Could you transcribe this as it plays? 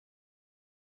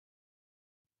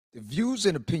The views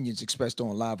and opinions expressed on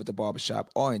Live at the Barbershop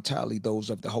are entirely those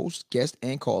of the host, guest,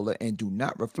 and caller and do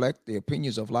not reflect the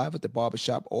opinions of Live at the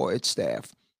Barbershop or its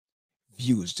staff.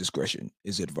 Viewers' discretion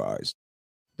is advised.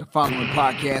 The following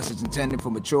podcast is intended for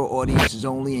mature audiences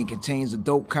only and contains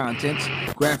adult content,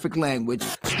 graphic language,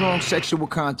 strong sexual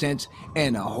content,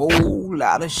 and a whole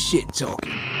lot of shit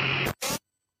talking.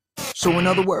 So in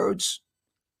other words,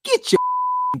 get your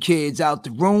kids out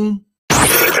the room.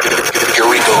 Here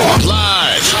we go.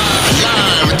 Live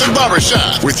at the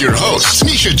Barbershop with your hosts,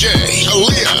 Nisha J,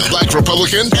 Aaliyah, Black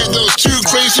Republican, and those two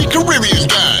crazy Caribbean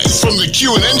guys from the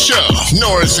Q&N show,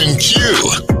 Norris and Q.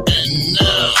 And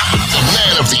now, the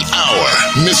man of the hour,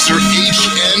 Mr.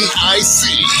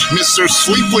 HNIC, Mr.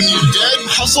 Sleep When You're Dead,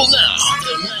 Hustle Now,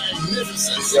 the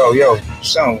magnificent. Yo,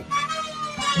 son.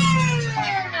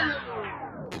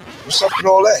 What's up with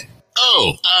all that?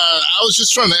 Oh, I was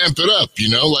just trying to amp it up,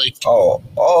 like... Oh,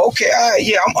 okay, all right,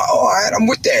 yeah, all right, I'm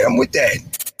with that.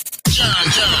 John,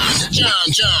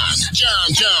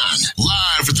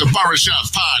 live at the Barbershop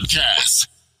Podcast.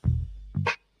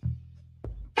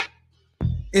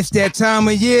 It's that time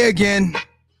of year again.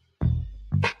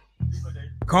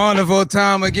 Carnival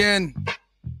time again.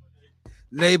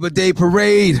 Labor Day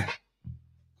parade.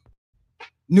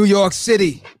 New York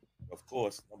City. Of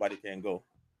course, nobody can go.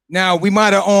 Now, we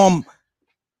might have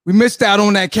we missed out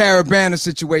on that Caribana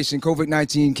situation.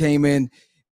 COVID-19 came in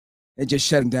and just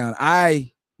shut them down.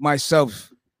 I myself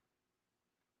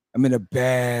am in a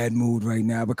bad mood right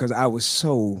now because I was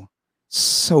so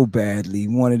badly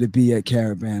wanted to be at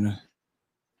Caribana.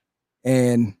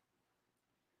 And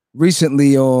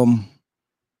recently, a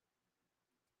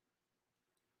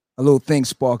little thing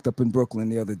sparked up in Brooklyn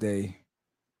the other day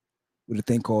with a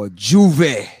thing called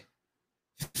Juve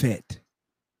Fete.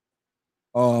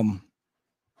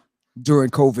 During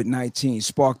COVID-19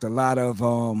 sparked a lot of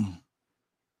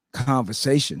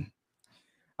conversation.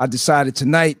 I decided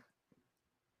tonight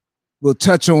we'll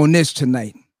touch on this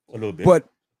tonight. A little bit. But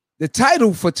the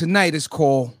title for tonight is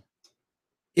called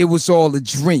It Was All a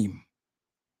Dream.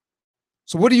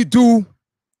 So what do you do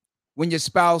when your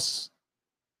spouse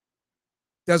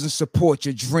doesn't support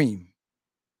your dream?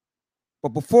 But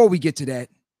before we get to that,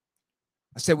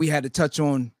 I said we had to touch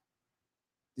on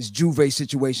this Juve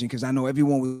situation because I know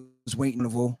everyone was waiting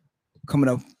for coming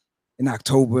up in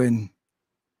October, and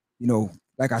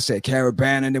like I said,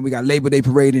 Caribana, and then we got Labor Day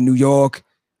parade in New York.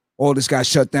 All this got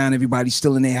shut down. Everybody's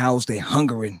still in their house. They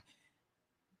hungering.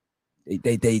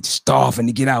 They starving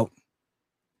to get out.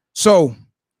 So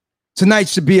tonight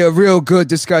should be a real good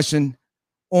discussion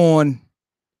on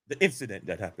the incident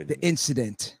that happened. The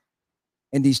incident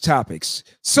and these topics.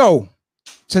 So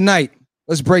tonight,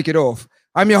 let's break it off.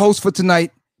 I'm your host for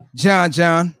tonight,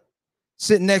 John.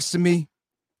 Sitting next to me,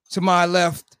 to my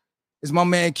left, is my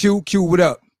man Q. Q, what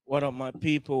up? What up, my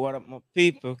people?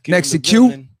 Q next to Q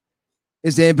building.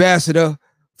 Is the ambassador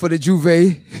for the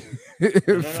Juve.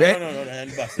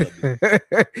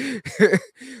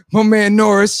 No, my man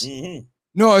Norris. Mm-hmm.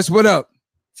 Norris, what up?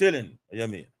 Chilling.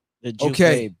 Yummy. The Juve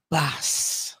okay.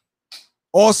 boss.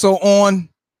 Also on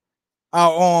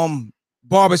our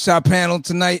barbershop panel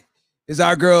tonight is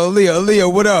our girl Aaliyah.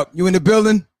 Aaliyah, what up? You in the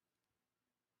building?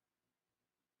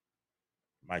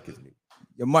 Mike is me.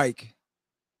 Your mic.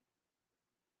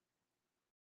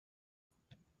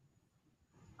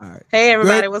 All right. Hey,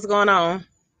 everybody. Good? What's going on?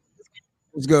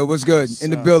 What's good? In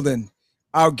the building.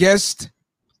 Our guest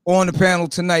on the panel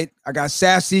tonight, I got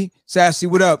Sassy. Sassy,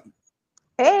 what up?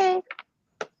 Hey.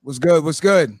 What's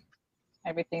good?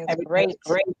 Everything's great.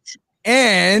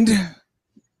 And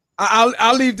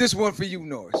I'll leave this one for you,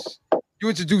 Norris. You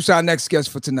introduce our next guest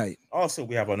for tonight. Also,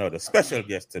 we have another special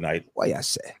guest tonight. What I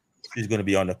say? She's going to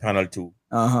be on the panel too.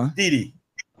 Didi,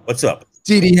 what's up?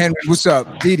 Didi Henry, what's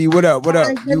up? Didi, what up?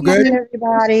 You good?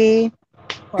 Everybody.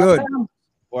 Good.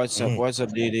 What's up,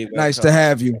 Didi? Nice to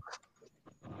have you.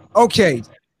 Okay.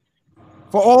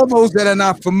 For all those that are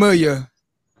not familiar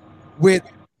with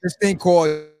this thing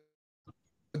called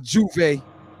Juve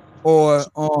or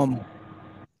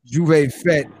Juve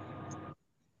Fete.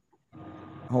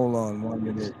 Hold on 1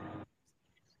 minute.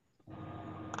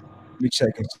 Let me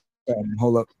check it.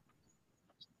 Hold up.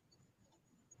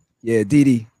 Yeah,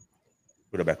 Didi.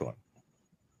 Put it back on.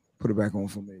 Put it back on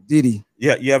for me. Didi.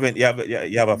 Yeah, you have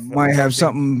a might have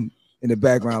something in the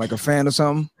background, like a fan or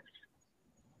something.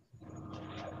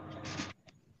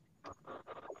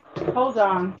 Hold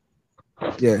on.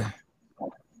 Yeah.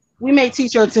 We made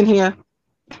t-shirts in here.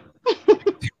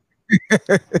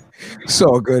 It's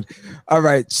all good. All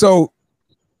right. So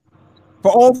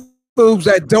for all those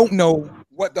that don't know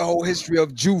what the whole history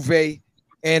of Juve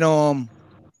and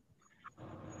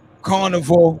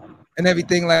Carnival and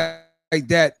everything like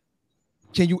that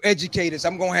can you educate us?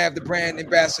 I'm gonna have the brand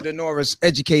ambassador Norris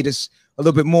educate us a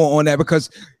little bit more on that, because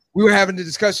we were having the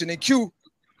discussion and Him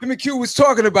and Q was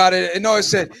talking about it, and Norris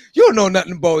said, "You don't know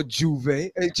nothing about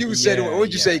Juve." And Q said,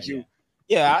 "What'd you say, Q?"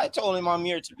 Yeah, I told him I'm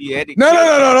here to be educated.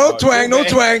 No, twang, no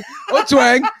twang, no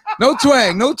twang, no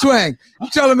twang, no twang. You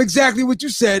tell him exactly what you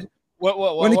said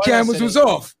when the cameras was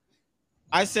off.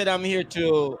 I said I'm here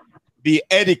to be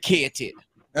educated.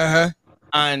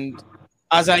 And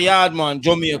as a yardman,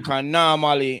 Jamaican,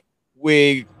 normally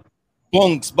we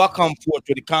bunks back and forth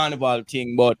with the carnival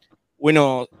thing, but we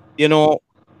know,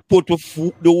 put the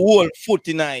whole foot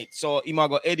tonight. So he might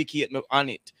go educate me on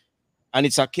it. And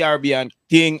it's a Caribbean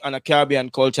thing and a Caribbean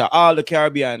culture. All the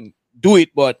Caribbean do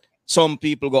it, but some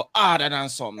people go harder than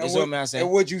some. And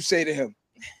what'd you say to him?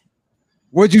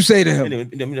 What'd you say to him? No.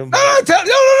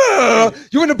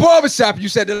 You in the barbershop, you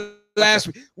said the last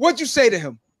week. What'd you say to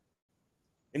him?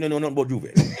 No, not about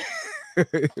Juve.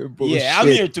 Yeah, I'm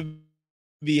here to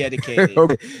be educated.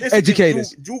 Okay. Educate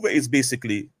us. Juve is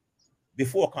basically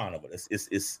before Carnival.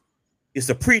 It's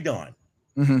a pre-dawn.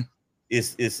 Mm-hmm.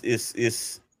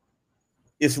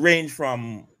 It's range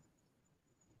from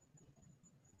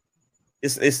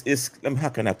how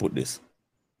can I put this?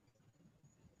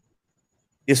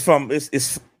 Some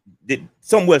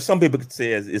people could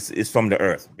say it's from the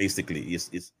earth, basically.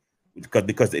 It's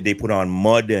because they put on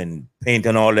mud and paint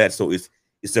and all that. So it's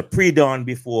a pre-dawn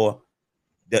before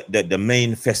the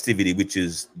main festivity, which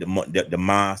is the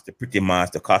mask, the pretty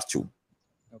mask, the costume.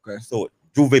 Okay. So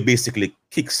Juve basically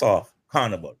kicks off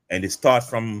Carnival, and it starts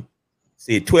from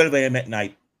say 12 a.m. at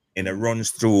night, and it runs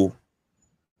through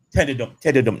 10 in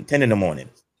the morning.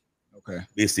 Okay.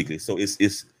 Basically, so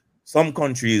it's some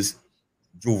countries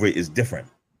Juve is different.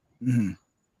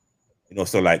 Mm-hmm.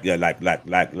 So like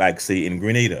say in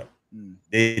Grenada,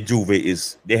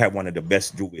 they have one of the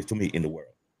best Juves to me in the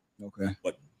world. Okay.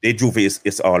 But their Juve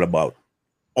is all about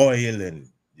oil and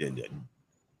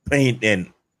paint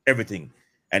and everything.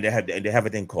 And they have a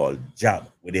thing called jab,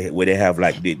 where they have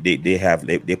like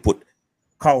they put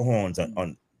cow horns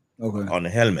on the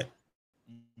helmet.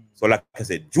 So like I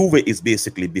said, Juve is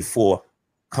basically before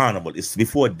Carnival. It's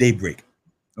before daybreak.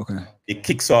 Okay. It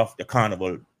kicks off the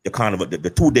Carnival,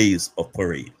 the 2 days of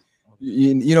parade.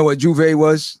 You know what Juve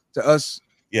was to us?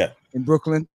 Yeah. In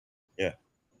Brooklyn? Yeah.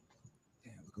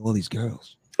 Damn, look at all these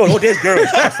girls. Oh, there's girls.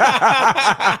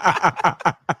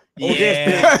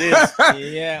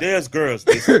 There's girls.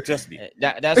 Trust me.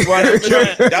 That's why.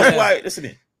 That's why.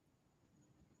 Listen.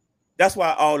 That's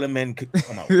why all the men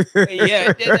come out.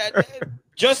 Yeah,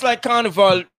 just like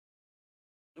Carnival.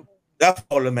 That's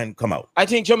all the men come out. I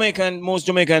think most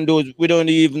Jamaican dudes, we don't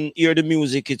even hear the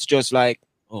music. It's just like,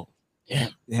 oh, yeah,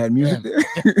 they had music there.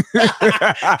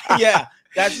 Yeah,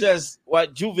 that's just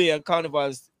what Juve and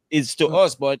Carnival is to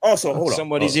us. But also, hold on,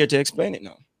 somebody's here to explain it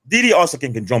now. Didi also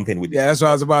can jump in with. Yeah, that's what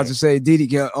I was about to say. Didi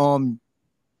can.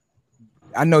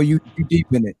 I know you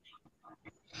deep in it.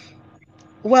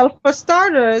 Well, for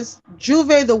starters,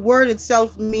 Juve, the word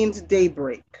itself means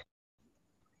daybreak.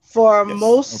 For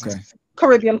most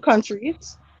Caribbean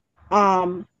countries,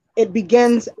 it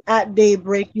begins at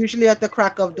daybreak, usually at the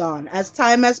crack of dawn. As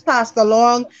time has passed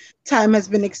along, time has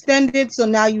been extended. So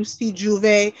now you see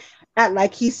Juve at,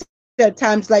 like he said,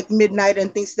 times like midnight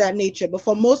and things of that nature. But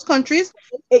for most countries,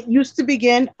 it used to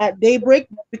begin at daybreak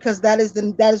because that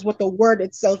is what the word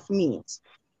itself means.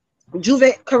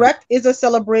 Juve, correct, is a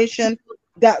celebration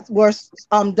that was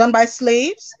done by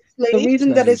slaves. The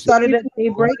reason that it started at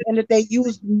daybreak and that they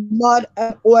used mud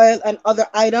and oil and other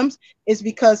items is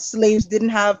because slaves didn't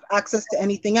have access to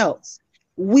anything else.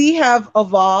 We have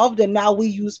evolved and now we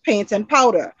use paint and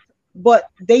powder, but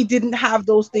they didn't have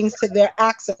those things to their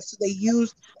access. So they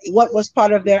used what was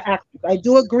part of their access. I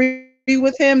do agree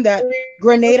with him that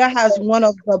Grenada has one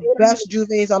of the best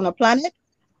Juves on the planet.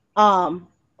 And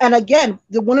again,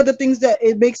 one of the things that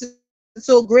it makes it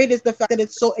so great is the fact that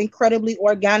it's so incredibly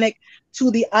organic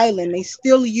to the island. They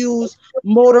still use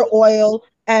motor oil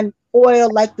and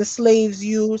oil like the slaves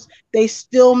use. They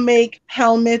still make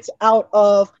helmets out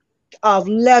of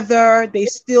leather. They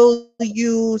still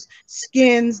use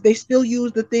skins. They still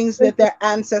use the things that their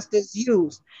ancestors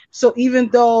used. So even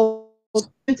though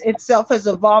itself has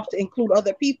evolved to include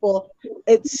other people,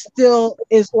 it still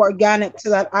is organic to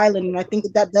that island. And I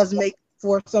think that does make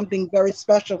for something very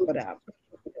special for them.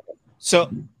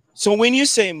 So when you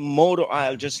say motor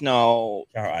oil just now,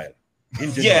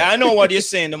 yeah, I know what you're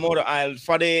saying. The motor oil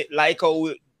for the like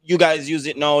how you guys use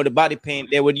it now, the body paint,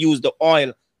 they would use the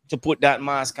oil to put that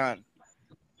mask on.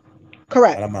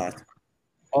 Correct.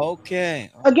 Okay.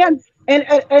 Again,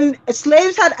 and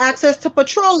slaves had access to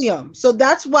petroleum, so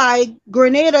that's why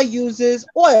Grenada uses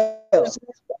oil.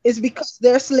 is because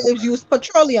their slaves used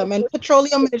petroleum, and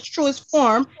petroleum in its truest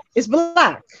form is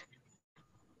black.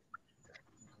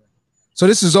 So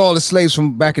this is all the slaves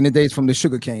from back in the days from the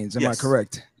sugar canes. Am I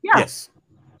correct? Yeah. Yes.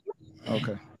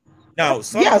 Okay. Now,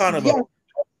 some carnival.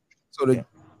 So the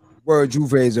word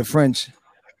Juve is a French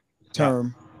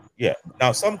term. Yeah.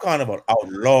 Now, some carnival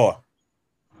outlaw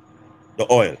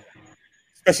the oil,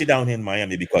 especially down here in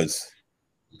Miami, because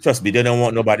trust me, they don't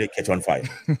want nobody to catch on fire.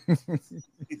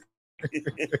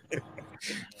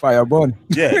 Fire burn.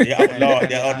 Yeah,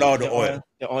 they outlaw the oil.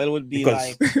 The oil would be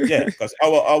because, like because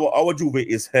our Juve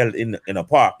is held in a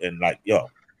park and like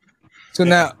So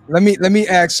now let me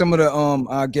ask some of the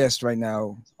our guests right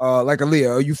now. Like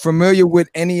Aaliyah, are you familiar with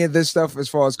any of this stuff as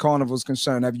far as carnival is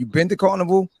concerned? Have you been to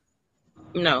carnival?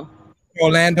 No.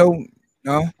 Orlando?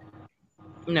 No.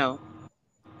 No.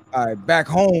 All right, back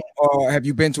home. Have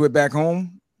you been to it back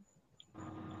home?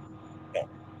 No.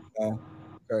 No.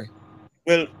 Okay.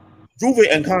 Well, Juve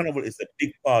and carnival is a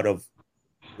big part of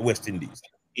the West Indies.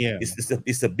 Yeah,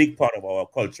 it's a big part of our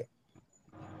culture.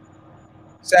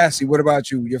 Sassy, what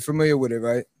about you? You're familiar with it,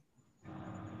 right?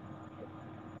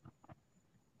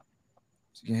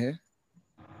 You can hear?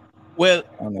 Well,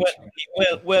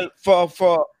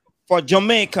 for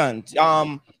Jamaicans,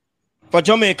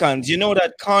 you know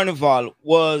that carnival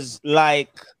was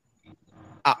like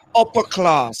an upper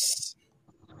class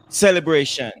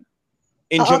celebration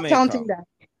in Jamaica.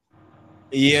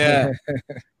 Yeah.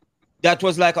 That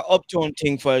was like an uptown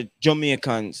thing for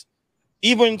Jamaicans.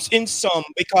 Even in some,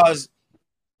 because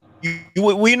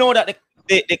we know that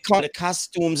the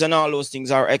costumes and all those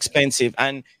things are expensive.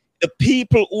 And the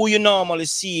people who you normally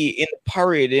see in the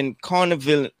parade, in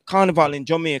carnival in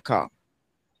Jamaica,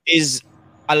 is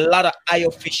a lot of high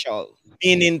official,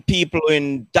 meaning people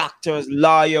in doctors,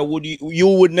 lawyer, you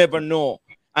would never know.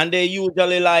 And they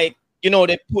usually like,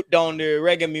 they put down the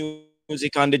reggae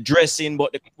music and the dressing,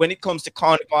 but when it comes to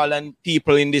carnival and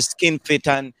people in the skin fit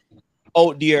and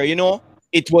out there,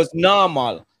 it was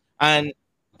normal. And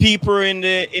people in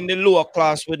the lower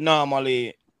class would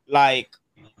normally like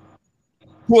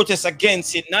protest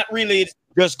against it. Not really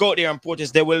just go there and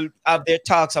protest. They will have their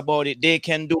talks about it. They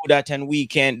can do that and we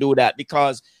can't do that,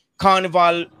 because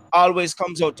carnival always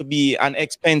comes out to be an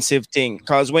expensive thing.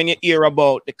 Because when you hear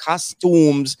about the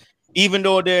costumes, even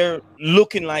though they're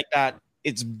looking like that,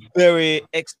 it's very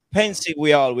expensive.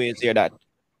 We always hear that,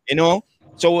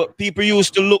 So people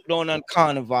used to look down on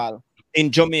carnival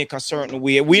in Jamaica a certain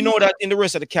way. We know that in the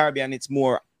rest of the Caribbean, it's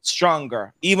more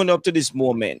stronger, even up to this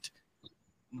moment.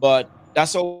 But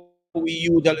that's how we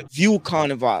usually view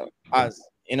carnival as,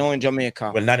 in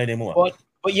Jamaica. Well, not anymore.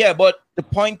 But the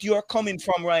point you are coming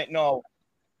from right now,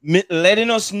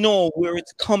 letting us know where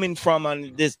it's coming from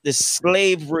and this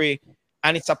slavery,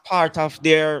 and it's a part of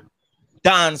their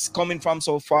dance coming from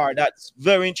so far. That's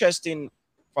very interesting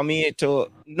for me to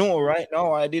know right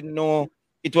now. I didn't know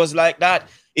it was like that.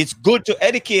 It's good to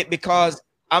educate, because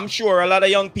I'm sure a lot of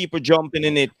young people jumping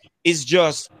in it is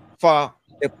just for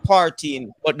the partying,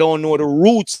 but don't know the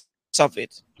roots of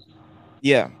it.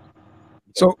 Yeah.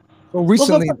 So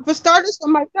recently, for starters, for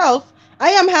myself, I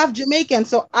am half Jamaican,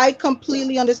 so I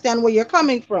completely understand where you're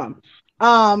coming from.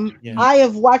 I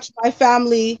have watched my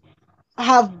family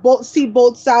see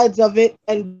both sides of it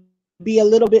and be a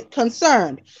little bit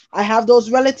concerned. I have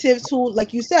those relatives who,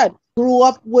 like you said, grew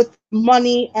up with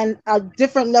money and a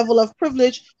different level of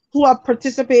privilege, who have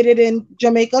participated in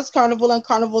Jamaica's carnival and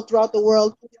carnival throughout the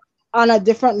world on a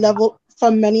different level for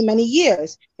many, many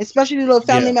years, especially those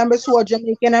family members who are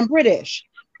Jamaican and British.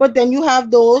 But then you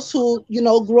have those who,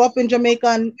 grew up in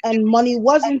Jamaica and money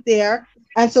wasn't there.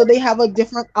 And so they have a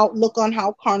different outlook on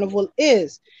how carnival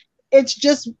is.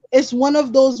 It's one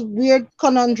of those weird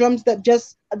conundrums that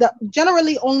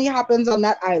generally only happens on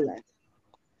that island.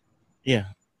 Yeah.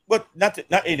 But not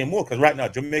anymore, because right now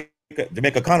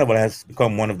Jamaica Carnival has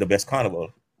become one of the best carnival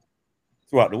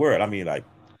throughout the world. I mean, like,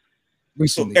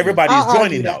 so everybody's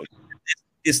joining now.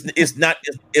 It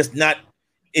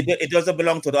doesn't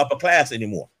belong to the upper class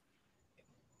anymore.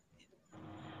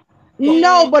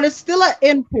 No, but it's still an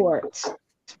import.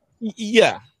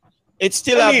 Yeah. It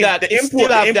still have that. The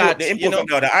import from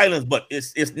the other islands, but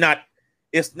it's not.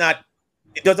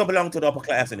 It doesn't belong to the upper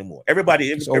class anymore.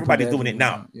 Everybody's doing it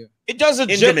now. Yeah. It doesn't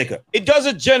Jamaica. It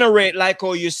doesn't generate like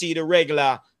how you see the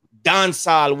regular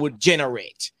dancehall would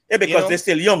generate. Yeah, because they're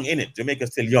still young in it.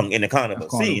 Jamaica's still young in the carnival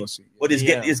scene, but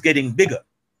it's getting bigger.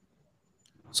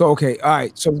 So all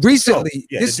right. So recently,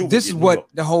 this is what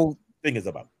the whole thing is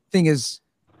about. Thing is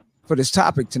for this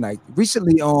topic tonight.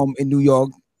 Recently, in New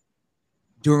York,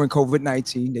 during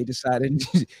COVID-19, they decided,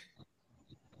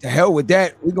 to hell with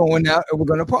that. We're going out and we're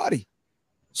going to party.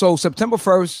 So September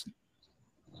 1st,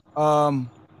 I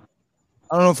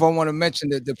don't know if I want to mention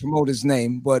the promoter's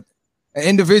name, but an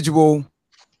individual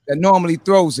that normally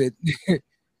throws it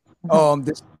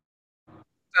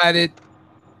decided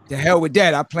to hell with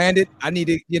that. I planned it. I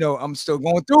needed, I'm still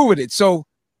going through with it. So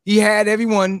he had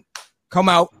everyone come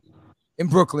out in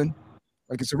Brooklyn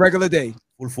like it's a regular day.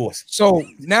 Full force. So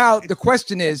now the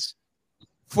question is,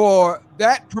 for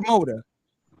that promoter,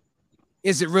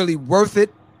 is it really worth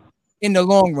it in the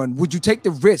long run? Would you take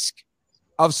the risk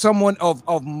of someone of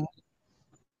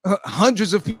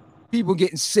hundreds of people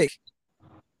getting sick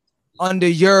under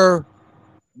your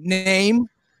name?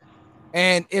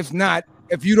 And if not,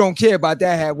 if you don't care about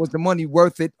that, was the money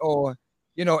worth it, or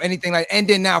anything like? And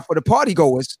then now for the party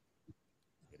goers,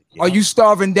 are you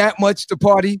starving that much to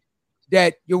party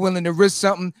that you're willing to risk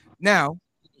something? Now,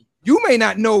 you may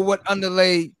not know what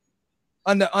underlay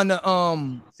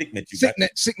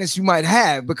sickness you might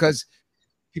have, because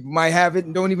people might have it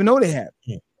and don't even know they have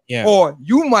it. Yeah. Or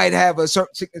you might have a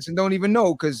certain sickness and don't even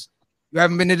know because you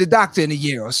haven't been to the doctor in a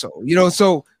year or so.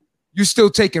 So you're still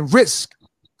taking risk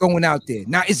going out there.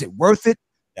 Now, is it worth it?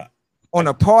 Yeah. On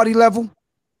a party level?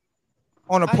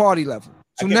 On a party level.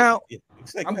 So now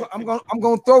I'm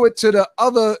gonna throw it to the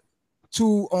other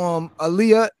two,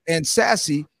 Aaliyah and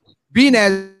Sassy, being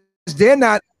as they're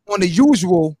not on the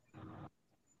usual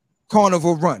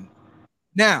carnival run.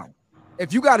 Now,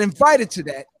 if you got invited to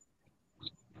that,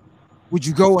 would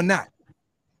you go or not?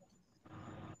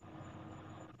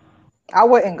 I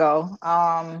wouldn't go.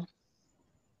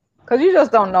 Because you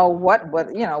just don't know what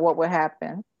would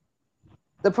happen.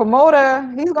 The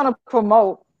promoter, he's gonna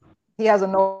promote. He has a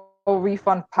no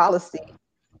refund policy.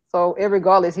 So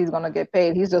irregardless, he's gonna get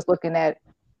paid. He's just looking at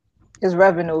his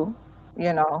revenue,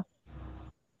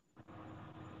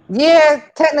 Yeah,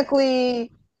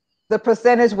 technically, the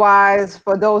percentage-wise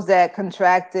for those that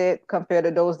contract it compared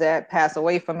to those that pass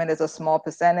away from it is a small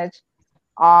percentage.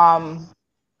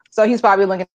 So he's probably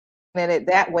looking at it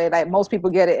that way. Like most people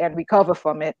get it and recover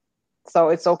from it, so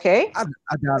it's okay I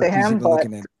doubt to him, but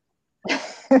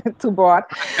too broad.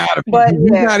 But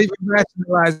he's not even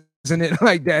rationalizing it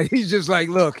like that. He's just like,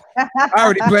 look, I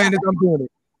already planned it. I'm doing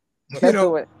it. Let's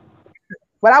do it.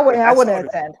 But I wouldn't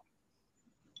attend.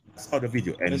 I saw the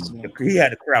video and he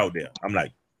had a crowd there. I'm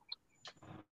like,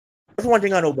 that's one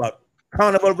thing I know about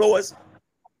carnival goers.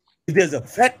 If there's a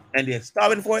vet and they're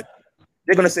starving for it,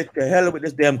 they're gonna say to hell with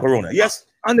this damn corona. Yes,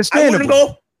 understandable. I wouldn't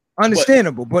go,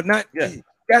 understandable, but not. Yeah.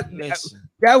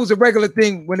 That was a regular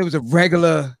thing when it was a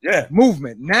regular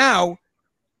movement. Now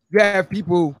you have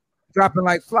people dropping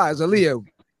like flies. Aaliyah,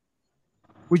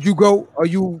 would you go?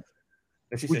 Would you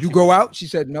go out? She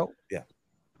said no. Yeah.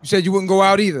 You said you wouldn't go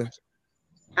out either.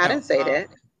 I didn't say that.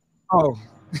 Oh.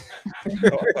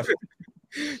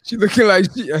 She looking like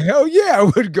hell yeah, I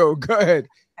would go. Go ahead.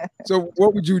 So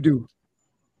what would you do?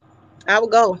 I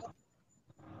would go.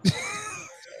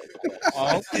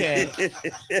 Okay.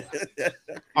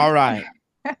 All right.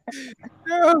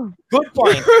 Yeah. Good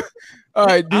point. All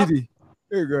right, Didi.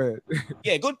 Go ahead.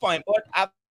 Yeah, good point. But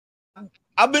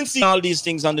I've been seeing all these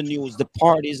things on the news, the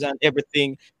parties and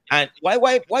everything. And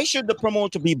why should the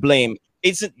promoter be blamed?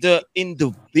 Is it the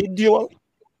individual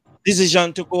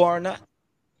decision to go or not?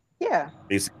 Yeah.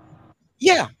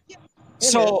 Yeah.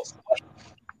 So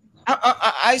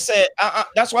I said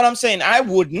that's what I'm saying. I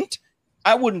wouldn't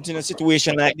in a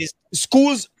situation like this.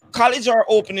 Schools, college are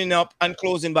opening up and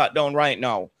closing back down right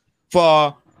now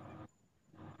for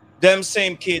them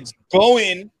same kids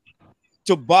going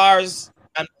to bars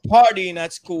and partying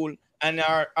at school and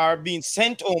are being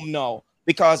sent home now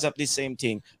because of the same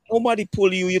thing. Nobody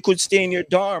pull you. You could stay in your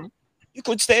dorm. You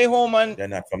could stay home and they're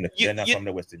not from the from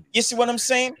the West Indies. You see what I'm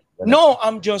saying? No,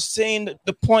 I'm just saying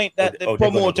the point that the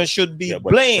promoter should be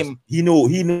blamed. He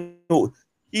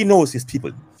knows his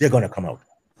people. They're gonna come out.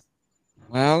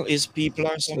 Well, his people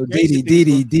are some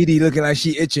Didi looking like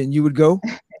she itching. You would go?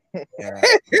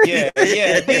 yeah.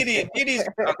 Didi's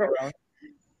around.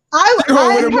 I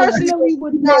personally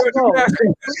would not go.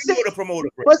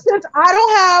 But since I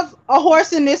don't have a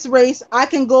horse in this race, I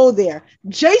can go there.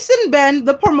 Jason Ben,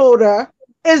 the promoter,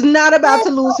 is not about to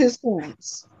lose his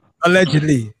coins.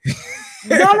 Allegedly.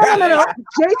 No.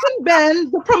 Jason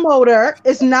Ben, the promoter,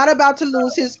 is not about to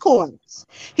lose his coins.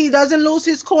 He doesn't lose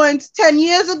his coins 10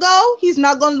 years ago. He's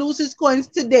not going to lose his coins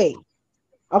today.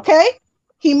 Okay?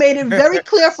 He made it very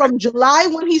clear from July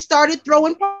when he started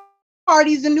throwing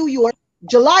parties in New York,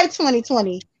 July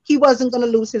 2020, he wasn't going to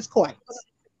lose his coins.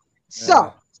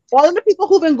 So, all of the people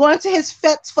who've been going to his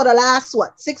fetes for the last,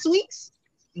 6 weeks?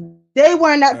 They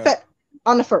weren't at fete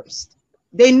on the 1st.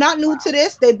 They're not new to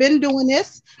this. They've been doing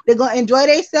this. They're going to enjoy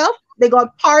themselves. They're going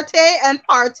to partay and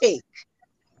partake.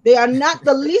 They are not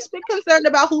the least bit concerned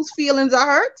about whose feelings are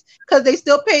hurt because they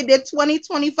still paid their $20,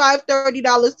 $25,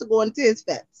 $30 to go into his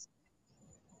fence.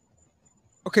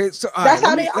 Okay, so that's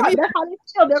how they are. That's how they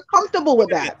feel. They're comfortable with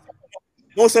that.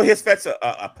 Most of his fets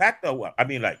are packed or what? I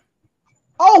mean, like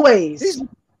always.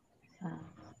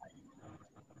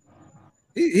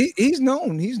 He's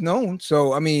known. He's known.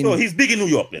 So I mean, so he's big in New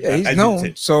York. Then, yeah, he's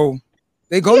known. So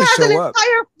they're going to show up.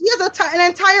 He has an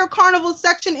entire carnival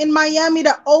section in Miami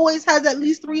that always has at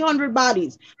least 300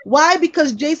 bodies. Why?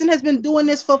 Because Jason has been doing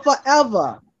this for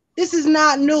forever. This is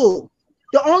not new.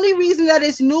 The only reason that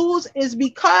it's news is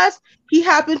because he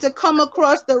happened to come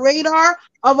across the radar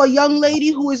of a young lady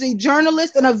who is a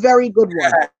journalist and a very good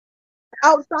one.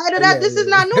 Outside of that, this is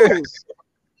not news.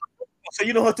 So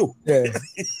you know her too. Yeah,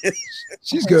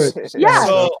 she's good.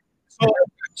 Yeah.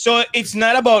 So it's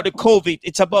not about the COVID.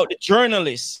 It's about the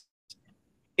journalists.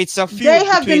 It's a feud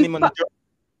between him and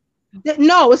the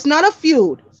No, it's not a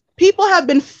feud. People have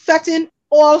been fetting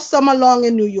all summer long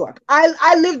in New York.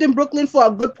 I lived in Brooklyn for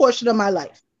a good portion of my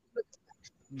life.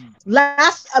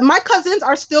 My cousins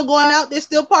are still going out. They're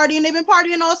still partying. They've been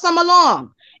partying all summer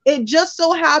long. It just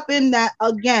so happened that,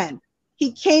 again,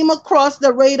 he came across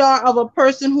the radar of a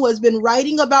person who has been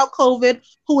writing about COVID,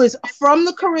 who is from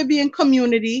the Caribbean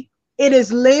community. It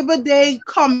is Labor Day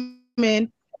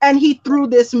coming, and he threw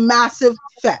this massive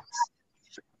fete.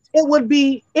 It would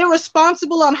be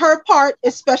irresponsible on her part,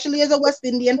 especially as a West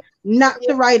Indian, not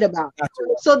to write about it.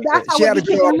 So that's how it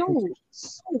became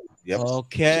news. Yep.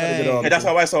 Okay. And that's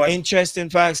how I saw it. Interesting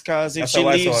facts, because if she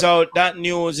leaves out that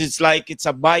news, it's like it's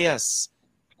a bias.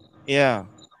 Yeah.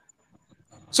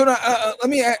 So now, let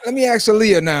me ask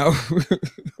Aaliyah now,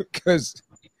 because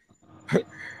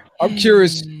I'm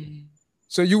curious.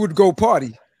 So you would go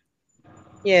party?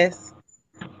 Yes.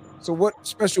 So what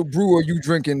special brew are you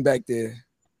drinking back there?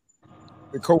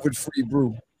 The COVID-free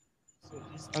brew.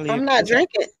 I'm not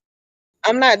drinking.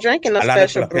 I'm not drinking a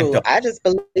special brew. I just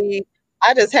believe.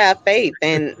 I just have faith,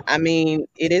 and I mean,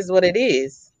 it is what it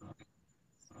is.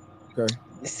 Okay.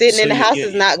 Sitting in the house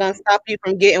is not going to stop you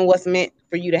from getting what's meant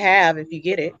for you to have if you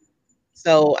get it.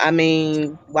 So, I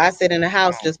mean, why sit in the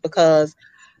house just because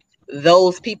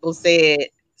those people said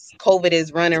COVID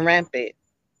is running rampant?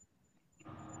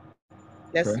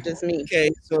 That's just me. Okay,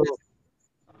 so.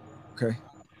 Okay.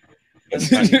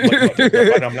 The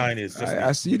bottom line is just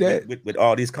I see that with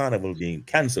all these carnivals being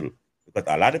canceled, because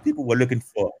a lot of people were looking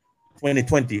for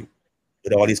 2020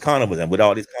 with all these carnivals, and with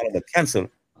all these carnivals canceled,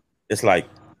 it's like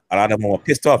a lot of them are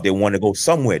pissed off. They want to go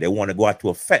somewhere. They want to go out to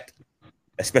a fete,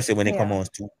 especially when they come on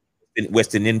to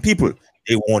West Indian people.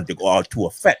 They want to go out to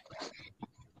a fete.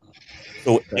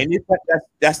 So any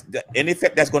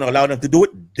fete that's going to allow them to do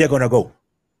it, they're going to go,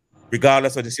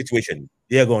 regardless of the situation.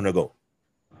 They're going to go.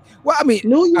 Well, I mean,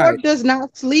 New York does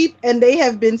not sleep, and they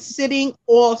have been sitting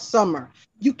all summer.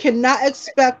 You cannot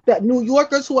expect that New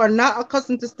Yorkers who are not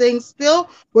accustomed to staying still,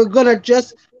 we're gonna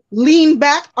just lean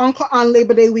back on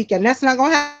Labor Day weekend. That's not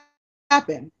gonna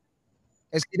happen.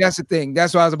 And see, that's the thing.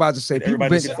 That's what I was about to say.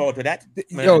 Everybody looking forward to that.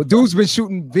 Yo, dude's been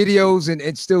shooting videos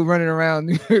and still running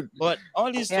around. But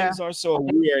all these things are so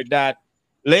weird that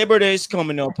Labor Day is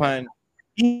coming up, and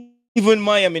even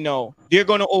Miami now, they're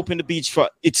going to open the beach for,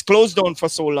 it's closed down for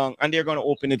so long, and they're going to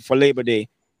open it for Labor Day.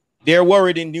 They're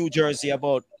worried in New Jersey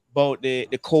about the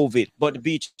COVID, but the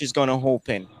beach is going to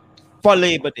open for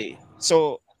Labor Day.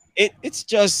 So it's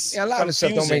just a lot of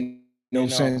stuff don't make no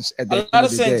sense at the end of the day. A lot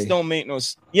of sense don't make no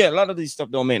sense. Yeah, a lot of these stuff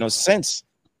don't make no sense.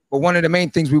 But one of the main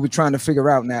things we were trying to figure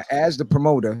out now, as the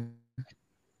promoter,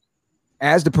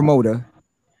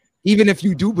 even if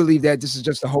you do believe that this is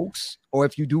just a hoax, or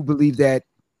if you do believe that,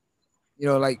 you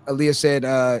know, like Aaliyah said,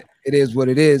 it is what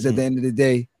it is at the end of the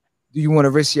day, do you want to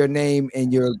risk your name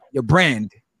and your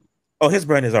brand? Oh, his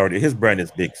brand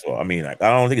is big. So, I mean, like,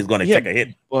 I don't think it's going to take a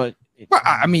hit. But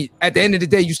I mean, at the end of the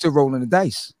day, you're still rolling the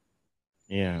dice.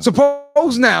 Yeah.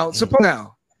 Suppose now,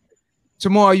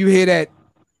 tomorrow you hear that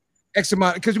X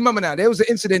amount, because remember now, there was an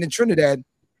incident in Trinidad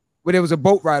where there was a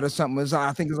boat ride or something. It was,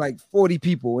 I think it was like 40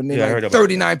 people, and then like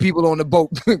 39 people on the boat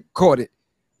caught it.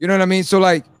 You know what I mean? So,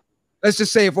 like, let's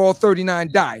just say if all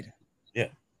 39 died,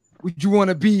 would you want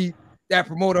to be that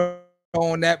promoter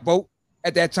on that boat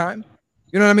at that time?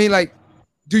 You know what I mean? Like,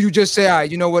 do you just say, all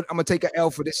right, you know what? I'm going to take an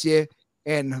L for this year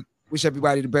and wish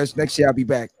everybody the best. Next year, I'll be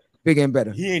back bigger and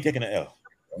better. He ain't taking an L.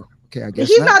 Okay, I guess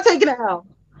he's not taking an L.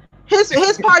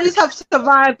 His parties have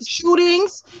survived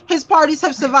shootings. His parties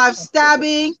have survived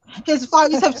stabbing. His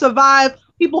parties have survived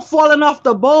people falling off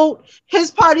the boat.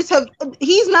 He's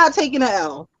not taking an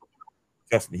L.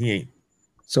 Trust me, he ain't.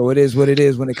 So it is what it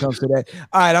is when it comes to that.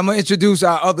 All right, I'm gonna introduce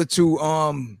our other two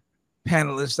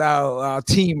panelists, our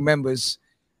team members.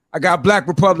 I got Black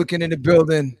Republican in the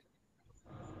building.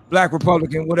 Black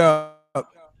Republican, what up?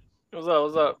 What's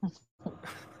up?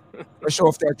 Let's show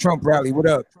off that Trump rally. What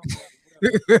up?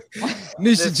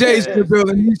 Nisha J's in the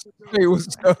building. Nisha J,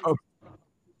 what's up?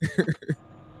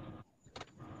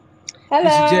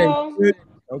 Hello. Nisha J,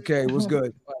 okay, what's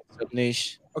good? What's up,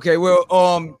 Nish? Okay, well,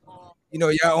 you know,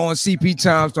 y'all on CP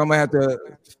time, so I'm gonna have to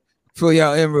fill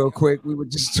y'all in real quick. We were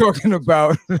just talking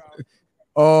about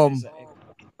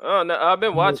Oh no, I've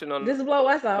been watching on this is Blow.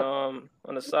 What's up? On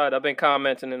the side. I've been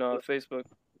commenting on Facebook.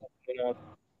 All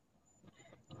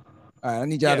right, I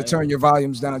need y'all to turn your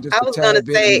volumes down just I was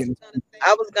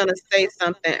gonna say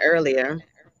something earlier.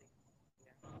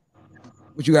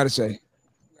 What you gotta say?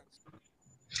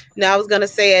 No, I was gonna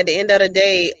say at the end of the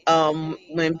day,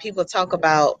 when people talk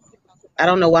about, I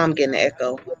don't know why I'm getting an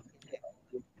echo.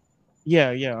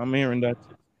 Yeah, I'm hearing that.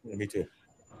 Yeah, me too.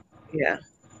 Yeah.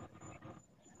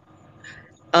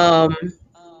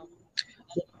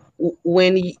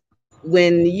 When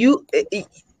you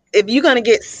if you're gonna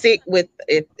get sick with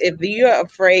if you're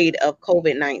afraid of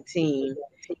COVID-19,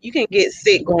 you can get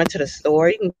sick going to the store.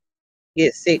 You can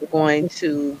get sick doing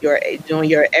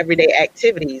your everyday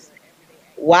activities.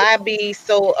 Why be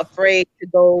so afraid to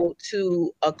go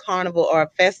to a carnival or a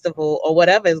festival or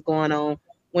whatever is going on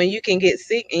when you can get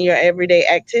sick in your everyday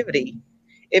activity?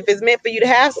 If it's meant for you to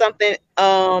have something,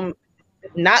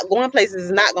 not going places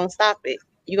is not gonna stop it.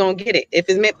 You're gonna get it. If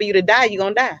it's meant for you to die, you're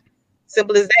gonna die.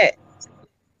 Simple as that.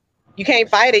 You can't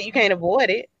fight it, you can't avoid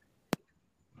it.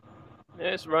 Yeah,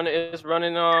 it's running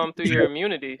through your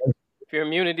immunity. If your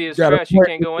immunity is trash, you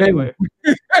can't go anywhere.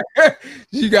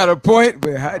 You got a point,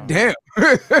 but hot damn.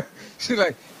 She's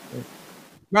like,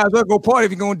 might as well go party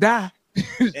if you're gonna die.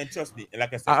 And trust me,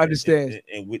 like I said, I understand.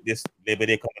 And with this Labor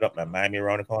Day coming up, and Miami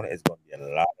around the corner, it's gonna be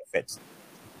a lot of effects,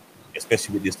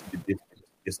 especially with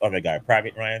this other guy,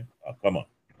 Private Ryan. Oh, come on.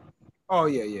 Oh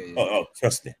yeah. Oh,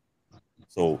 trust me.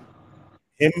 So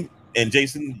him and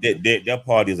Jason, their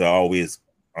parties are always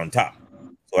on top.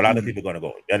 So a lot of people are gonna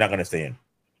go. They're not gonna stay in.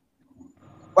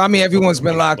 Well, I mean, everyone's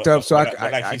been locked up, so like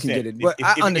I can get it. But if,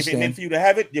 I if understand. it's meant for you to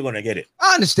have it, you're gonna get it.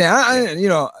 I understand.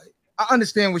 I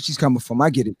understand where she's coming from. I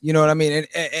get it. You know what I mean? And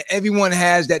everyone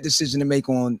has that decision to make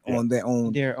on their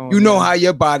own. You know how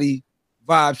your body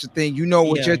vibes to thing. You know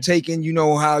what you're taking. You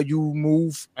know how you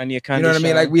move. And your condition. You know what I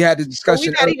mean? Like we had the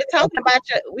discussion.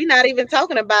 We're not even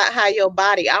talking about how your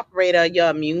body operates or your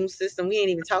immune system. We ain't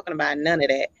even talking about none of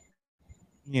that.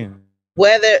 Yeah.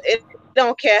 Whether it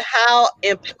don't care how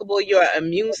impeccable your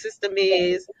immune system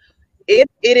is, if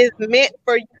it is meant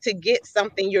for you to get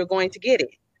something, you're going to get it.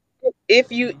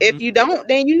 If you don't,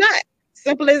 then you're not.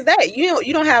 Simple as that.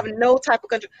 You don't have no type of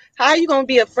control. How are you going to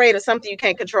be afraid of something you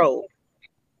can't control?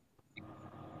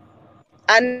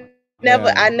 I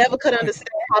never could understand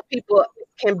how people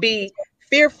can be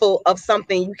fearful of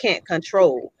something you can't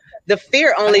control. The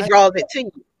fear only draws it to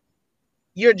you.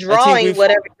 You're drawing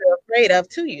whatever you're afraid of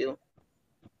to you.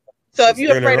 So if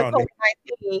you're afraid of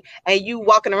COVID-19 and you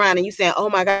walking around and you saying, "Oh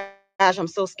my gosh, I'm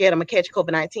so scared I'm gonna catch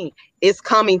COVID-19," it's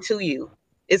coming to you.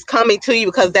 It's coming to you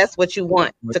because that's what you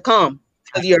want to come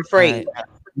because you're afraid.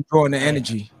 You're drawing the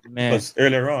energy. Because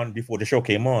earlier on, before the show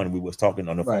came on, we was talking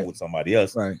on the phone with somebody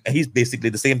else, and he's basically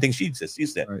the same thing she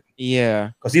said.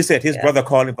 Yeah, because he said his brother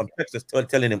called him from Texas,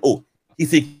 telling him, "Oh, he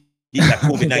think he got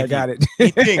COVID-19." I got it.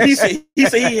 he said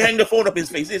he hung the phone up his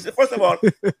face. He said, "First of all,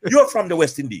 you're from the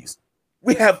West Indies.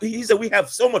 We have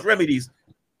so much remedies,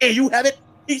 and you have it."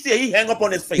 He said he hung up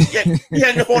on his face. Yeah, he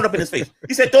hung the phone up in his face.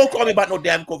 He said, "Don't call me about no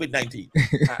damn COVID-19."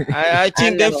 I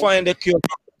think they find the cure.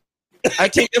 I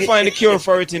think they find the cure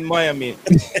for it in Miami.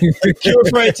 The cure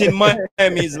for it in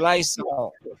Miami is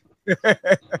Lysol.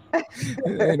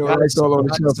 Ain't no Lysol on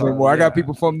the shelf anymore. I got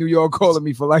people from New York calling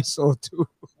me for Lysol too.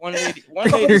 One lady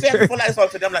said for Lysol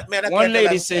to them, like, man, one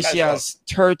lady says she has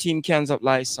 13 cans of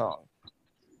Lysol.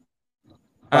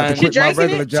 And she drinking my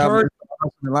regular job.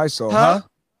 Lysol, huh?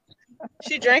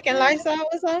 She drinking Lysol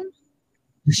or something?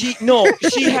 She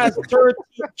has 13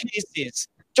 cases.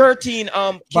 13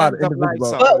 cans of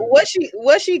Lysol. But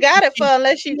what she got it for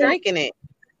unless she drinking it?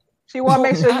 She want to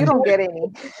make sure you don't get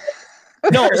any.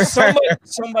 No,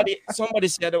 somebody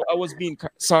said I was being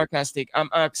sarcastic. I'm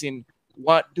asking,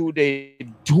 what do they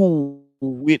do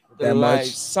with the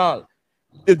Lysol?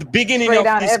 The beginning Spray of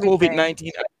down this everything.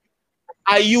 COVID-19,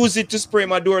 I use it to spray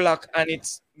my door lock and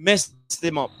it's messed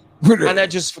them up. And I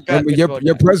just forgot.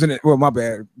 Your president, well, my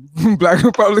bad. Black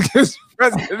Republicans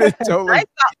president told him.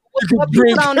 What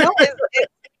people don't know is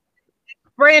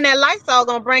spraying that Lysol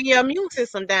gonna bring your immune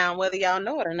system down, whether y'all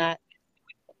know it or not.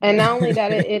 And not only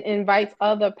that, it invites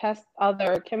other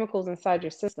chemicals inside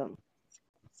your system.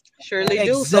 Surely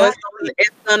do. So it's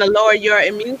gonna lower your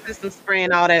immune system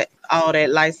spraying all that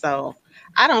Lysol.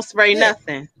 I don't spray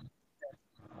nothing.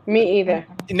 Me either.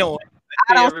 No,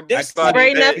 I don't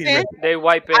spray nothing. They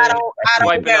wipe it. I don't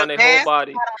wipe it on their whole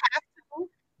body.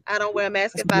 I don't wear a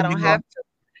mask if I don't have to.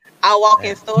 I walk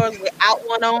in stores without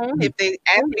one on. If they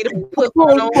ask me to put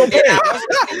one on,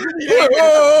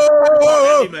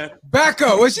 then back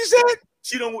up. What she said?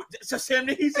 She don't. Just same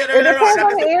thing he said It earlier. depends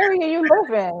on the area you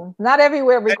live in. Not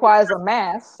everywhere requires a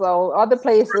mask. So other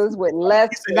places with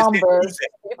less numbers,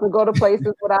 you could go to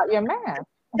places without your mask.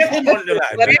 It's a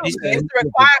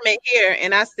requirement here,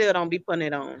 and I still don't be putting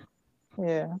it on.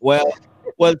 Yeah. Well,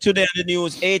 today on the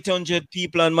news, 800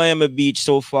 people on Miami Beach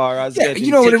so far. You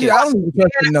know what it is? I don't even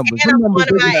trust the numbers. And I'm going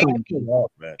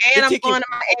to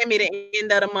Miami the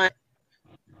end of the month.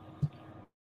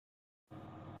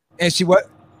 And she what?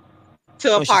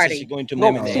 To a party. She's going to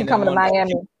Miami. She's coming to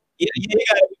Miami. Yeah, you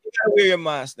gotta wear your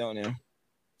mask down there.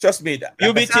 Trust me,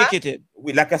 you'll be ticketed.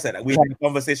 Like I said, we had a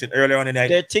conversation earlier on in the night.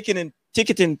 They're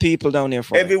ticketing people down there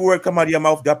for every word come out of your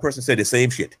mouth. That person said the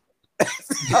same shit.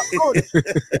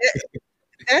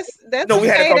 That's no. We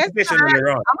had a conversation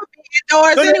earlier on. I'm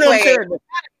gonna be indoors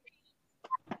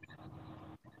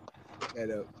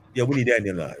anyway. Yeah, we need that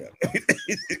in line.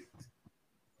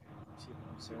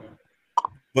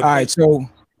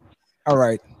 All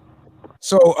right.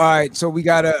 So we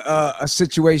got a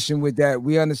situation with that.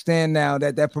 We understand now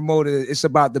that promoter, it's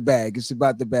about the bag. It's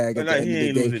about the bag at the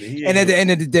end of the day. And at the end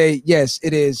of the day, yes,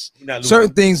 it is.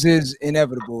 Certain things is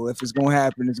inevitable. If it's gonna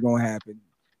happen, it's gonna happen.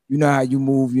 You know how you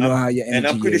move. You know how your energy and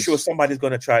I'm pretty is. sure somebody's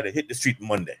gonna try to hit the street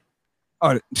Monday.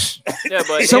 Oh, yeah,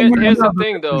 but here's the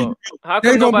thing, though. How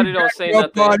come nobody don't say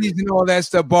nothing? Parties and all that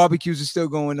stuff. Barbecues are still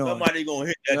going on. Somebody gonna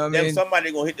hit that. You know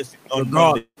somebody gonna hit the street on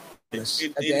Monday. At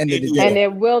the end of the day. And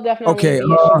it will definitely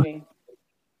be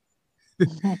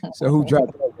so who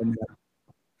dropped that one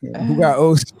now? Who got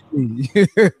OC?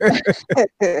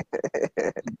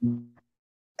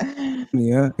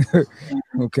 Yeah.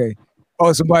 Okay.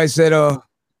 Oh, somebody said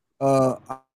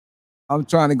I'm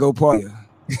trying to go party.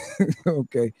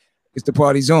 Okay. It's the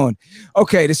party's on.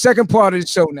 Okay, the second part of the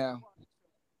show now.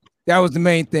 That was the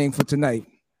main thing for tonight.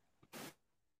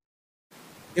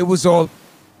 It was all,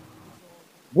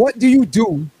 what do you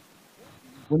do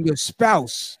when your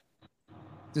spouse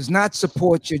does not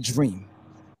support your dream?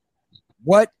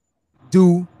 What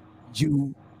do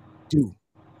you do?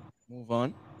 Move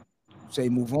on. Say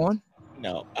move on?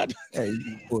 No. Hey,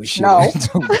 bullshit. No.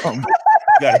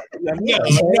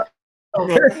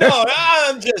 No,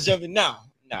 I'm just jumping. No.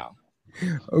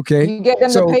 Okay. You get them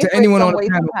so to pay to for anyone it on the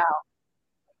panel, somehow.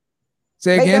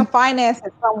 Say make again. Them finance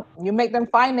it you make them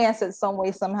finance it some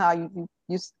way somehow.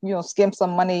 You skim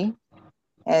some money,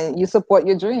 and you support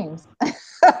your dreams.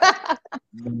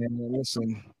 Man,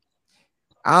 listen,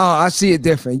 I see it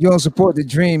different. You don't support the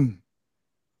dream.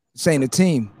 This ain't a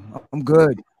team. I'm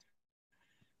good.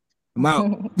 I'm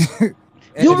out.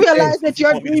 You realize that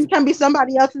your dream can be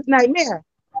somebody else's nightmare.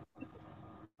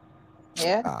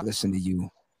 Yeah. Listen to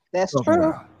you. That's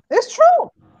true. It's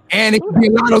true. And it could be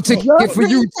a lotto ticket for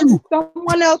you too.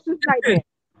 Someone else's nightmare.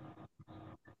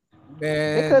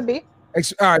 Man. It could be.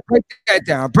 All right, break that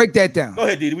down. Break that down. Go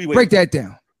ahead, Didi. Break that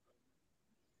down.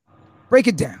 Break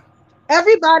it down.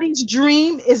 Everybody's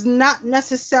dream is not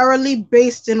necessarily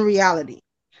based in reality.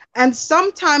 And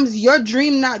sometimes your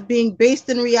dream not being based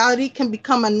in reality can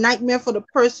become a nightmare for the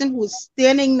person who is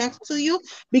standing next to you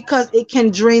because it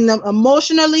can drain them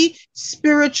emotionally,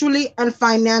 spiritually, and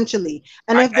financially.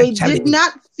 And if they did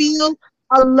not feel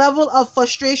a level of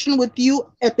frustration with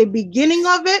you at the beginning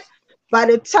of it, by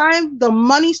the time the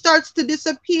money starts to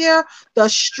disappear, the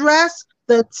stress,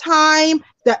 the time,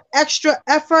 the extra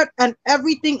effort, and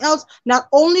everything else, not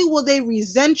only will they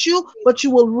resent you, but you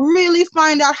will really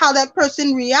find out how that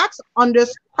person reacts under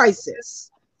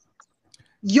crisis.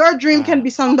 Your dream can be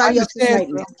somebody else's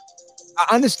nightmare.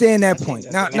 I understand that point.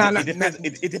 Now,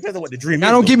 it depends on what the dream is.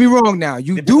 Now, don't get me wrong. Now,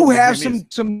 you do have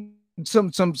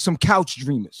some couch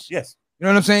dreamers. Yes. You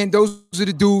know what I'm saying? Those are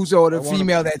the dudes or the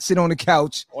female that sit on the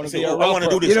couch. I want to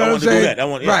do this. You know I want to do that.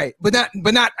 Right, but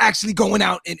not actually going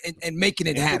out and making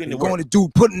it happen.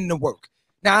 Putting in the work.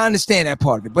 Now I understand that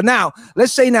part of it. But now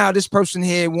let's say now this person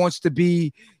here wants to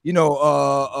be,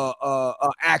 a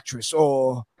actress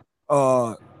or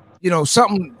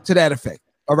something to that effect.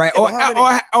 All right,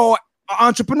 or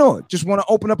entrepreneur, just want to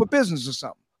open up a business or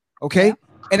something. Okay,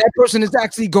 and that person is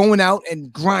actually going out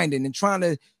and grinding and trying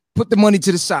to put the money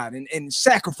to the side and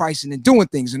sacrificing and doing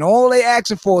things. And all they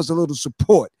asking for is a little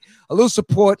support, a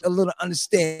little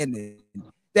understanding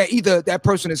that either that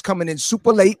person is coming in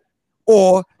super late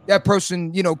or that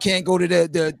person, can't go to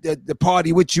the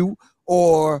party with you,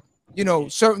 or you know,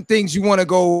 certain things you want to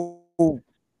go,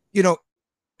 you know,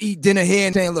 eat dinner here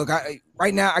and saying, look,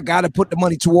 right now I got to put the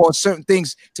money towards certain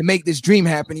things to make this dream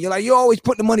happen. You're like, you always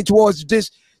put the money towards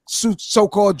this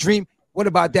so-called dream. What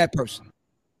about that person?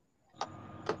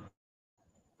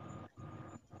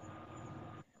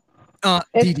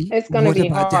 It's going to be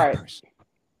hard.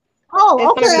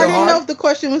 Oh, okay. I didn't know if the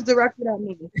question was directed at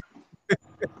me.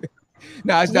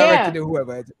 No, it's directed to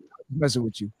whoever. I'm messing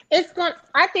with you.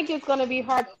 I think it's going to be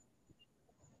hard.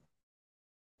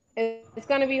 It's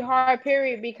going to be hard,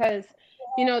 period, because,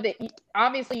 you know,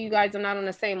 obviously you guys are not on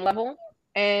the same level,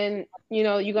 and, you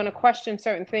know, you're going to question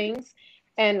certain things.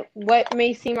 And what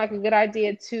may seem like a good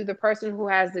idea to the person who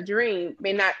has the dream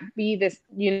may not be this,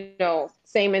 you know,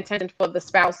 same intention for the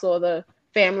spouse or the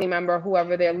family member,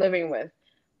 whoever they're living with.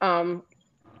 I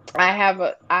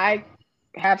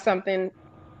have something,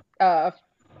 a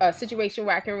situation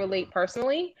where I can relate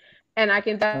personally, and I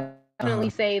can definitely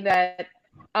say that,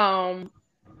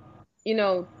 you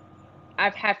know,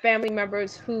 I've had family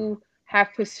members who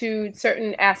have pursued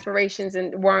certain aspirations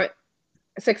and weren't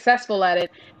successful at it,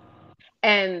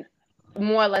 and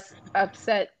more or less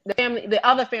upset. The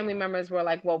other family members were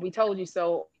like, well, we told you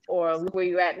so, or look where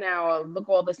you're at now, or look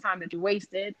all this time that you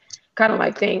wasted, kind of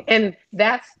like thing. And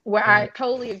that's where I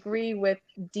totally agree with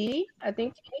D. I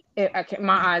think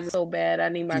my eyes are so bad. I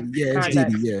need my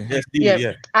contacts.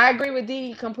 Yeah. I agree with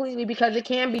D completely, because it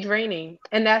can be draining,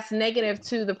 and that's negative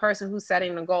to the person who's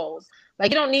setting the goals.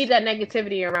 Like, you don't need that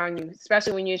negativity around you,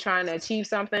 especially when you're trying to achieve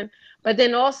something. But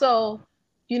then also,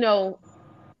 you know,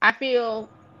 I feel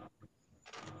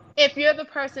if you're the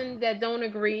person that don't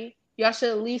agree, y'all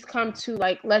should at least come to,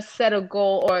 like, let's set a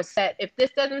goal or a set. If this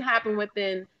doesn't happen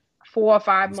within 4 or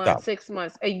 5 months, 6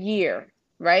 months, a year,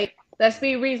 right? Let's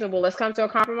be reasonable. Let's come to a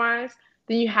compromise.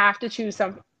 Then you have to choose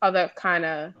some other kind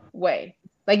of way.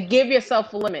 Like, give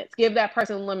yourself limits. Give that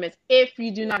person limits if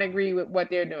you do not agree with what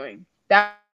they're doing.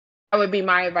 That would be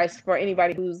my advice for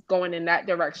anybody who's going in that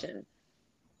direction.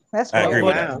 That's I agree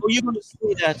with that. Are you going to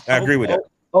say that? I agree with that.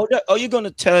 Are you going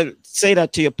to say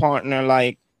that to your partner?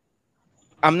 Like,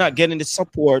 I'm not getting the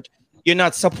support. You're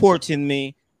not supporting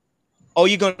me. Or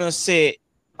you going to say,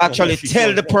 actually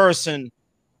tell the person?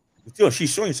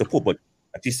 She's showing support, but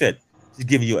like she said, she's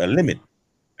giving you a limit,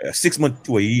 6 months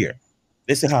to a year.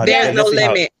 This is how. There's no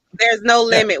limit. There's no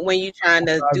limit when you're trying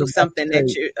to do something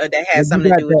that has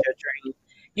something to do with your dream.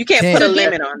 You can't put a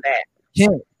limit on that.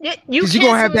 You can't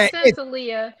gonna have that sense,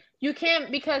 Aaliyah. You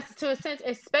can't, because to a sense,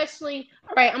 especially,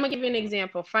 all right, I'm gonna give you an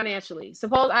example financially.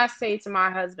 Suppose I say to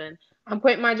my husband, I'm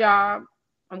quitting my job.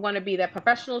 I'm going to be that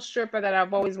professional stripper that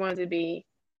I've always wanted to be.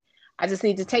 I just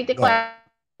need to take the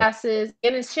classes,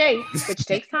 get in shape, which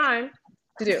takes time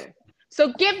to do.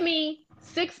 So give me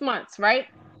 6 months, right?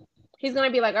 He's going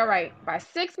to be like, all right, by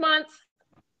 6 months,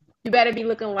 you better be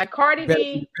looking like Cardi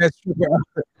B.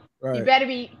 Right. You better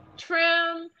be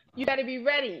trim. You better be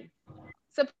ready.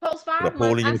 Suppose 5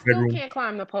 months, I still can't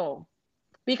climb the pole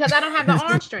because I don't have the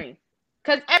arm strength,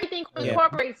 because everything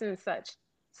incorporates and such.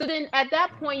 So then at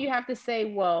that point, you have to say,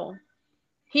 well,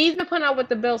 he's been putting up with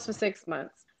the bills for 6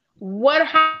 months.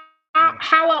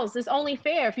 How else? It's only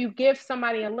fair if you give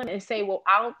somebody a limit and say, well,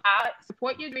 I'll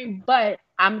support your dream, but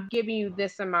I'm giving you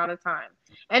this amount of time.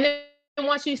 And then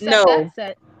once you set that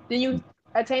set, then you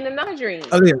attain another dream.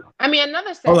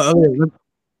 Another set.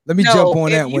 Let me jump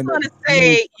on that one. If you're going to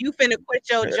say you finna quit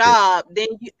your job,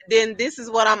 then this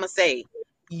is what I'm going to say.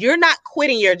 You're not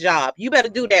quitting your job. You better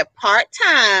do that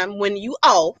part-time when you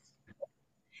off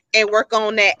and work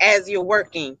on that as you're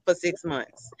working for 6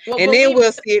 months. And then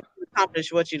we'll see if you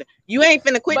accomplish what you do. You ain't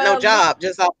finna quit no job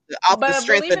just off the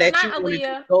strength of that.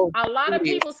 A lot of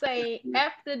people say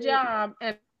F the job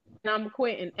and I'm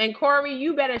quitting. And Corey,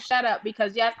 you better shut up,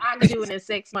 because yes, I can do it in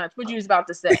 6 months. What you was about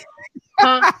to say?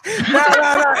 Huh?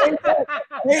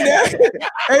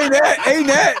 Ain't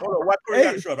that. Hold on, why Corey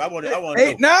got short? I want to know.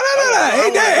 Ain't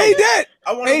that.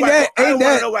 I want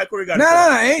to know why Corey got short.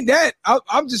 No, ain't that.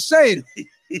 I'm just saying.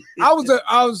 I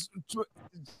was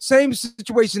same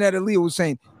situation that Aaliyah was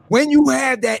saying. When you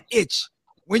have that itch,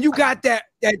 when you got that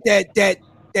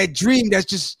dream that's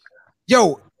just,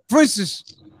 for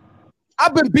instance,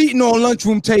 I've been beating on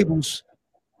lunchroom tables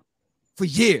for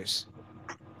years.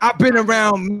 I've been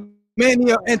around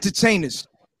many entertainers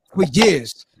for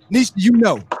years. Nisha, you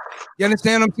know. You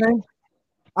understand what I'm saying?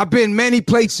 I've been many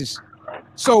places.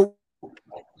 So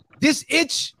this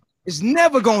itch is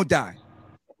never going to die.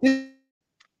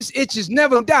 This itch is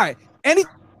never going to die.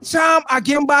 Anytime I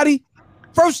get somebody,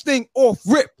 first thing off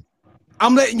rip,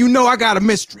 I'm letting you know I got a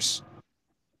mistress.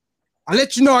 I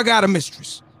let you know I got a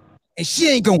mistress. And she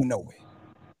ain't going nowhere.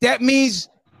 That means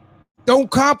don't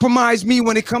compromise me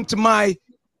when it comes to my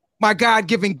my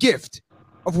God-given gift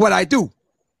of what I do.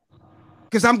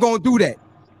 Because I'm going to do that.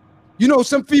 You know,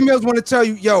 some females want to tell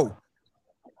you, yo,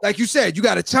 like you said, you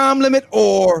got a time limit,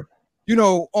 or, you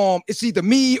know, it's either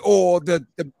me or the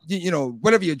you know,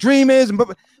 whatever your dream is.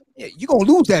 Yeah, you're going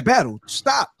to lose that battle.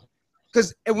 Stop.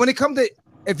 Because when it comes to,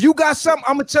 if you got something,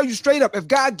 I'm going to tell you straight up, if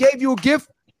God gave you a gift,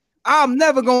 I'm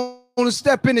never going to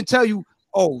step in and tell you,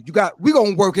 oh, we're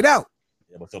going to work it out.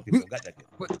 Yeah, but some people got that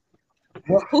gift.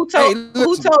 Who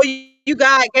told you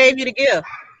God gave you the gift?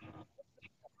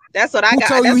 That's what I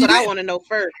got. That's what I want to know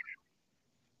first.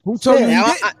 Who told you?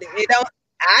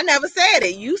 I never said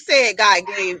it. You said God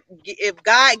gave. If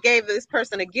God gave this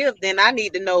person a gift, then I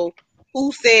need to know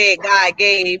who said God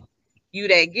gave you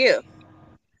that gift.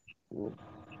 Well,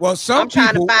 I'm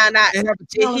trying to find out. Did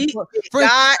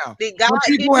God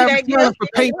give you that gift? For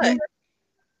painting.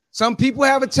 Some people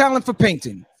have a talent for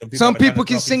painting. Some people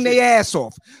can sing their ass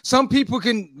off. Some people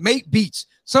can make beats.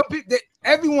 Some people,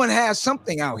 everyone has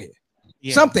something out here.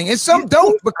 Yeah. Something, and some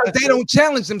don't, because they don't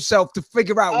challenge themselves to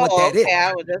figure out what that is.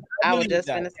 I was just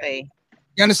gonna say.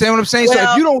 You understand what I'm saying? So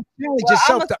if you don't challenge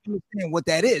yourself to understand what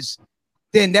that is,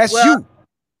 then that's you.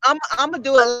 I'm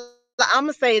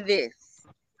gonna say this.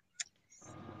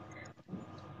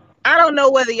 I don't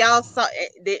know whether y'all saw,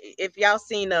 if y'all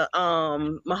seen the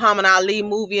Muhammad Ali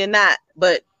movie or not,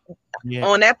 but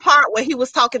on that part where he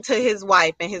was talking to his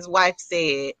wife, and his wife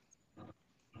said,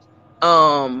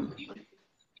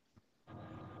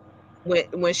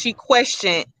 when she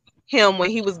questioned him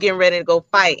when he was getting ready to go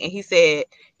fight, and he said,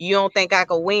 "You don't think I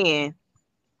could win?"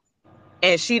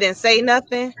 and she didn't say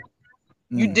nothing.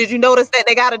 Did you notice that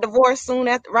they got a divorce soon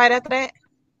right after that?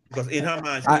 Because in her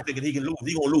mind, she's thinking he can lose.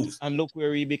 He gonna lose. And look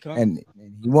where he become. And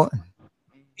he won.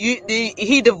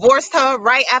 He divorced her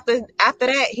right after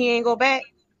that. He ain't go back.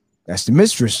 That's the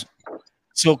mistress.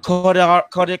 So cut off.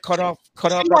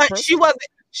 She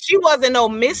wasn't no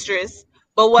mistress.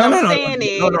 But what I'm saying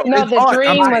is, the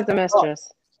dream was the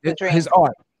mistress.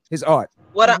 His art.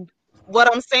 What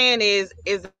I'm saying is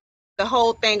the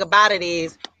whole thing about it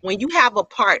is, when you have a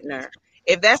partner,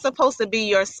 if that's supposed to be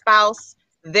your spouse,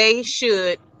 they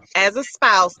should, as a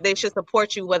spouse, they should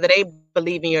support you whether they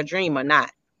believe in your dream or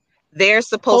not. They're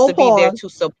supposed to be there to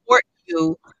support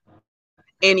you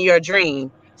in your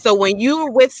dream. So when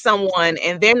you're with someone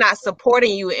and they're not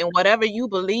supporting you in whatever you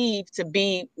believe to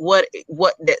be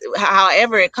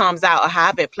however it comes out or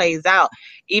however it plays out,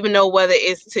 even though whether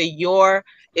it's to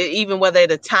even whether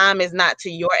the time is not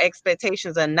to your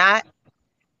expectations or not,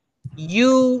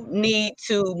 you need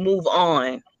to move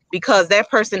on, because that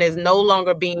person is no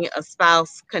longer being a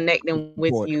spouse connecting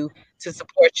with you to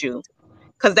support you,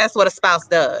 because that's what a spouse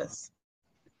does.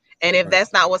 And if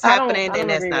that's not what's happening, then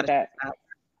that's not a spouse.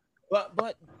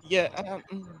 But yeah, I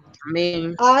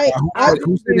mean, oh,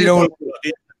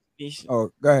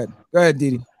 go ahead,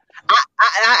 Didi.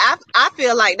 I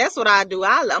feel like that's what I do.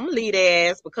 I'm gonna leave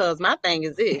their ass, because my thing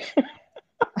is this.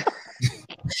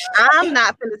 I'm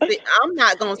not gonna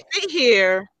sit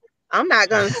here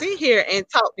and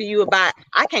talk to you about.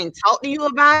 I can't talk to you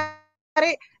about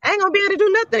it. I ain't gonna be able to do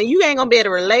nothing. You ain't gonna be able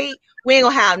to relate. We ain't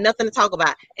gonna have nothing to talk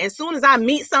about. As soon as I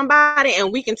meet somebody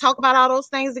and we can talk about all those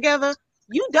things together,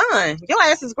 you done. Your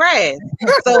ass is grass.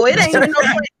 So it ain't even I'm not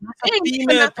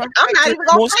even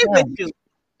gonna play with you.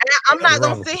 And I'm not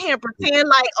gonna sit here and pretend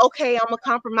like, okay, I'm gonna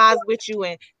compromise with you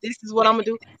and this is what I'm gonna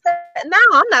do. No,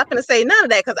 I'm not gonna say none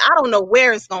of that, because I don't know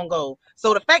where it's gonna go.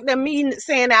 So the fact that me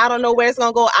saying that I don't know where it's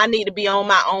gonna go, I need to be on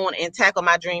my own and tackle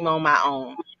my dream on my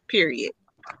own. Period.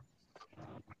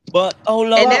 But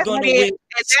that's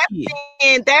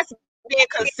being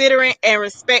considerate and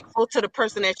respectful to the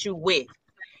person that you with.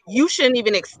 You shouldn't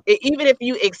even if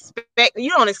you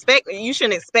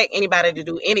shouldn't expect anybody to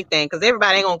do anything, because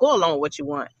everybody ain't gonna go along with what you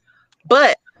want.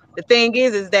 But the thing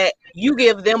is that you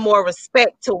give them more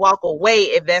respect to walk away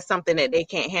if that's something that they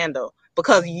can't handle,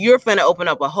 because you're finna open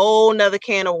up a whole nother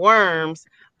can of worms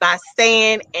by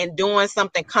saying and doing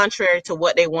something contrary to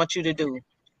what they want you to do.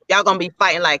 Y'all gonna be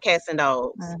fighting like cats and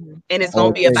dogs, and it's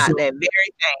gonna be about that very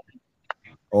thing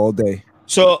all day.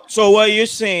 So what you're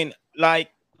saying,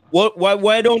 like,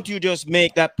 why don't you just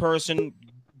make that person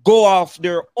go off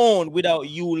their own without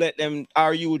you let them?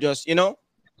 Are you just,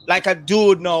 like a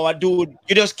dude,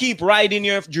 you just keep riding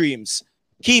your dreams,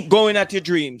 keep going at your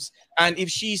dreams, and if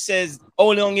she says, "Oh,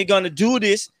 long you gonna do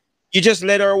this," you just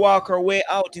let her walk her way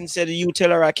out instead of you tell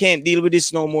her, "I can't deal with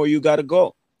this no more. You gotta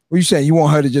go." What you saying? You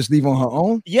want her to just leave on her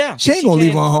own? Yeah, she ain't gonna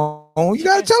leave on her own. You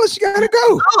gotta tell her she gotta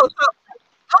go.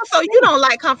 So you don't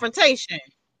like confrontation?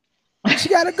 She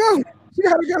gotta go. She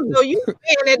gotta go. So you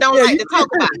saying that don't like to talk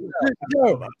about it?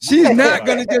 She's not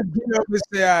gonna just get up and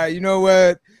say, "You know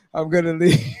what? I'm gonna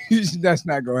leave. That's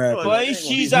not gonna happen. Boy, she's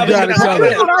you gotta tell her.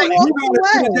 You gotta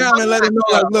away. sit down and let her know.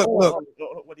 Like, look.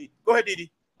 Go ahead,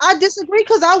 Didi. I disagree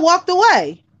because I walked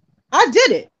away. I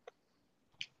did it.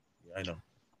 Yeah, I know.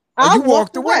 I you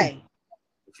walked away.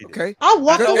 Okay. I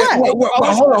walked away.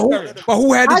 Hold on. But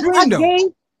who had the dream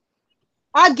though?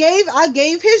 I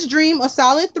gave his dream a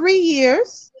solid 3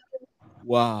 years.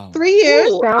 Wow. 3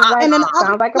 years. Ooh, and then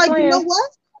I'm like, you know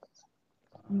what?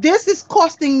 This is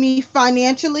costing me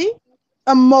financially,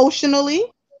 emotionally,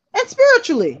 and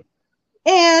spiritually.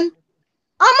 And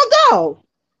I'm going to go.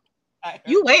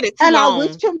 You waited too long. I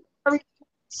wished him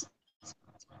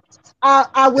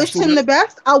I wished him the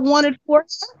best. I wanted for him.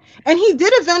 And he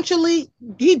did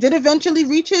eventually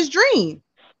reach his dream.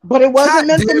 But it wasn't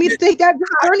meant for me to take that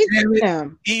journey with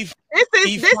him. This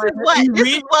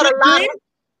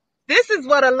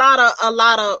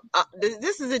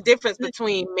is the difference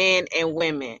between men and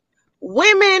women.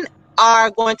 Women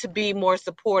are going to be more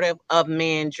supportive of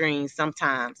men's dreams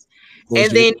sometimes.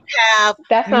 And then you have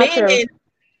that's not true.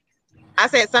 I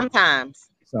said sometimes.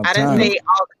 I didn't say it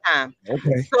all the time.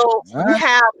 Okay. So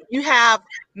you have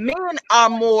men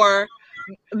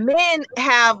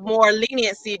have more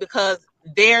leniency because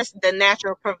they're the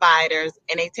natural providers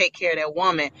and they take care of their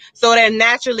woman. So they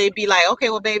naturally be like, okay,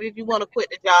 well, baby, if you want to quit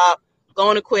the job, go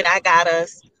on and quit. I got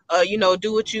us.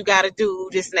 Do what you got to do,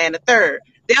 this and that and the third.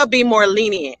 They'll be more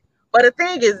lenient. But the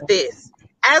thing is this,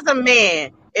 as a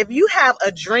man, if you have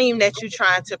a dream that you're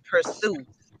trying to pursue,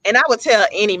 and I would tell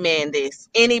any man this,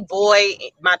 any boy,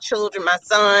 my children, my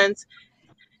sons,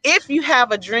 if you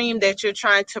have a dream that you're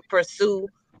trying to pursue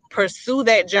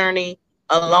that journey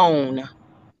alone.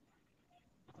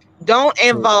 Don't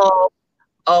involve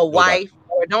a wife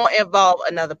or don't involve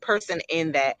another person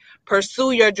in that.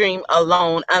 Pursue your dream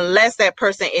alone unless that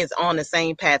person is on the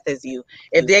same path as you.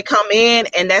 If they come in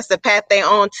and that's the path they're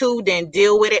on too, then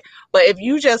deal with it. But if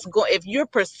you're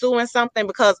pursuing something,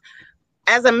 because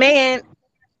as a man,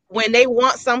 when they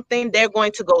want something, they're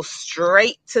going to go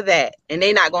straight to that. And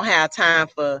they're not going to have time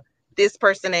for this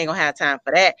person, ain't going to have time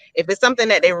for that. If it's something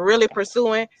that they're really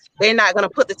pursuing, they're not going to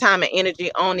put the time and energy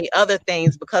on the other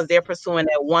things because they're pursuing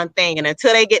that one thing. And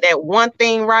until they get that one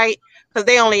thing right, because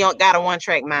they only got a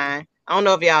one-track mind. I don't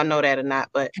know if y'all know that or not,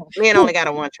 but men only got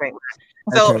a one-track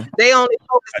mind. So they only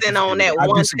focusing on that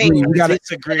one thing.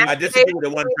 I disagree with the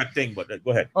one-track thing, but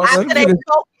go ahead.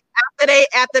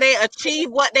 After they achieve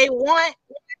what they want,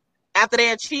 after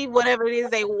they achieve whatever it is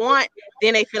they want,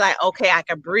 then they feel like, okay, I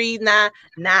can breathe now.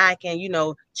 Now I can,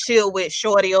 chill with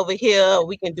Shorty over here.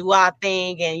 We can do our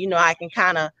thing. And, I can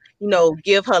kind of,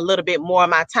 give her a little bit more of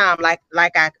my time like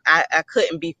I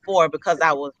couldn't before because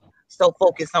I was so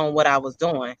focused on what I was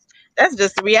doing. That's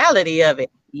just the reality of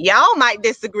it. Y'all might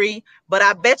disagree, but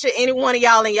I bet you any one of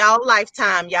y'all in y'all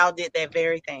lifetime, y'all did that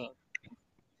very thing.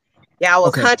 Y'all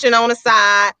was hunching on the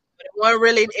side.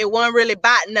 It wasn't really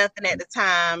about nothing at the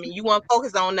time. You weren't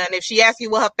focused on nothing. If she asked you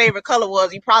what her favorite color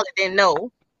was, you probably didn't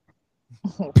know.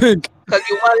 Pink. Because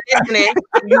you weren't listening.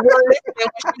 You weren't listening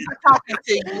when she was talking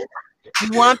to you. You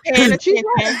weren't paying attention.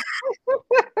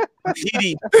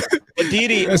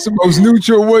 Didi. That's the most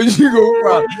neutral one you go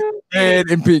from. Red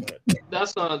and pink.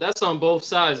 That's on both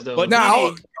sides though. But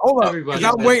now hold up.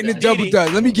 I'm waiting to double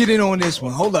dutch. Let me get in on this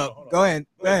one. Hold up. Go ahead.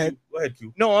 Go ahead.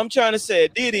 No, I'm trying to say,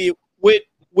 Didi, with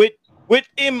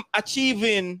him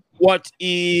achieving what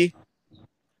he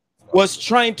was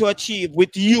trying to achieve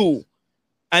with you,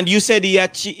 and you said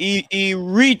he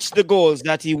reached the goals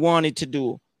that he wanted to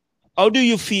do. How do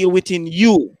you feel within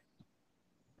you?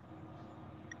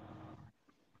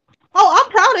 Oh, I'm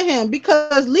proud of him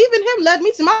because leaving him led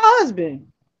me to my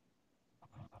husband.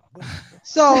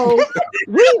 So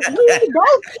we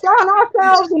both found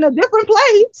ourselves in a different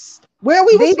place where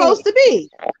we were supposed to be.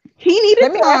 He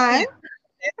needed time.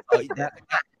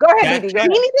 Go ahead, Didi. He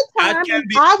needed time.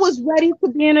 I was ready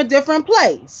to be in a different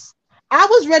place. I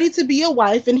was ready to be a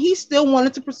wife, and he still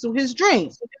wanted to pursue his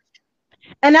dreams.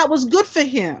 And that was good for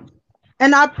him.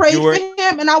 And I prayed for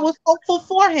him, and I was hopeful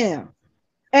for him.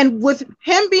 And with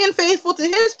him being faithful to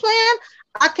his plan,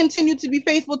 I continued to be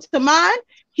faithful to mine.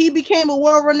 He became a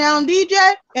world-renowned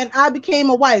DJ, and I became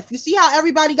a wife. You see how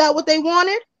everybody got what they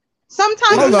wanted?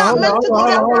 Sometimes it's not meant to go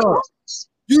that way.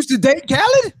 You used to date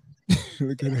Khaled?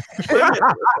 Look at it.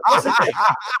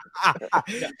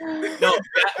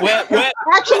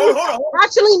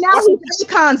 Actually, now he's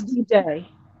Akon's DJ.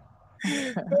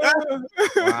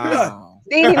 Wow.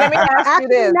 Didi, let me ask you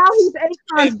this. Now he's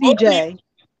Akon's DJ.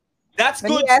 That's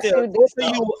good still.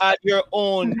 You at your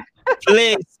own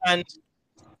place, and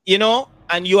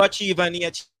and you achieve and he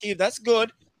achieved. That's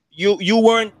good. You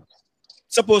weren't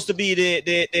supposed to be the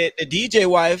DJ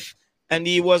wife, and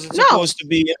he wasn't supposed to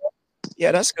be.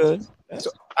 Yeah, that's good.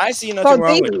 I see nothing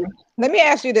wrong with it. Let me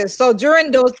ask you this. So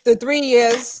during the 3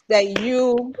 years that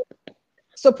you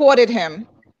supported him,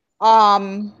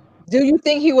 do you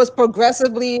think he was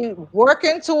progressively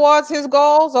working towards his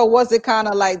goals, or was it kind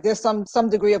of like there's some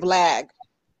degree of lag?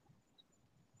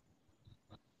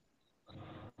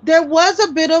 There was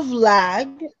a bit of lag.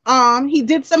 He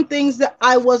did some things that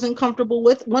I wasn't comfortable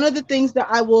with. One of the things that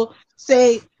I will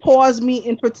say paused me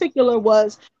in particular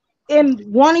was in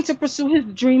wanting to pursue his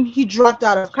dream, he dropped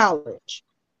out of college.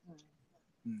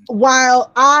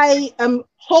 While I am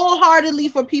wholeheartedly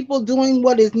for people doing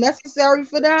what is necessary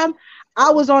for them,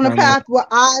 I was on a path where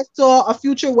I saw a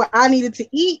future where I needed to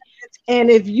eat. And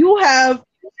if you have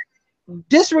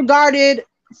disregarded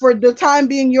for the time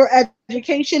being your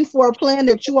education for a plan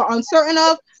that you are uncertain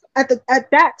of, at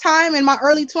that time in my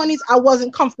early 20s, I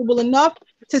wasn't comfortable enough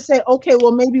to say, okay,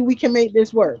 well, maybe we can make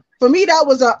this work. For me, that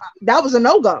was a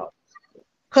no-go.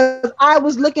 Because I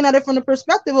was looking at it from the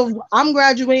perspective of I'm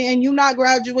graduating, you not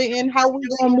graduating, how we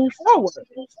gonna move forward?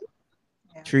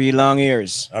 3 long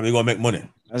years. How we gonna make money?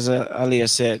 As Aliyah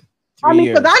said. I mean,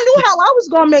 because I knew how I was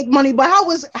gonna make money, but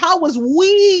how was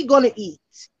we gonna eat?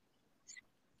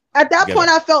 At that point,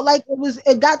 I felt like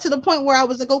it got to the point where I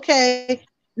was like, okay,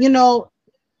 you know,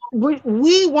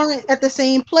 we weren't at the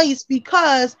same place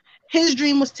because his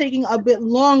dream was taking a bit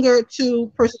longer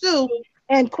to pursue.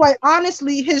 And quite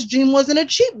honestly, his dream wasn't a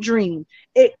cheap dream.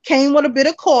 It came with a bit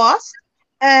of cost.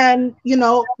 And, you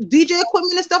know, DJ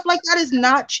equipment and stuff like that is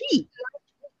not cheap.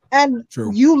 And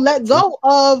you let go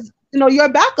of, you know, your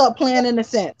backup plan in a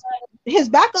sense. His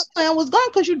backup plan was gone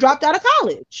because you dropped out of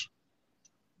college.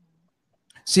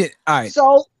 See, all right.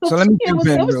 So let me jump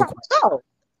in real quick.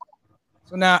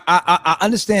 So now I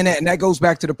understand that. And that goes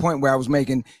back to the point where I was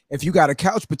making. If you got a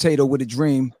couch potato with a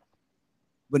dream,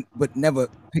 but never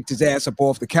picked his ass up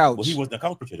off the couch. Well, he wasn't a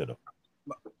couch potato though.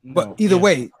 But either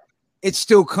way, it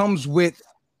still comes with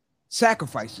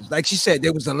sacrifices. Like she said,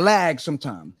 there was a lag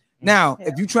sometime. Now,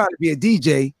 if you're trying to be a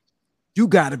DJ, you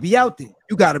got to be out there.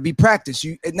 You got to be practiced.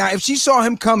 Now, if she saw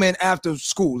him come in after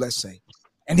school, let's say,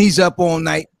 and he's up all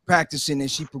night practicing, and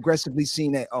she progressively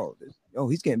seen that, oh,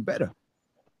 he's getting better.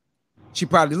 She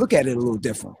probably look at it a little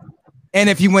different. And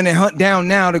if he went and hunt down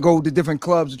now to go to different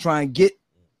clubs to try and get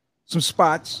some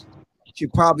spots,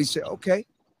 she'd probably say, okay.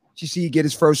 She see he get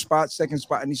his first spot, second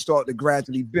spot, and he start to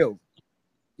gradually build.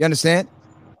 You understand?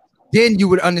 Then you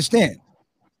would understand.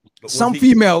 Some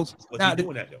females.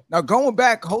 Now going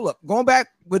back, hold up. Going back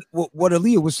with what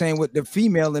Aliyah was saying with the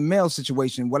female and male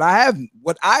situation, what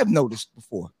I've noticed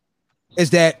before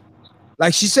is that,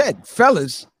 like she said,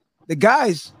 fellas, the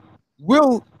guys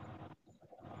will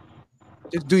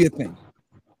just do your thing.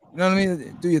 You know what I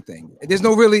mean? Do your thing. There's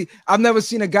no really. I've never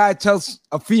seen a guy tell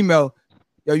a female,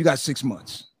 "Yo, you got 6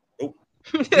 months." You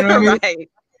know what I mean? Right.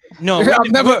 No,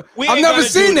 I've never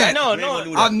seen that. No,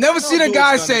 I've never seen a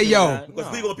guy say, "Yo,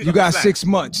 you got 6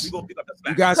 months."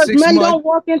 You got 6 months. Because men don't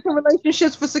walk into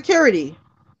relationships for security.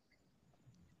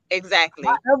 Exactly.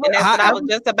 And that's what I was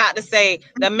just about to say.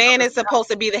 The man is supposed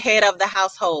to be the head of the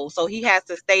household, so he has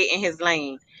to stay in his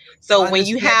lane. So when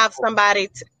you have somebody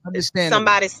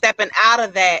stepping out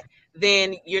of that,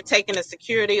 then you're taking the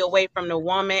security away from the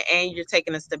woman and you're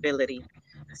taking the stability.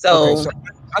 So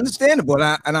understandable,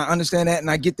 and I understand that, and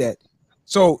I get that.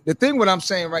 So the thing, what I'm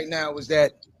saying right now is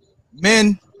that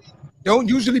men don't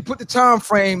usually put the time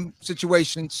frame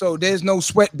situation, so there's no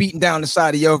sweat beating down the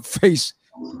side of your face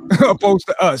opposed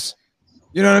to us.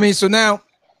 You know what I mean? So now,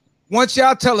 once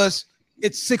y'all tell us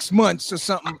it's 6 months or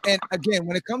something, and again,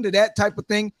 when it comes to that type of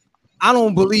thing, I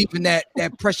don't believe in that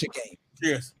pressure game.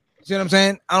 Yes. See what I'm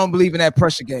saying? I don't believe in that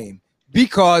pressure game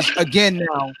because, again,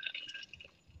 now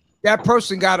that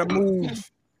person got to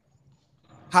move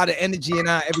how the energy and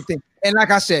everything. And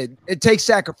like I said, it takes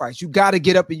sacrifice. You got to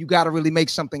get up and you got to really make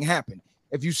something happen.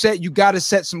 If you got to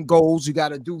set some goals, you got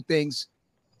to do things.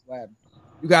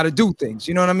 You got to do things.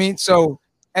 You know what I mean? So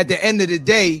at the end of the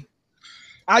day,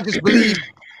 I just believe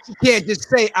you can't just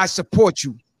say I support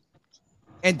you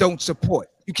and don't support.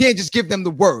 You can't just give them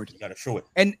the word. You gotta show it.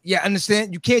 And yeah,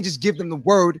 understand? You can't just give them the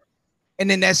word and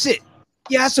then that's it.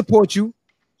 Yeah, I support you.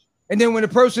 And then when the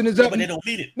person is up, but they don't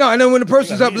need it. No, and then when the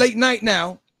person's up late night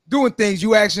now doing things,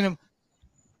 you asking them,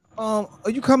 are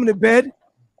you coming to bed?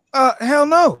 Hell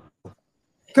no.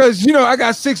 Because I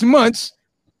got 6 months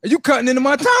and you cutting into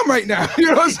my time right now. You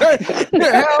know what I'm saying?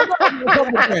 Yeah, hell no.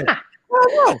 Hell no. You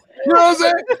know what I'm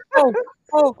saying?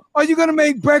 Oh, are you gonna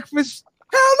make breakfast?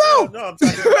 Hell no. I'm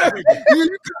talking about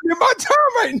you in my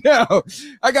time right now.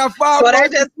 I got 5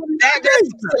 months.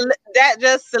 So that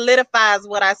just solidifies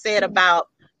what I said about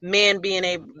men being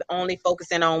only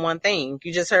focusing on one thing.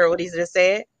 You just heard what he just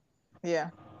said? Yeah.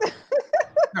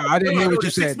 No, I didn't hear what you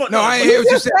said. No, I didn't hear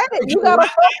what you said. You gotta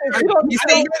focus.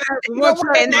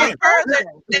 And that further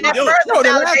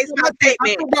validates my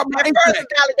statement.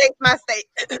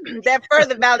 That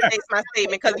further validates my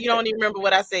statement because you don't even remember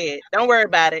what I said. Don't worry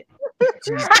about it.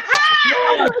 Rewind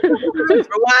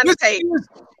the tape.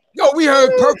 Yo, we heard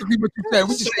perfectly what you said.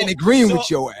 We just ain't agreeing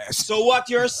with your ass. So what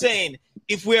you're saying,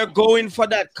 if we are going for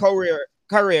that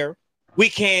career, we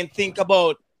can think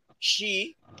about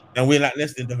she, and we're not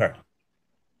listening to her.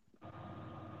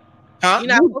 Huh?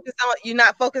 You're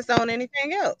not focused on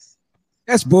anything else.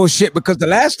 That's bullshit because the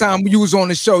last time you was on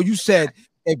the show, you said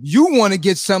if you want to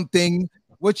get something,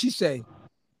 what you say?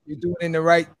 You do it in the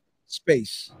right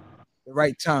space, the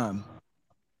right time.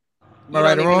 Am I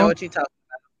right or wrong? Know what you talking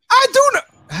about. I do know.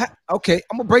 Okay,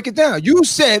 I'm gonna break it down. You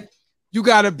said you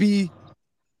gotta be,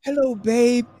 hello,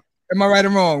 babe. Am I right or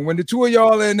wrong? When the two of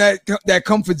y'all are in that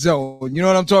comfort zone, you know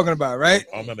what I'm talking about, right?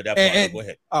 I remember that part. Go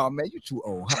ahead. Oh man, you too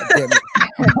old. How damn it.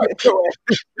 I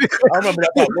remember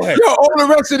that part. Go ahead. Yo, all the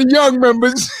rest of the young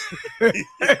members.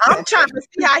 I'm trying to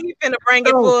see how he's finna bring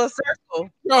it full circle.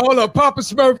 Yo, hold up, Papa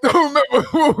Smurf. Don't remember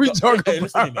what we talking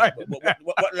about. Right?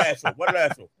 What last one? What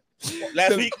last one?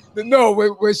 Last week? No,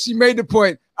 where she made the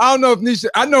point. I don't know if Nisha.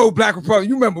 I know Black Republic.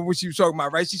 You remember what she was talking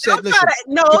about, right? She said, "Listen,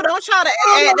 don't try to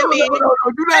add to me.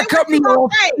 Do not cut me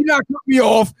off. Do not cut me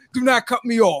off. Do not cut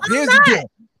me off. Here's the deal.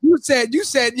 You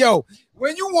said, yo,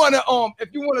 when you wanna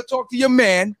if you wanna talk to your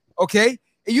man, okay,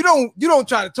 and you don't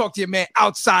try to talk to your man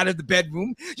outside of the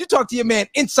bedroom. You talk to your man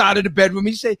inside of the bedroom.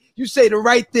 You say the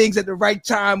right things at the right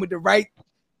time with the right.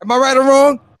 Am I right or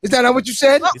wrong? Is that not what you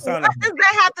said? What does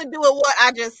that have to do with what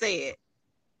I just said?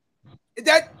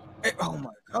 Oh my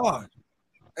God.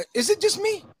 Is it just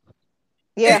me?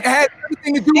 Yeah. It had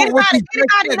everything to do with what you said.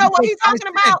 Anybody know what he's talking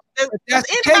about? Does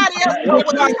anybody else know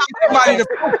what he's talking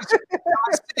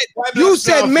about? You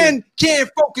said men can't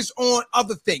focus on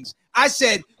other things. I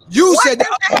said, you said that.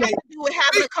 What does that have to do with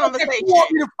having a conversation? If you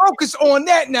want me to focus on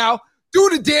that now, do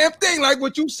the damn thing like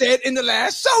what you said in the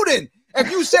last show then. If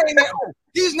you saying that,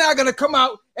 he's not going to come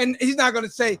out and he's not going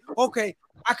to say, okay,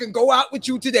 I can go out with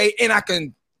you today and I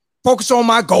can focus on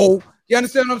my goal. You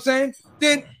understand what I'm saying?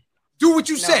 Then do what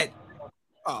you said.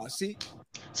 Oh, see?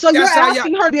 So you're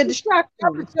asking her to be a distraction.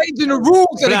 Y'all be changing the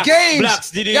rules of the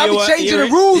games. Y'all be changing the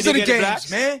rules of the games,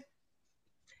 man.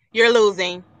 You're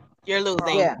losing. You're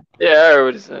losing. Yeah, I heard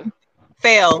what he said.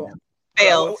 Fail.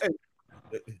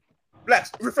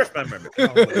 Blacks, refresh my memory. I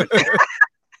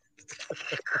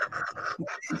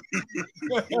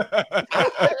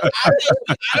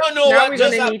don't know. Now we're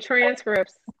gonna need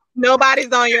transcripts.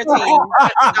 Nobody's on your team.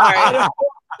 I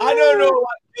don't know what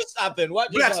just happened.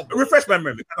 What just happened? Refresh my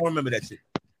memory. I don't remember that shit.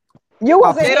 You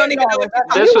was They don't even know what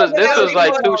This was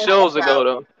like 2 shows ago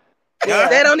though. Yeah.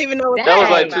 They don't even know what that was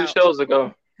like 2 shows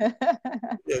ago.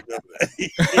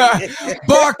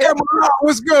 Barcam,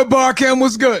 what's good? Barcam,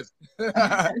 what's good?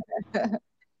 That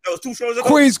was 2 shows ago.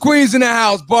 Queens in the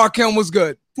house. Barcam was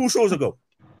good. 2 shows ago.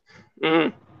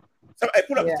 Mm-hmm. So, hey,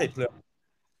 pull up the tape, player.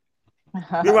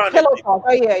 Pillow talk.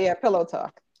 Oh yeah, pillow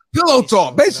talk. Pillow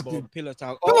talk, basically. Pillow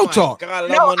talk. Pillow talk.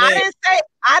 God, no, I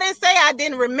didn't say I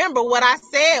didn't remember. What I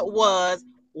said was,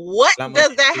 what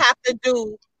does that have to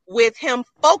do with him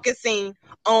focusing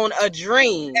on a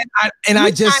dream?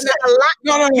 I just said,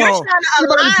 no.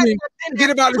 Forget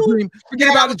about the dream. Forget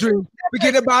about the dream.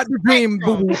 Forget about the dream.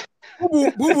 Boo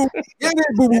boo. Yeah,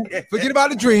 boo boo. Forget about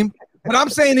the dream. What I'm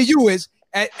saying to you is,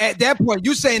 at that point,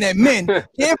 you're saying that men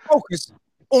can't focus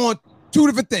on 2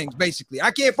 different things, basically.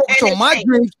 I can't focus on my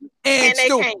dreams and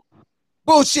still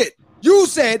bullshit. You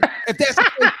said if that's the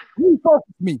case,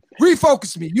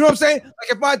 refocus me. You know what I'm saying? Like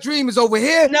if my dream is over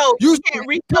here, no, you can't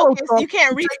refocus. You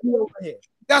can't refocus.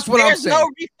 That's what I'm saying.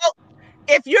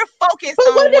 If you're focused but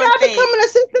on when did one I thing, become an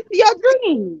assistant to your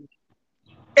dream?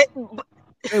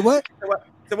 Hey, what?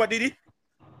 So what, Didi?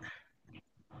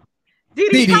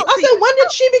 Didi. I said, when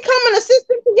did she become an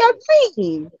assistant to your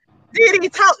dream? Didi,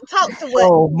 talk to what?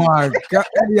 Oh my God!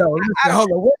 Yo, listen, hold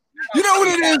on. You know what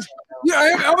it is?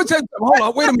 Yeah, I'm gonna tell you. Hold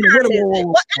on. Wait a minute.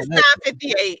 Well, it's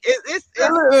 9:58. It's look.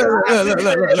 You know what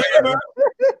I'm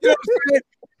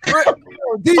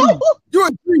saying? Didi, you're a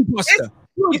dream buster.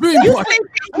 You're a dream buster.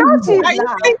 Are you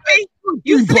sleepy?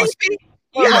 You sleepy?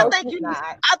 I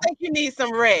think you need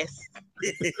some rest.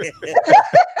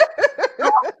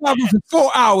 I'm for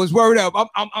 4 hours. Word up.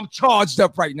 I'm charged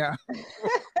up right now.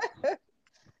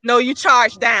 No, you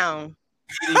charged down.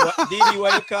 Didi,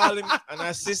 what you call him? An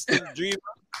assistant dreamer?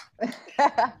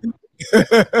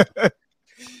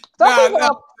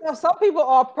 Some people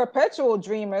are perpetual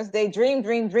dreamers. They dream,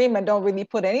 and don't really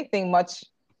put anything much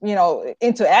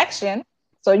into action.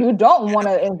 So you don't want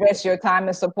to invest your time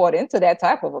and support into that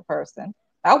type of a person.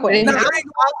 I wouldn't.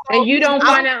 And you don't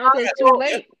find out until it's too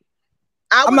late.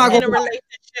 I was in a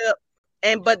relationship,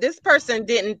 but this person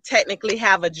didn't technically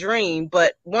have a dream.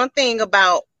 But one thing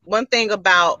about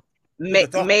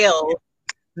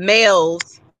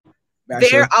males,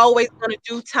 they're always going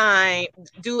to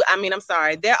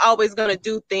they're always going to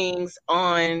do things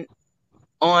on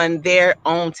their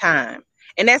own time.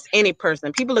 And that's any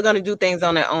person. People are going to do things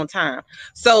on their own time.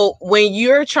 So when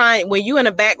you're in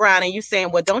the background and you're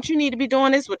saying, well, don't you need to be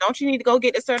doing this? Well, don't you need to go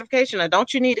get the certification? Or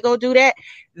don't you need to go do that?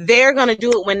 They're going to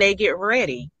do it when they get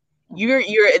ready.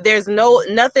 There's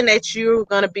nothing that you're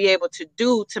going to be able to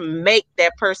do to make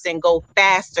that person go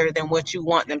faster than what you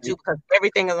want them to, because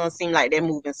everything is going to seem like they're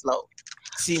moving slow.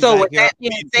 So with that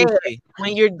being said,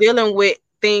 when you're dealing with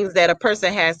things that a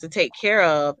person has to take care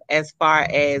of as far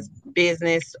as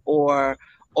business or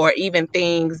even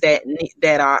things that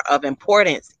are of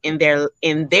importance in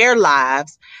their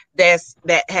lives, that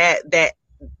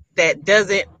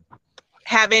doesn't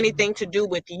have anything to do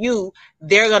with you,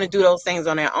 they're going to do those things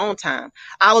on their own time.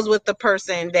 I was with the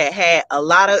person that had a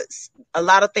lot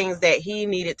of things that he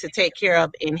needed to take care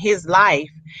of in his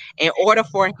life. In order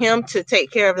for him to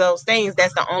take care of those things,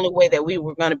 that's the only way that we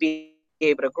were going to be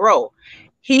able to grow.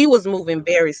 He was moving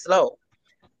very slow.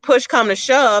 Push come to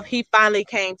shove, he finally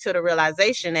came to the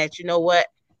realization that, you know what,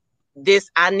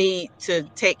 I need to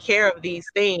take care of these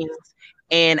things,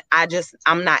 and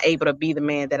I'm not able to be the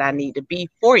man that I need to be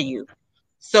for you.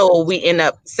 So we end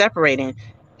up separating.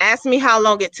 Ask me how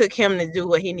long it took him to do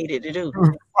what he needed to do.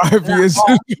 5 years.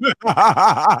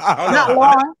 Not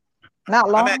long. Not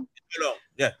long. How long?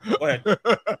 Yeah, go ahead.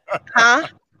 Huh?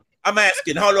 I'm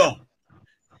asking, how long?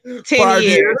 10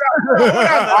 years.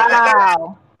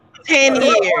 Wow. 10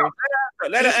 years.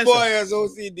 Let her answer. Boy is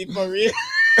OCD for real.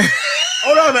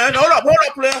 Hold on, man. Hold up,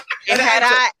 player. And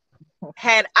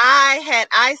had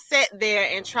I sat there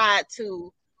and tried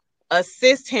to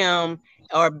assist him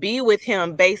or be with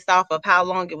him based off of how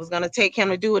long it was going to take him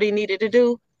to do what he needed to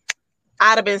do,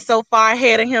 I'd have been so far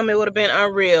ahead of him, it would have been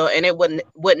unreal, and it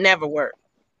would never work.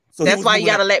 So that's why you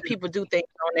got to let people do things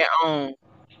on their own.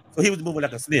 So he was moving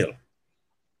like a snail.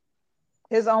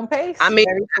 His own pace. I mean,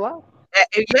 very slow.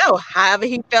 However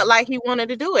he felt like he wanted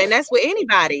to do it. And that's with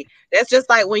anybody. That's just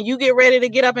like when you get ready to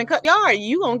get up and cut the yard,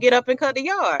 you gonna get up and cut the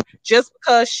yard. Just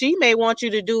because she may want you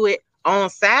to do it on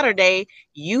Saturday,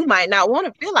 you might not want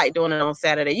to feel like doing it on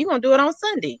Saturday. You're gonna do it on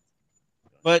Sunday.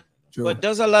 But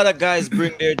does a lot of guys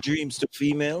bring their dreams to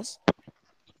females?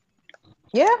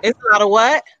 Yeah. It's a lot of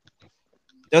what?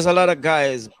 There's a lot of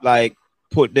guys like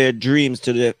put their dreams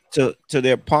to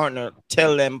their partner,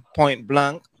 tell them point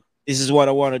blank, this is what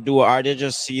I want to do, or they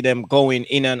just see them going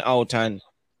in and out and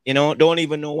don't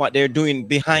even know what they're doing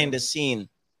behind the scene.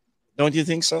 Don't you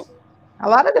think so? A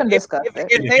lot of them discuss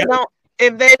it.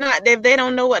 If they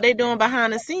don't know what they're doing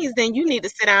behind the scenes, then you need to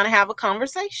sit down and have a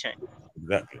conversation.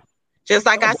 Exactly. Just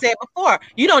like I said before,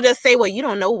 you don't just say, well, you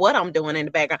don't know what I'm doing in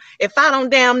the background. If I don't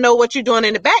damn know what you're doing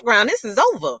in the background, this is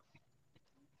over.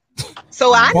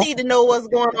 So I need to know what's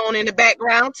going on in the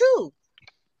background too.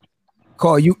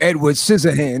 Call you Edward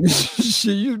Scissorhands.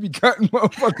 Shit, you be cutting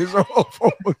motherfuckers off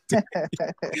all day.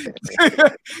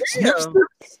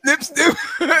 snip.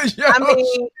 Yo, I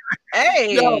mean,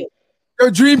 hey. Yo,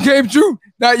 your dream came true.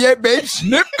 Not yet, babe.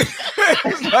 Snip.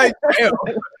 It's like, damn.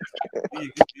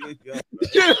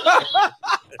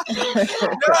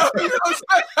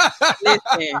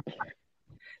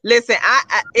 Listen,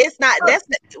 it's not, that's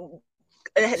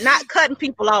not cutting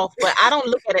people off, but I don't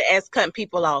look at it as cutting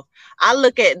people off. I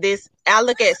look at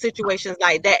situations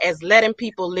like that as letting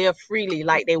people live freely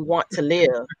like they want to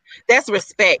live. That's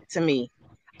respect to me.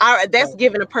 That's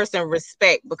giving a person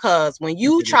respect, because when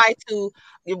you try to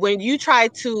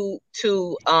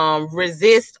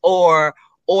resist or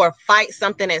fight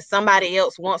something that somebody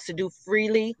else wants to do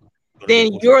freely,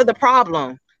 then you're the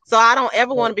problem. So I don't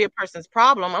ever want to be a person's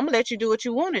problem. I'm gonna let you do what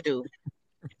you want to do.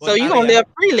 So you're gonna live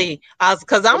freely,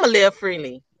 because I'm gonna live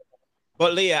freely.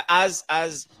 But Leah, as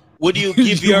would you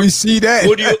give your we see that?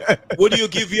 Would you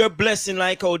give your blessing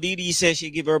like how Didi said she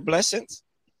give her blessings?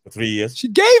 For 3 years. She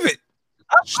gave it.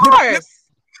 Of course.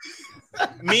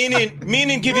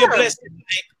 Meaning give your blessing.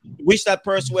 Like, wish that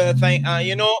person well,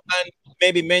 and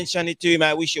maybe mention it to him.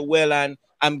 I wish you well, and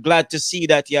I'm glad to see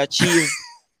that you achieved.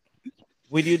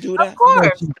 Will you do that? Of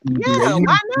course. Yeah,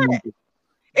 why not?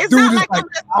 It's not like I'm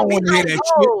just gonna be like,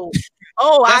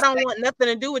 I don't want nothing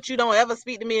to do with you. Don't ever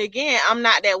speak to me again. I'm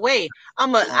not that way.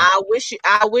 I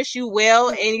wish you well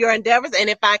in your endeavors, and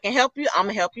if I can help you, I'm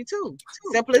gonna help you too.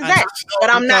 Simple as that. But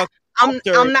I'm not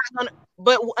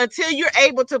But until you're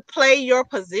able to play your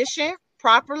position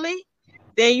properly,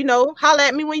 then holler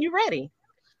at me when you're ready.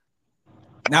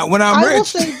 Not when I'm rich. Will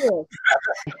say this.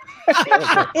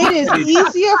 It is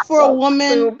easier for a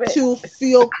woman to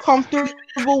feel comfortable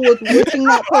with wishing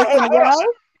that person well.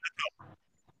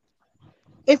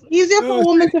 It's easier for a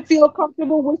woman to feel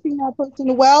comfortable wishing that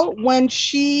person well when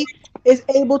she is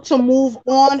able to move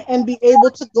on and be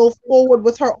able to go forward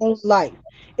with her own life.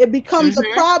 It becomes a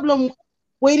problem.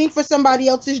 Waiting for somebody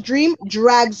else's dream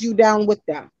drags you down with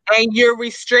them. And you're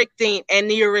restricting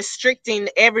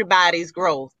everybody's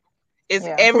growth.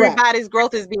 Everybody's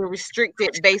growth is being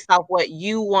restricted based off what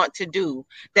you want to do.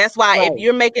 That's why if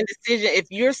you're making decisions,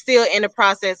 if you're still in the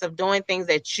process of doing things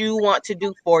that you want to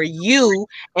do for you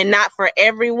and not for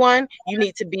everyone, you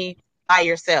need to be by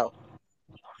yourself.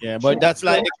 Yeah, but that's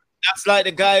like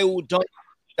the guy who dumped.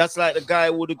 That's like the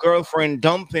guy who the girlfriend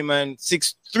dumped him and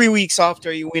 3 weeks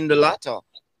after he win the lotto.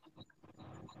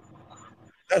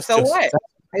 What?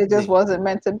 It just wasn't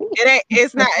meant to be.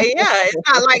 It's not. Yeah, it's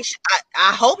not like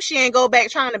I hope she ain't go back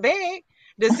trying to beg.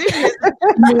 Decision is.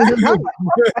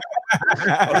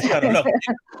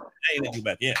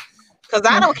 Because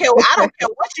I don't care. I don't care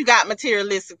what you got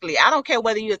materialistically. I don't care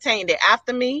whether you attained it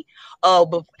after me,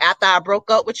 after I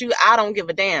broke up with you. I don't give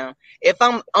a damn. If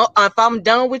I'm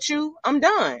done with you, I'm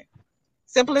done.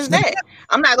 Simple as that.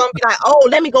 I'm not gonna be like, oh,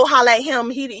 let me go holler at him.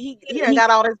 He done got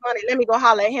all this money. Let me go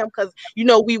holler at him because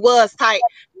we was tight.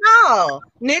 No,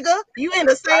 nigga, you in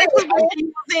the same position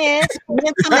you was in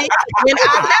mentally when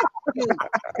I left you.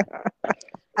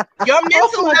 Your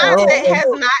mental mindset has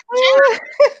not changed.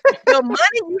 The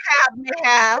money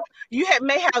you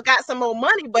may have got some more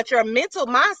money, but your mental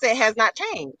mindset has not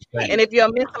changed. Right. And if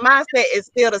your mental mindset is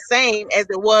still the same as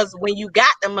it was when you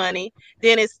got the money,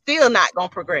 then it's still not gonna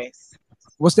progress.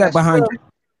 What's that behind you?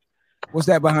 What's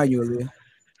that behind you, Aaliyah?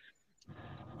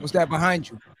 What's that behind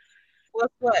you?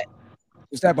 What's what?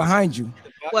 What's that behind you?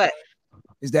 What?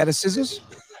 Is that a scissors?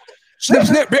 Snip,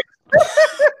 snip, bitch.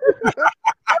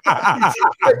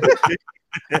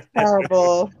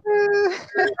 Terrible.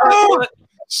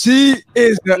 She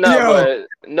is the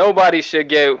but nobody should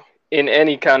get in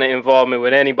any kind of involvement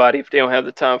with anybody if they don't have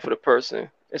the time for the person.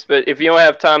 If you don't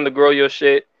have time to grow your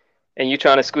shit and you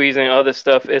trying to squeeze in other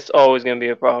stuff, it's always gonna be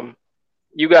a problem.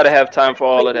 You got to have time for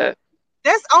all of that.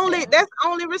 That's only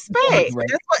respect. That's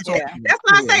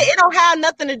why I say it don't have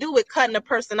nothing to do with cutting a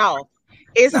person off.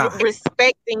 It's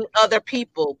respecting other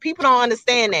people. People don't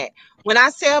understand that. When I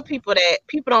tell people that,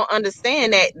 people don't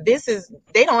understand that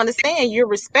they don't understand you're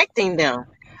respecting them.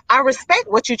 I respect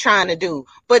what you're trying to do,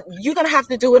 but you're gonna have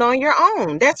to do it on your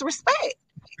own. That's respect.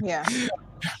 Yeah.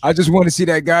 I just want to see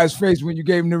that guy's face when you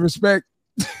gave him the respect.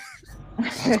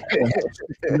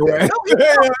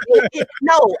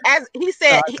 No, as he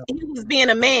said, he was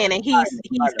being a man, and he's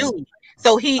due.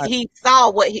 So he saw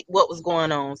what was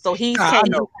going on. So he came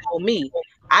to me.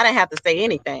 I didn't have to say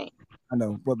anything. I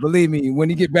know, but believe me, when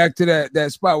he get back to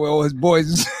that spot where all his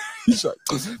boys, he's like,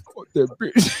 "Fuck that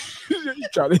bitch!" He's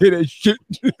trying to hear that shit.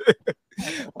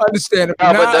 Understand it.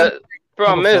 No, but the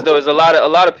problem is though, is a lot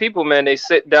of people, man, they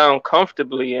sit down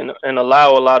comfortably and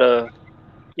allow a lot of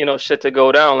shit to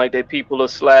go down. Like people are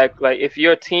slack. Like if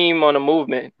you're a team on a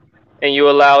movement and you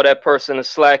allow that person to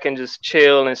slack and just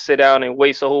chill and sit down and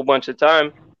waste a whole bunch of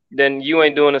time, then you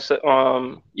ain't doing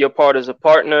your part as a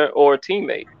partner or a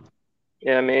teammate. You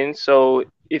know what I mean? So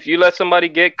if you let somebody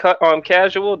get cut on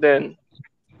casual, then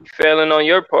failing on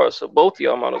your part. So both of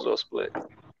y'all might as well split.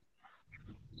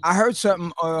 I heard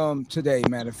something today,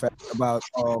 matter of fact, about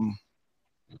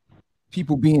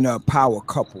people being a power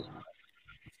couple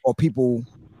or people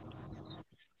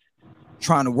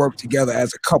trying to work together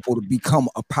as a couple to become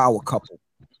a power couple.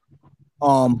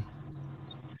 Do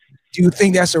you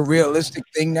think that's a realistic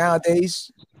thing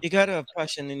nowadays? You gotta have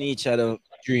passion in each other's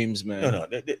dreams, man. No.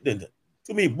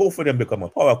 To me, both of them become a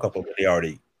power couple when they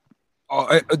already.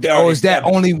 Or is that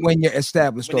only when you're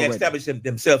established when already? They establish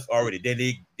themselves already.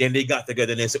 Then they got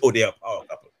together and they say, "Oh, they're a power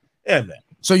couple." Yeah, man.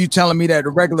 So you telling me that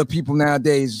the regular people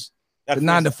nowadays, the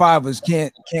 9-to-5ers,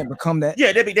 can't become that?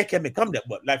 Yeah, they can become that.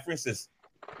 But like for instance,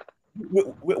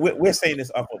 we're saying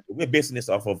this we're basing this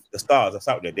off of the stars that's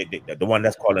out there. The one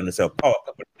that's calling themselves power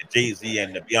couple, the Jay-Z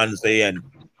and the Beyonce and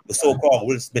the so-called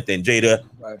Will Smith and Jada.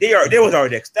 Right. They was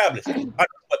already established.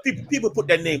 But people put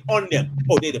that name on them.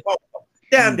 Oh, they the power couple.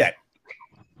 Damn that.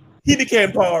 He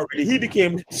became power already.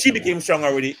 She became strong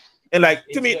already. And like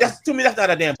to me, that's not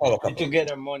a damn power couple. To get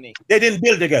their money. They didn't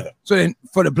build together. So then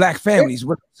for the black families,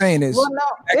 what I'm saying is, well, no,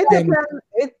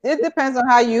 it depends on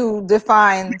how you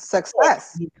define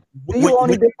success. Do you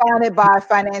only define it by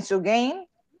financial gain,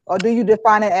 or do you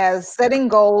define it as setting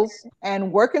goals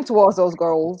and working towards those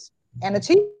goals and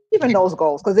achieving those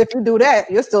goals. Because if you do that,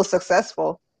 you're still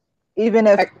successful, even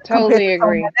if I totally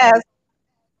agree. Else,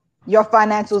 your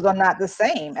financials are not the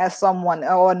same as someone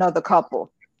or another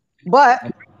couple.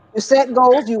 But you set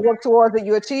goals, you work towards it,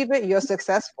 you achieve it, you're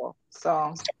successful.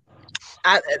 So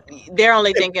they're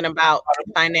only thinking about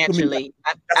financially.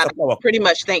 I pretty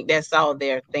much think that's all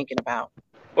they're thinking about.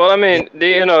 Well, I mean,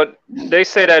 they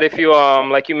say that if you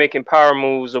like you making power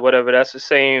moves or whatever, that's the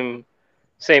same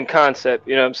concept.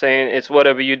 You know what I'm saying? It's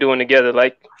whatever you're doing together,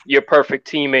 like you're perfect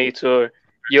teammates or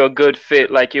you're a good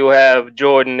fit. Like you have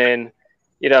Jordan and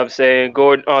what I'm saying,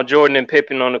 Jordan and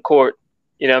Pippen on the court.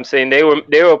 You know what I'm saying? They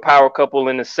were a power couple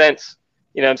in a sense.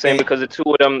 You know what I'm saying? Because the two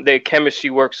of them, their chemistry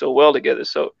works so well together.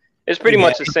 So it's pretty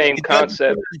much the same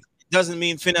concept. Doesn't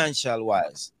mean financial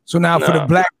wise. So now for the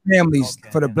black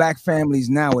families,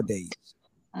 nowadays,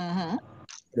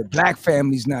 the black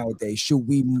families nowadays, should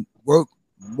we work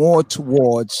more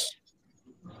towards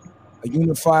a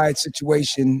unified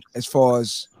situation as far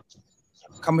as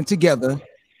coming together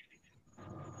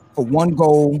for one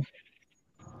goal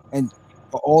and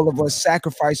for all of us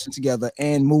sacrificing together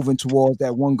and moving towards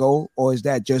that one goal, or is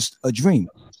that just a dream?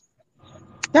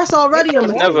 That's already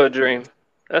That's never a dream.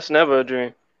 That's never a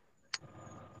dream.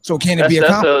 So can it be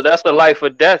accomplished? That's the life or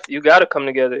death. You got to come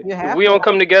together. If we don't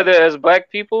come together as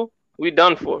black people, we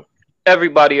done for.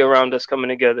 Everybody around us coming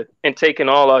together and taking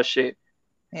all our shit.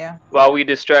 Yeah. While we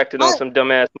distracted on some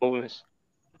dumbass movements.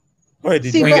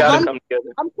 See, we gotta come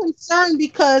together. I'm concerned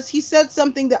because he said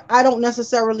something that I don't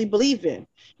necessarily believe in.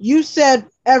 You said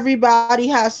everybody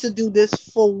has to do this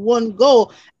for one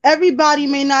goal. Everybody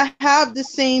may not have the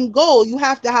same goal. You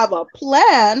have to have a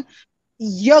plan.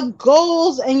 Your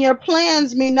goals and your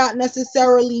plans may not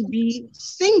necessarily be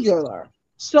singular.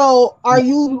 So are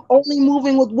you only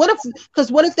moving with what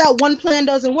if that one plan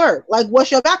doesn't work? Like,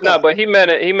 what's your backup? No, but he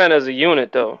meant as a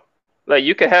unit though. Like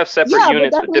you can have separate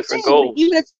units with different goals.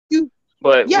 Even if you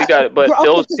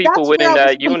those people within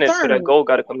that unit for that goal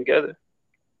got to come together.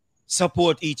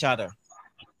 Support each other.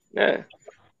 Yeah.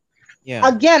 Yeah.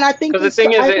 Again, I think because the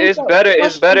thing is,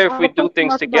 it's better if we do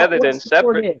things together than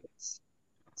separate.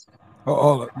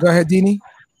 Oh, go ahead, Dini.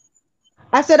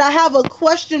 I said I have a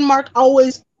question mark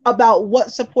always about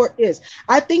what support is.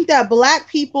 I think that black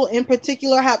people in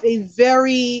particular have a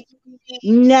very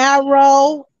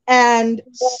narrow and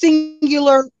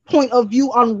singular point of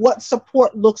view on what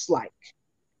support looks like.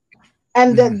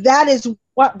 And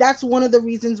that's one of the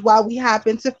reasons why we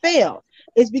happen to fail,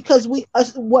 is because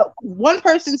what one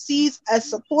person sees as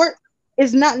support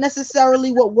is not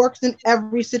necessarily what works in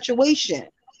every situation.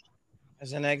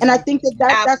 As an example. And I think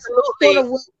that's sort of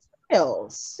what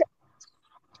fails.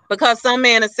 Because some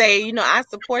men will say, I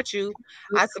support you,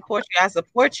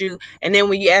 and then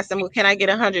when you ask them, well, can I get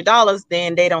 $100?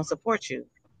 Then they don't support you.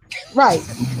 Right.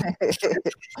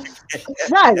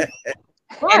 Right.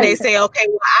 And they say, okay,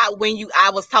 well, I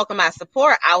was talking about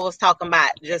support, I was talking about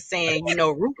just saying,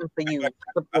 rooting for you.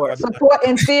 Support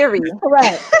in theory.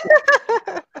 Correct.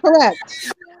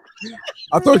 Correct.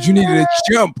 I thought you needed a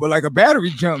jump, or like a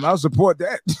battery jump. I'll support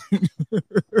that.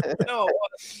 No,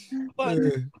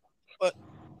 but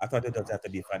I thought it does have to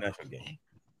be a financial game.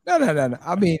 No.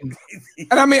 I mean,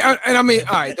 all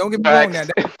right. Don't get me wrong.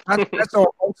 That's on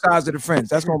both sides of the fence.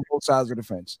 That's on both sides of the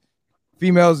fence.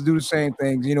 Females do the same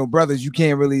things. Brothers, you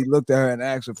can't really look at her and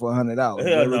ask her for $100.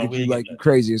 They look at you like you're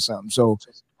crazy or something. So,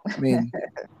 I mean,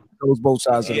 those both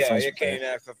sides of the fence. Yeah, you can't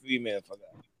ask a female for that.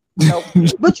 Nope.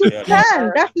 But you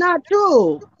can. That's not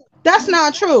true. That's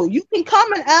not true. You can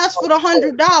come and ask for the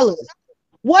 $100.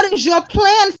 What is your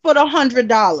plan for the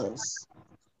 $100?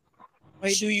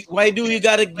 Why do you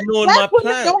gotta know my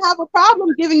plan? We don't have a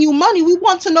problem giving you money. We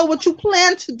want to know what you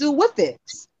plan to do with it.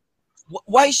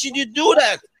 Why should you do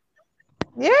that?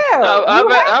 Yeah,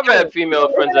 I've had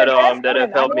female friends that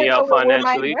have helped me out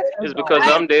financially. It's because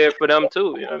I'm there for them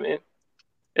too. You know what I mean?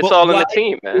 It's all in the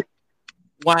team, man.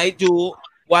 Why do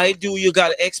you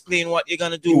gotta explain what you're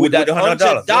gonna do with that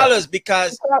 $100? Yeah.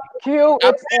 Because Q,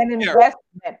 it's an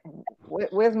investment.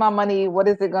 Where's my money? What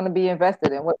is it going to be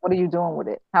invested in? What are you doing with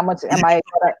it? How much am I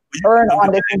going to earn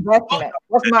on this investment?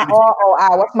 What's my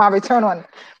ROI? What's my return on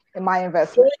in my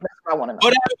investment? That's what I want to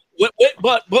know.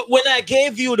 But when I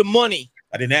gave you the money,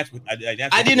 I didn't ask. I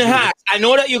didn't ask. I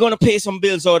know that you're going to pay some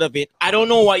bills out of it. I don't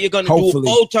know what you're going to do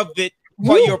out of it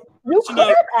for your. You could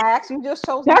have asked. You just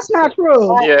chose. That's not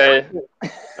true. Yeah.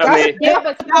 I mean,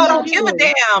 y'all don't give a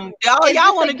damn.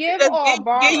 Y'all want to give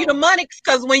you the money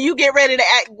because when you get ready to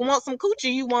want some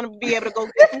coochie, you want to be able to go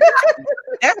get some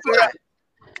coochie. That's right.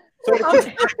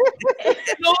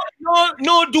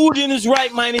 No dude in his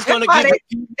right mind is gonna give it.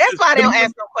 That's why they don't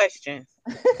ask no questions.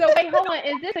 So wait, hold on.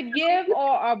 Is this a give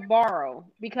or a borrow?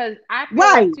 Because I feel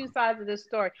like two sides of the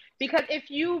story. Because if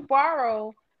you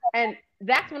borrow, and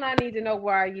that's when I need to know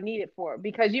why you need it for.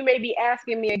 Because you may be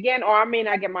asking me again, or I may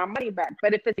not get my money back.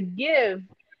 But if it's a give,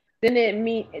 then it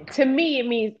means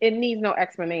it needs no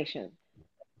explanation.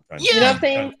 You know what I'm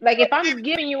saying? Like if I'm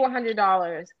giving you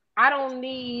 $100, I don't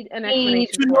need an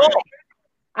explanation for it.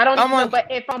 I don't know, but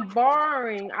if I'm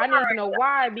borrowing, I need to know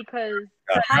why, because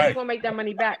how are you gonna make that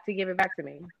money back to give it back to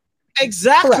me?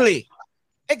 Exactly.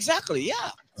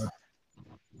 Yeah.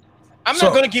 I'm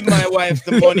not gonna give my wife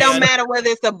the money. It don't matter whether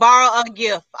it's a borrow or a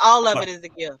gift. All of it is a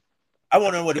gift. I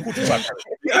want to know what the coochie part.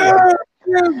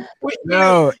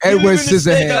 No, Edward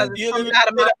Scissorhands.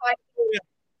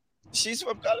 She's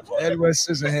from California. Edward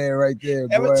Scissorhands right there.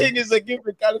 Boy. Everything is a gift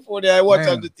in California. I watch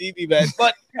on the TV, man.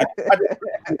 But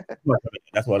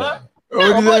that's what I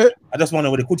just want to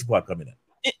know where the coochie part coming in.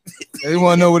 They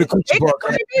want to know where the coochie part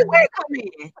coming in. Where it come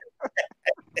in?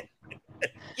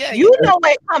 Yeah, you know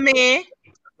where it come in.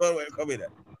 Where it come in?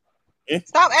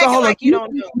 Stop acting like you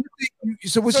don't know.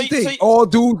 So what you think? All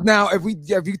dudes now, if we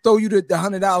throw you the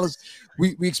 $100,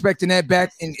 we expecting that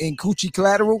back in coochie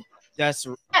collateral? That's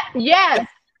yes.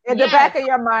 In the back of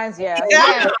your minds, yeah.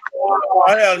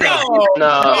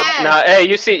 No. Hey,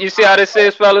 you see how this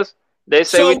is, fellas? They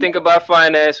say we think about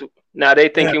finance. Now they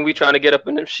thinking we trying to get up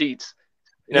in them sheets.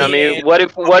 You know what I mean? What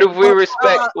if we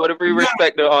respect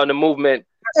the movement?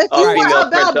 If you were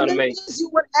about business, you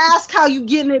would ask how you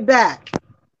getting it back.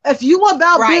 If you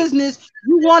about business,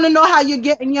 you want to know how you're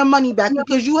getting your money back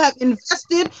because you have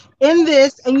invested in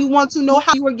this and you want to know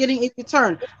how you are getting it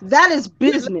returned. That is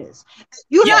business.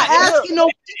 You're not asking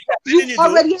you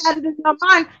already had it in your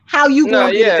mind how you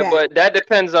going to get it back. But that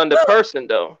depends on the person,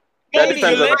 though. That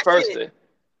depends on the person.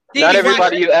 Not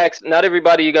everybody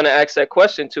you're gonna ask that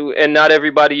question to, and not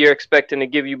everybody you're expecting to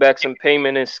give you back some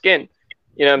payment and skin.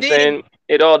 You know what I'm saying?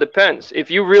 It all depends. If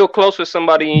you're real close with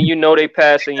somebody and you know they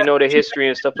past and you know their history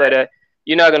and stuff like that,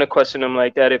 you're not gonna question them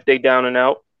like that if they down and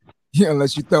out. Yeah,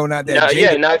 unless you throwing out that.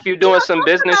 Now if you're doing some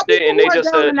business and they just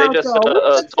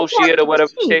associate or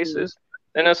whatever the case is,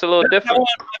 then that's a little different.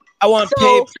 I want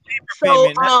payment.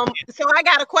 So I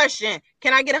got a question.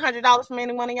 Can I get $100 from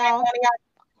any one of y'all?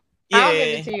 I'll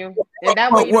give it to you. And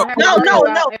that way you don't have no.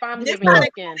 If I'm this giving not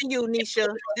including you,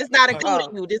 Nisha. This not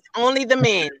including you. This only the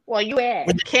men. Well, you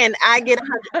asked. Can I get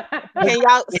 $100? Can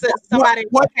y'all somebody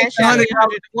cash out $100?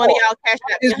 One of y'all cash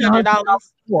out $100?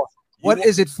 What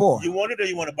is it for? You want it or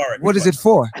you want to borrow it? What is it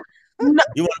for? No.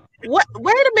 What?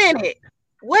 Wait a minute.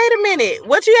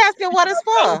 What you asking? What it's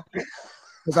for?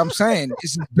 Because I'm saying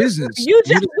it's business. We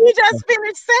just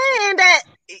finished saying that.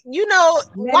 You know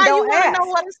why you want to know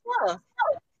what it's for?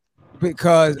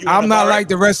 Because I'm not like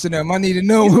the rest of them. I need to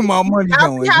know where my money's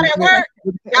going. Y'all see how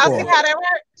that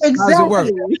works? Exactly. How's it work?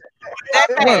 That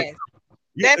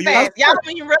fast. Y'all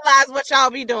don't even realize what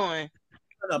y'all be doing.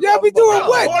 Y'all be doing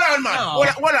what? Hold on, man. Hold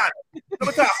on. Let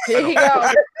me talk. Here he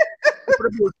goes.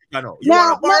 No.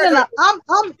 I'm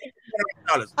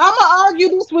gonna argue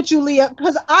this with you, Leah,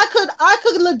 because I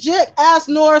could legit ask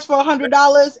Norris for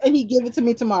 $100 and he give it to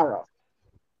me tomorrow.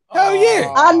 Hell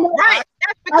yeah! I know. Right.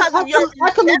 That's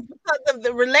because of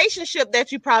the relationship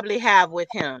that you probably have with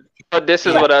him. But this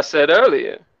is what I said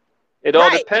earlier. It all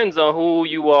depends on who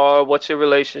you are, what's your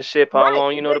relationship, how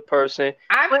long you know the person.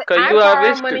 Because you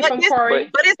have money from Corey,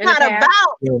 but it's not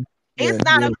about.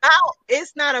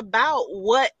 It's not about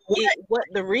what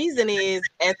the reason is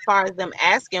as far as them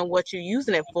asking what you're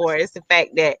using it for. It's the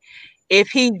fact that if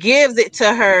he gives it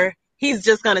to her, he's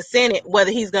just gonna send it, whether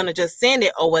he's gonna just send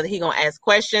it or whether he's gonna ask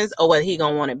questions or whether he's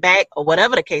gonna want it back or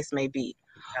whatever the case may be.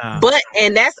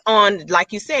 And that's on,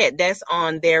 like you said, that's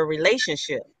on their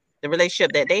relationship, the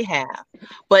relationship that they have.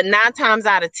 But 9 times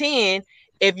out of 10,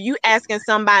 if you asking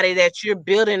somebody that you're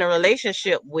building a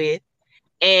relationship with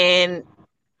and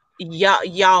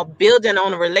y'all building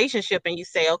on a relationship and you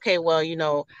say, okay, well, you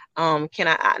know, can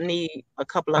I need a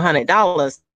couple of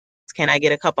 $100. Can I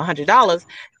get a couple $100?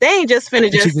 They ain't just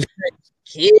finna just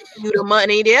give you the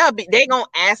money. They gonna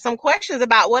ask some questions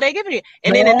about what they giving you.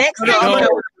 And then the next thing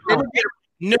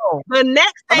the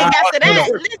next thing after that,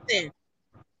 listen.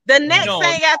 The next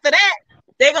thing after that,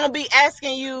 they're gonna be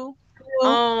asking you,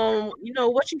 you know,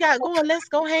 what you got going? Let's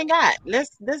go hang out.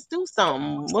 Let's do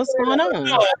something. What's going on?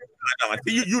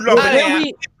 You love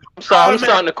it. I'm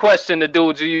starting to question the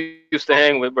dudes you used to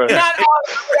hang with, bro. That's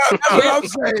what I'm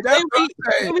saying.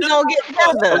 We gonna get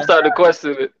together. I'm starting to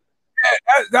question it.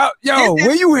 Yo,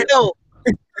 where you at?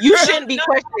 You shouldn't be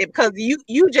questioning because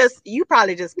you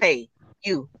probably just pay.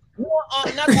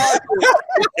 Not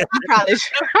all.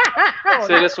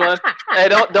 See this one? Hey,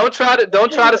 don't try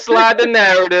to slide the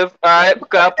narrative. All right,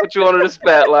 because I'll put you under the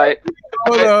spotlight.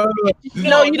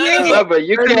 No, you didn't. Remember,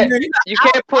 you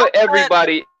can't put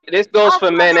everybody. This goes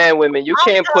for men and women. You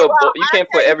can't put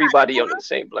everybody under the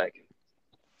same blanket.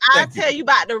 I'll tell you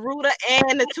about the rooter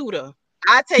and the tutor.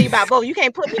 I'll tell you about both. You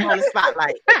can't put me on the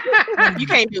spotlight. You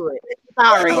can't do it.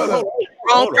 Sorry.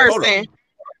 Wrong person.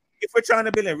 If we're trying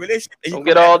to build a relationship, don't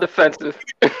get all defensive.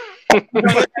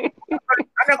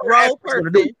 Wrong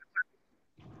person.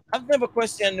 I've never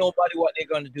questioned nobody what they're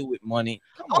going to do with money.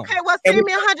 Okay, well, send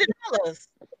me $100.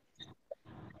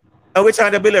 Are we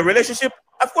trying to build a relationship?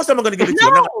 Of course, I'm going to give it to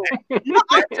you. No,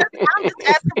 I'm just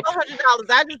asking for $100.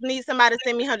 I just need somebody to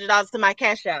send me $100 to my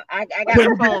cash out. I got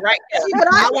my phone right there.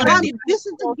 But this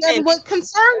is again what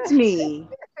concerns me.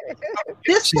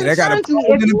 This concerns me.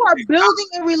 If you are building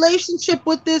a relationship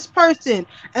with this person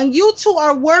and you two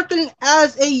are working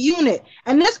as a unit,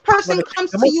 and this person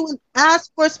comes to you and asks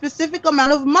for a specific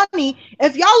amount of money,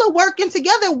 if y'all are working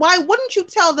together, why wouldn't you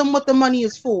tell them what the money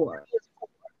is for?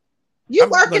 You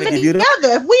working together.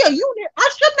 If we are unit, I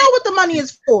should know what the money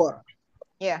is for.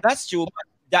 Yeah, that's true.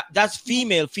 That's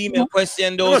female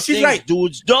question those no, she's things. Right.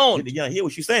 Dudes don't. Yeah, hear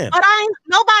what she's saying. But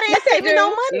nobody ain't saving no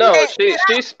money. No,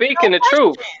 she's speaking the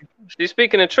truth. She's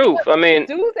speaking the truth. I mean,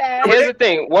 here's the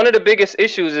thing. One of the biggest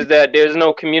issues is that there's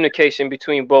no communication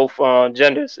between both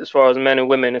genders as far as men and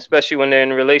women, especially when they're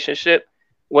in a relationship,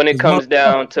 when it comes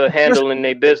down to handling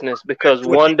their business. Because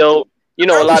one, though,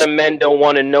 a lot of men don't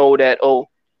want to know that,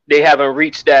 they haven't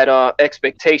reached that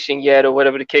expectation yet or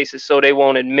whatever the case is, so they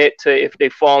won't admit to if they're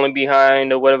falling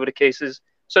behind or whatever the case is.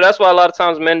 So that's why a lot of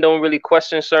times men don't really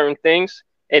question certain things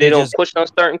and they don't push on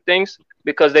certain things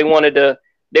because they want to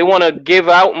give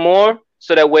out more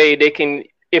so that way they can,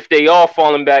 if they are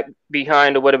falling back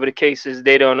behind or whatever the case is,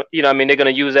 they don't, they're going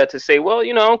to use that to say, well,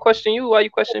 I don't question you. Why you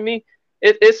question me?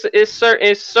 It's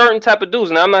certain type of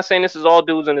dudes. Now, I'm not saying this is all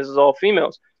dudes and this is all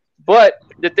females. But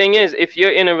the thing is, if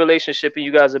you're in a relationship and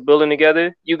you guys are building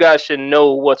together, you guys should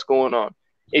know what's going on.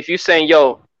 If you're saying,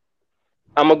 yo,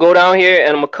 I'm going to go down here and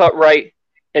I'm going to cut right,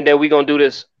 and then we're going to do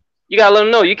this, you got to let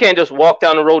them know. You can't just walk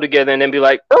down the road together and then be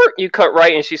like, you cut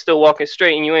right and she's still walking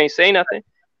straight and you ain't saying nothing.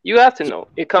 You have to know.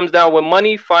 It comes down with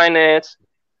money, finance,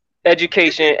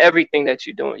 education, everything that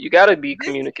you're doing. You got to be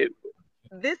communicative.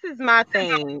 This is my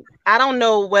thing. I don't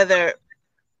know whether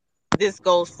this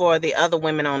goes for the other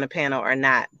women on the panel or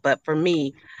not, but for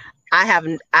me,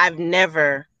 I've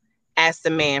never asked a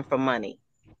man for money.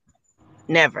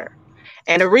 Never.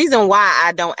 And the reason why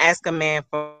I don't ask a man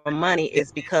for money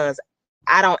is because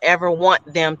I don't ever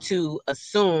want them to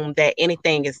assume that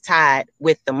anything is tied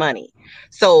with the money.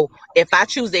 So if I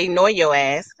choose to ignore your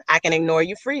ass, I can ignore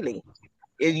you freely.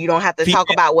 You don't have to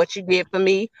talk about what you did for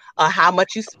me or how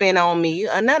much you spent on me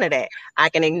or none of that. I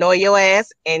can ignore your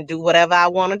ass and do whatever I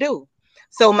want to do.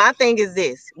 So my thing is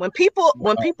this: when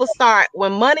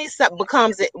money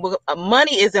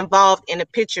is involved in the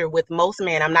picture with most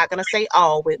men, I'm not going to say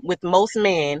all, with most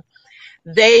men,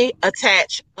 they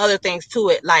attach other things to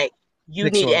it, like you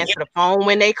need to answer the phone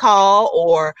when they call,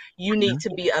 or you need to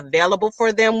be available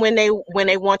for them when they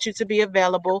want you to be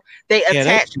available. They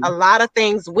attach a lot of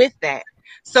things with that.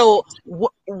 So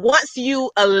once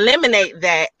you eliminate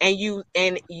that and you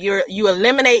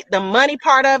eliminate the money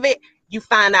part of it, you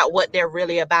find out what they're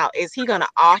really about. Is he going to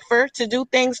offer to do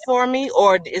things for me,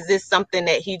 or is this something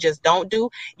that he just don't do?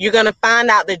 You're going to find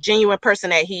out the genuine person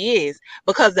that he is,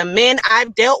 because the men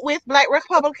I've dealt with, Black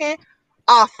Republican,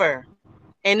 offer,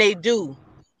 and they do,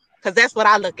 because that's what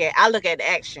I look at. I look at the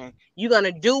action. You're going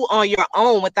to do on your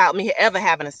own without me ever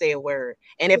having to say a word.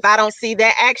 And if I don't see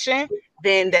that action,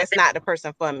 then that's not the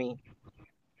person for me.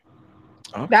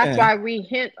 Okay. That's why we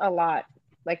hint a lot.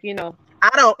 Like, I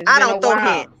don't throw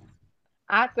hints.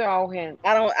 I throw hints.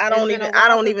 I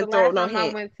don't even throw no hints.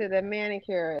 I went to the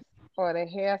manicurist or the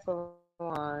hair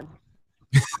salon.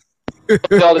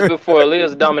 All this before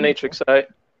Aaliyah's dominatrix, right?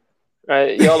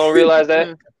 Y'all don't realize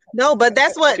that? No, but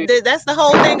that's the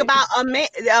whole thing about a man.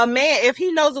 If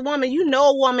he knows a woman,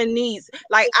 a woman needs,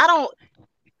 like,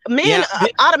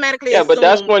 automatically. Yeah, but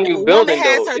that's when you building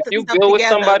though. If you build with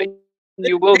somebody,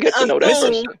 you will get to know that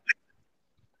person.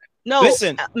 No,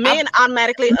 listen, men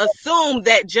automatically assume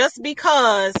that just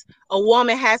because a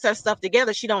woman has her stuff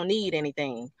together, she don't need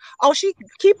anything. Oh, she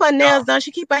keep her nails done, she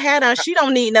keep her hair done, she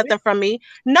don't need nothing from me.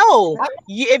 No,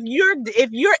 if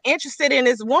you're interested in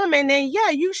this woman, then yeah,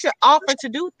 you should offer to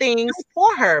do things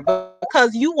for her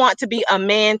because you want to be a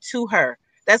man to her.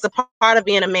 That's a part of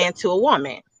being a man to a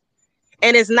woman.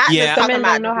 And it's not just talking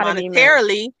about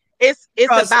monetarily. It's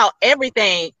about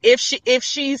everything. If she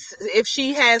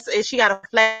got a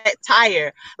flat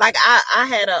tire, like I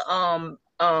had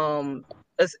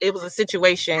it was a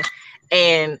situation,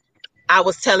 and I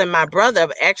was telling my brother,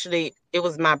 actually it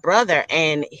was my brother,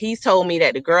 and he told me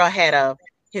that the girl had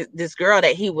this girl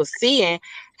that he was seeing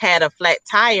had a flat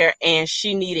tire, and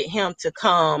she needed him to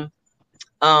come,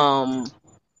 I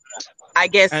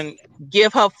guess, and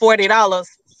give her $40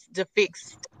 to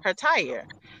fix her tire.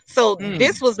 So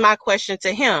this was my question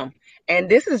to him. And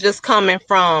this is just coming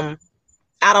from,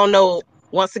 I don't know,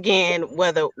 once again,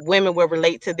 whether women will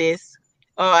relate to this,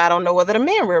 or I don't know whether the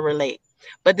men will relate.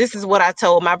 But this is what I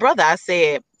told my brother. I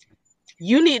said,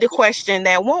 you need to question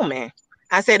that woman.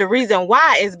 I said, the reason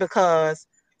why is because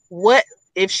what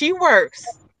if she works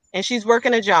and she's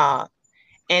working a job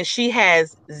and she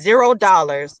has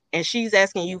 $0 and she's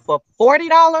asking you for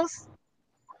 $40?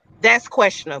 That's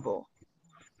questionable.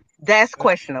 That's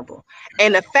questionable.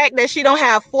 And the fact that she don't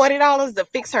have $40 to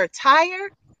fix her tire,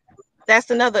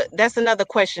 that's another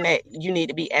question that you need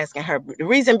to be asking her. The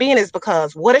reason being is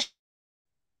because what is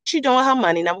she doing with her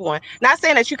money? Number one, not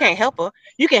saying that you can't help her.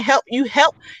 You can help. You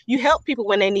help people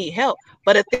when they need help.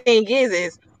 But the thing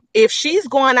is if she's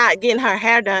going out getting her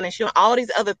hair done and she doing all these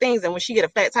other things, and when she get a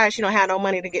flat tire, she don't have no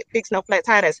money to get fix no flat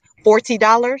tire. That's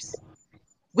 $40.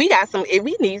 We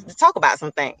need to talk about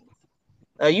some things.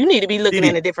 You need to be looking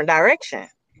in a different direction.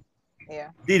 Yeah.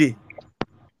 Didi.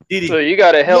 So you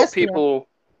got to help people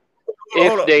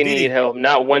if they need help,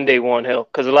 not when they want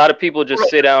help. Because a lot of people just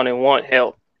sit down and want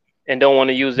help and don't want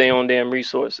to use their own damn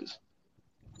resources.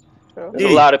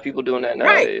 There's a lot of people doing that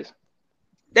nowadays.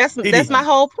 Right. That's my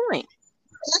whole point.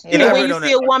 And when you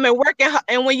see a woman working,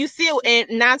 and when you see, and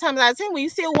 9 times out of 10, when you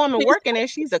see a woman working and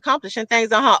she's accomplishing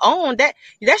things on her own, that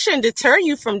shouldn't deter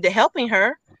you from helping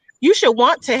her. You should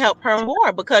want to help her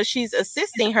more because she's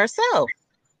assisting herself.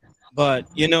 But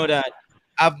you know that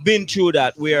I've been through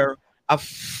that where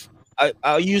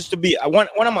I used to be one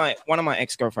of my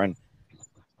ex-girlfriend.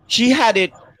 She had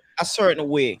it a certain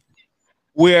way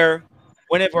where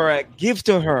whenever I give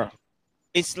to her,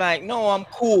 it's like, no, I'm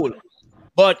cool,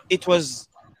 but it was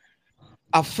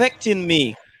affecting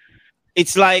me.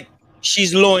 It's like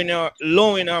she's lowering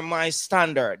my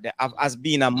standard as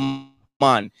being a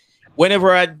man.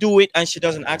 Whenever I do it and she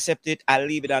doesn't accept it, I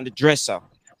leave it on the dresser.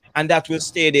 And that will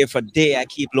stay there for days. I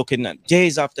keep looking at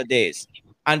days after days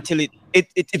until it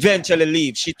eventually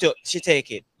leaves. She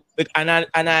take it. And I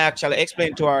actually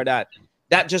explained to her that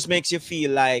just makes you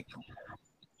feel like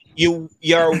you're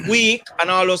weak and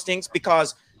all those things,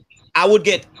 because I would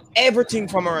get everything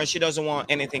from her and she doesn't want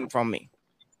anything from me.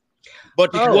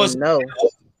 But it was no,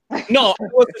 I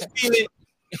wasn't feeling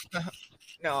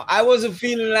no, I wasn't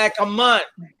feeling like a man.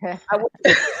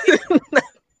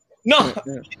 No,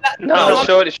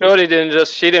 Shorty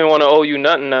didn't want to owe you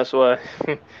nothing. That's why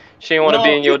she didn't want to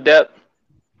be in your debt.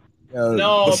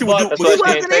 No, but he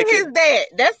wasn't in his debt.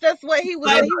 That's just what he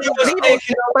was. He was needing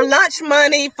for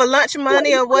lunch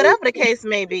money, or whatever the case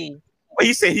may be. Well,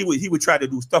 he said he would try to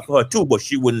do stuff for her too, but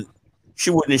she wouldn't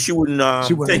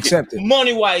accept it.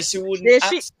 Money wise, she wouldn't.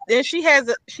 Then she has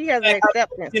an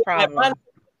acceptance problem.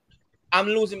 I'm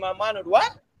losing my mind with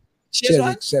what? She has an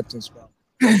acceptance problem.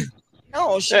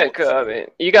 No, I mean,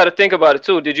 you got to think about it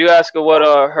too. Did you ask her what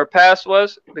her past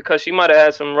was? Because she might have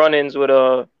had some run-ins with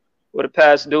a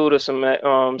past dude or some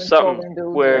something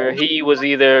where he was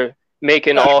either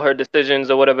making all her decisions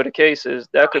or whatever the case is.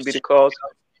 That could be the cause.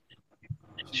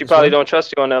 She probably don't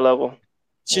trust you on that level.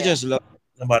 She just loves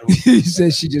somebody. He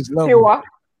said she just loves you.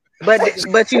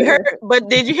 But you heard? But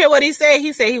did you hear what he said?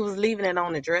 He said he was leaving it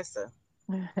on the dresser.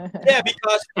 Yeah,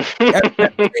 because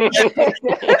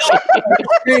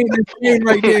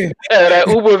right there. That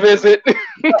Uber visit.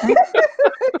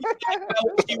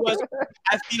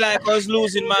 I feel like I was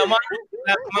losing my mind.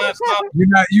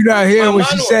 You're not hearing what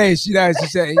she's saying. She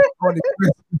said on the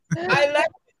dresser. I like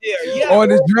it there. Yeah. On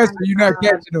the dresser, you're not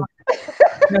catching them.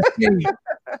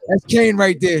 That's Kane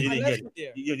right there.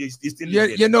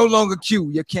 You're no longer Q.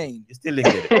 You're Kane. You still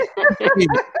didn't get it.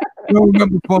 You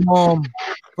remember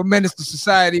from Menace to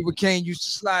Society where Kane used to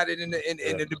slide it in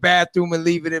the bathroom and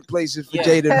leave it in places for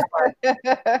Jada.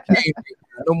 Kane,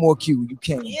 no more Q. You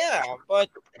can't. Yeah, but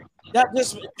that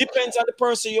just depends on the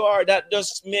person you are. That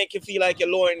does make you feel like you're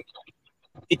lowering.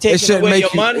 It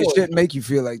shouldn't make you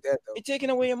feel like that, though. It's taking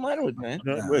away your manhood, man.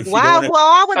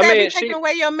 Why would that be taking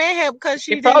away your manhood? Because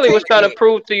she probably was trying to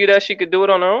prove to you that she could do it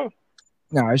on her own.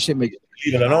 No, it shouldn't make you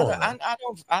leave it alone.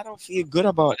 I don't feel good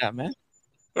about that, man.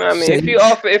 I mean, if you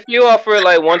offer it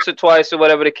like once or twice or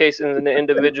whatever the case is, and the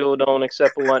individual don't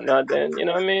accept or whatnot, then you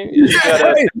know what I mean. You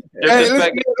gotta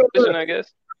disrespect the position, I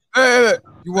guess.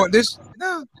 You want this?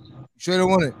 No. Sure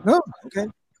don't want it? No. Okay.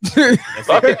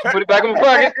 Fuck it. Put it back in my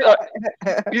pocket.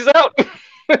 Peace out.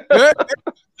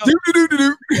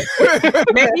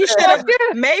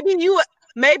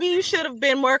 Maybe you should have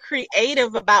been more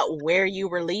creative about where you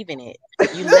were leaving it.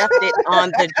 You left it on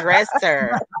the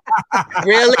dresser.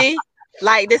 Really?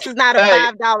 Like, this is not a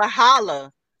 $5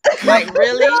 holla. Like,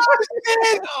 really?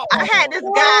 I had this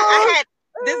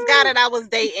guy that I was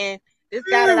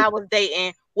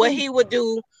dating. What he would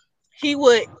do, he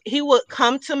would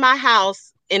come to my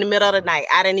house in the middle of the night.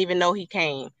 I didn't even know he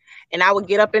came. And I would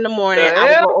get up in the morning. I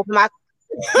would go open my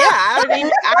I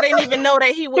didn't even know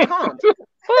that he would come.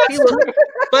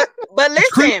 But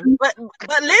listen,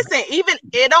 even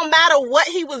it don't matter what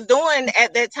he was doing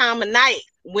at that time of night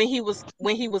when he was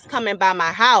coming by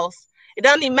my house. It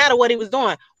doesn't even matter what he was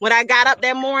doing. When I got up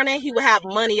that morning, he would have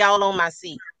money all on my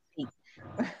seat.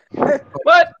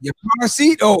 What? Your car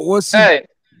seat or what seat? Hey.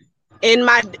 In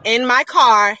my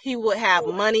car, he would have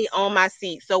money on my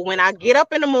seat. So when I get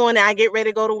up in the morning, I get ready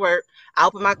to go to work, I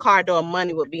open my car door,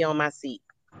 money would be on my seat.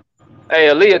 Hey,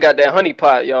 Aaliyah got that honey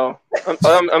pot, y'all. I'm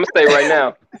gonna say right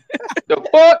now. The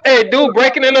fuck? Hey, dude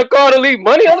breaking in the car to leave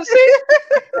money on the seat?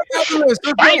 Let's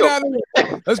go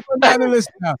down the list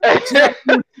now.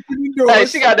 Hey,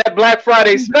 she got that Black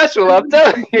Friday special, I'm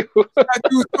telling you. I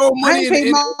ain't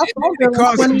paid my phone bill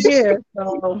in 20 years.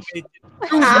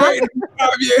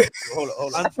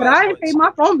 But I ain't paid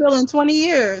my phone bill in 20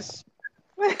 years.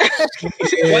 But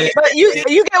you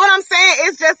get what I'm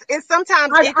saying? It's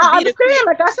sometimes it could be the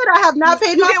like I said, I have not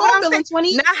paid my phone bill in 20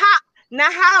 years. Now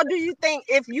how do you think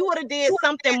if you would have did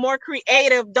something more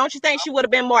creative, don't you think she would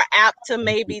have been more apt to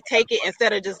maybe take it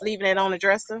instead of just leaving it on the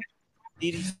dresser? I'll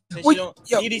be looking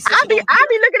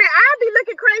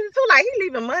crazy too. Like, he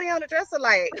leaving money on the dresser.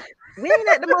 Like, we ain't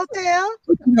at the motel.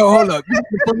 No, hold up.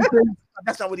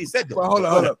 That's not what he said though. Well, hold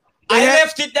up. I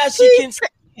left it that she can.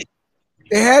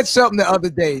 They had something the other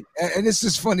day, and this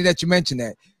is funny that you mentioned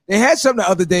that. They had something the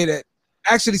other day that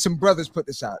actually some brothers put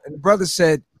this out, and the brother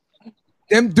said,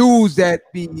 them dudes that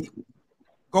be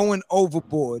going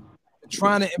overboard,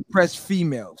 trying to impress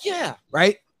females. Yeah.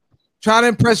 Right? Trying to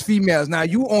impress females. Now,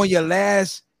 you on your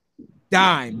last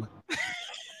dime.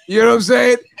 You know what I'm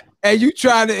saying? And you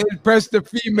trying to impress the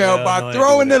female by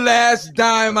throwing the last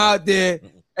dime out there,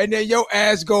 and then your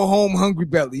ass go home hungry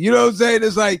belly. You know what I'm saying?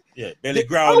 It's like belly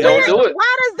growling. Don't do it.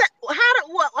 Why does that?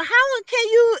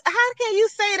 How can you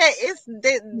say that?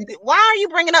 Why are you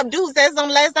bringing up dudes that's on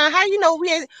last time? How you know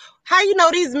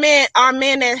these men are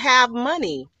men that have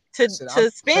money to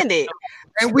spend it?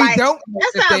 And we don't.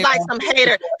 That sounds like some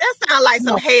hater. That sounds like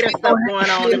some hater stuff going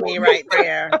on to me right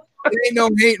there. It ain't no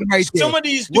hating right there. Some of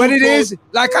these what it is,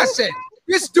 like I said,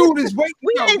 this dude is waiting.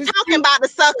 We ain't talking about the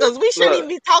suckers. We shouldn't even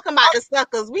be talking about the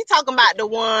suckers. We talking about the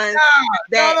ones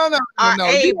that are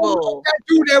able. That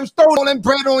dude that was throwing all them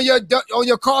bread on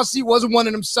your car seat wasn't one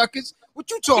of them suckers. What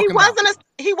you talking about?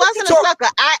 He wasn't a sucker.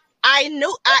 I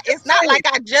knew. It's not like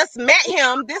I just met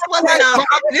him. This wasn't a.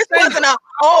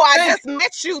 I just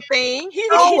met you thing. He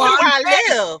knew where I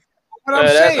live.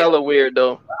 That's hella weird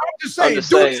though. I'm just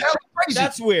saying.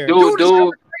 That's weird.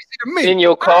 Dude, in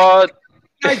your car.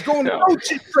 Guys going to no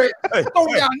cheap trip,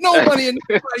 throwing down no money in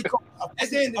nobody car.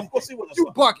 You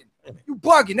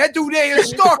bugging. That dude there is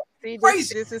stark.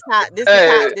 Crazy. This is how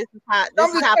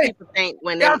people think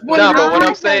when they. No, but what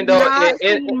I'm saying though,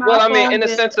 in the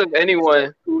sense of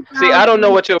anyone. See, I don't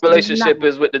know what your relationship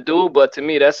is with the dude, but to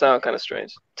me that sounds kind of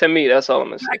strange. To me, that's all I'm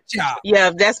gonna say. Yeah,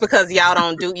 that's because y'all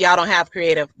don't have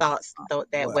creative thoughts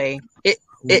that way.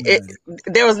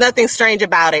 There was nothing strange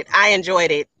about it. I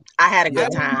enjoyed it. I had a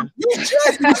good time.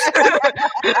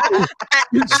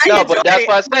 No, but that's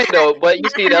why I say though. But you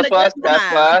see, that's why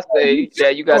I say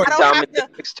that you got to dominate the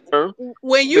next term.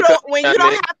 When you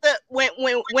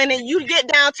get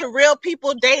down to real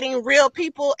people dating real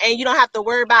people, and you don't have to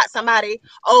worry about somebody.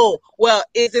 Oh, well,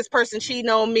 is this person cheating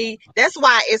on me? That's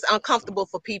why it's uncomfortable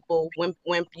for people when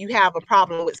you have a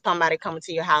problem with somebody coming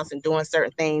to your house and doing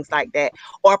certain things like that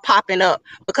or popping up,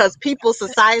 because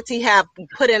society have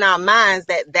put in our minds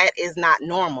that is not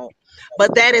normal.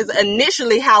 But that is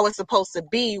initially how it's supposed to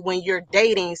be when you're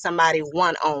dating somebody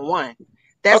one-on-one.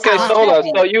 That's okay. So hold on.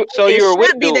 So you're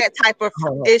with dude.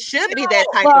 It should be that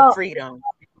type of freedom.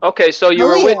 Okay, so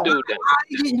you're with dude then. How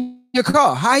you getting your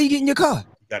car? How you getting your car?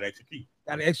 Got an extra key.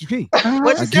 Got an extra key.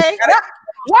 What you say?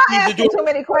 Y'all asking too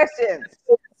many questions.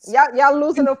 Y'all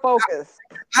losing the focus.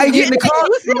 How you getting the car?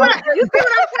 You see what I'm talking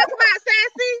about,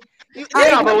 Sassy?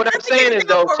 Yeah, but what I'm saying is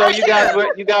though, so you guys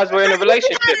were in a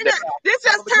relationship. This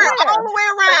just turned all the way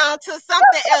around to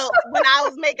something else when I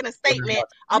was making a statement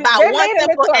about one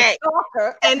simple act,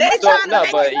 and they trying to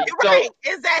make it right.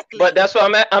 Exactly. But that's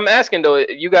what I'm asking though.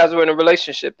 You guys were in a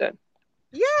relationship then?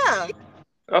 Yeah.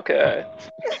 Okay.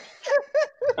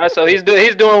 All right, so he's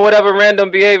doing whatever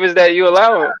random behaviors that you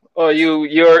allow him or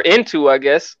you're into, I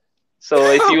guess.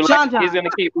 So if you like, he's gonna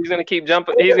keep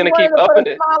jumping. He's gonna keep upping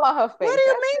it. What do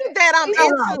you mean that I'm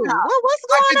into? What's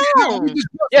going on?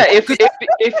 Yeah,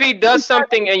 if he does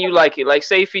something and you like it, like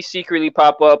say if he secretly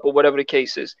pop up or whatever the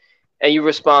case is, and you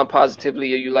respond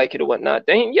positively or you like it or whatnot,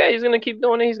 then yeah, he's gonna keep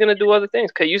doing it. He's gonna do other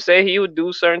things. Cause you say he would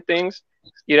do certain things,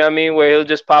 you know what I mean, where he'll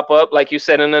just pop up like you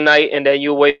said in the night, and then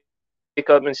you wake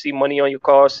up and see money on your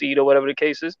car seat or whatever the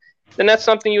case is. Then that's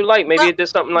something you like. Maybe it did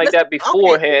something like that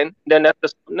beforehand. Okay. Then that's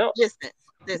just no. Listen.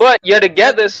 But you're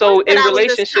together, so in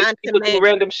relationships, people do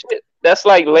random shit. That's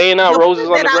like laying out roses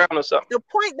on the ground or something. The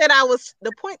point that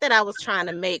I was trying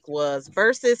to make was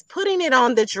versus putting it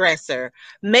on the dresser.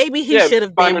 Maybe he should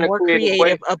have been more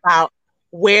creative about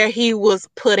where he was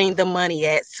putting the money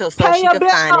at, so she can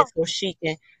find it, so she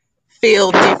can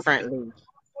feel differently.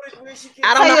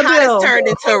 I don't know how this turned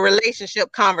into a relationship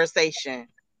conversation.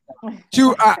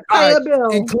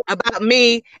 About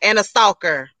me and a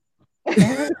stalker.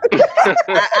 I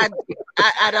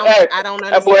don't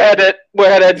understand. That boy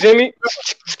had that Jimmy.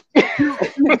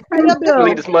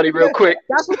 Leave this money real quick.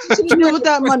 That's what you should do with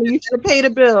that money. You should have paid a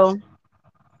bill.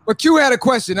 But Q had a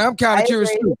question. I'm kind of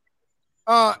curious too.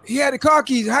 He had the car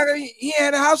keys. How did he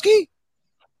had a house key?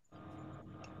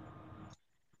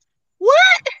 What?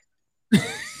 Y'all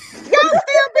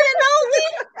still didn't know me?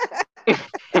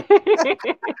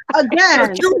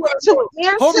 Again, to answer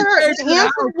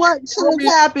what should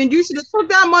have happened, you should have took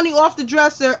that money off the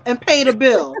dresser and paid a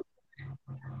bill.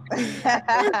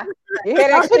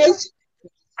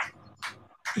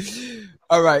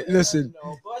 All right, listen.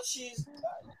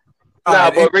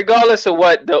 But regardless of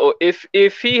what though, if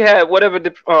he had whatever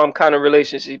the kind of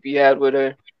relationship he had with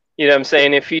her, you know what I'm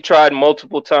saying? If he tried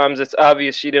multiple times, it's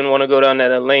obvious she didn't want to go down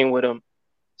that lane with him.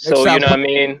 So you know what I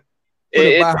mean?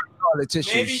 Maybe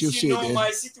she know my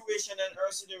situation and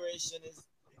her situation is.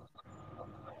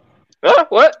 Huh?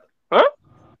 What? Huh?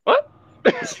 What?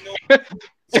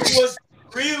 She was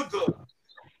real good.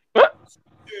 Huh?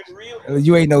 Real good.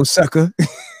 You ain't no sucker.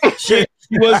 She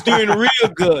was doing real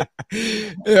good.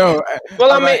 Yo,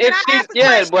 well, I mean, if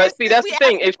she's but see, that's the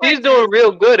thing. If she's doing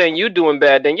real good and you doing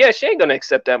bad, then yeah, she ain't gonna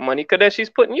accept that money because then she's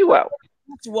putting you out.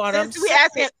 Since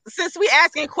we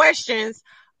asking questions,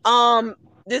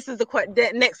 this is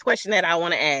the next question that I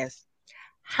want to ask.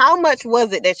 How much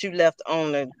was it that you left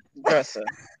on the dresser?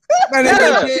 Hey,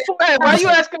 why are you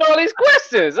asking all these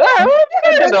questions? How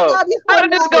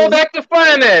did this go back to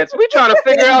finance? We trying to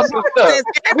figure out some stuff.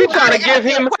 We trying to give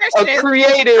him a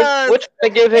creative. We're trying to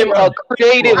give him a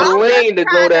creative lane to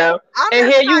go down.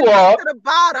 And here you are.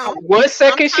 1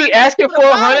 second she asking for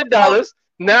 $100.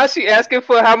 Now she asking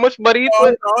for how much money?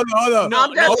 Hold on. No,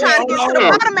 I'm just trying to get to the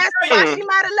bottom as to why she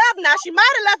might have left. Now she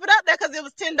might have left it up there because it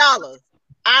was $10.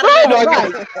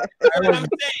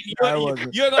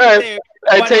 You're gonna say,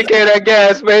 hey, take care of that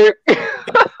gas, babe.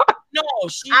 No,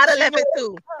 I'd have left it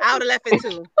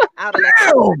too.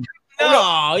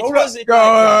 No, it wasn't.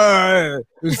 It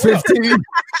was 15.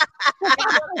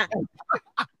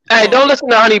 Hey, don't listen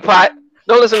to Honey Pot.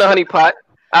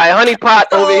 All right, Honey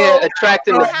Pot over here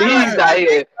attracting the bees out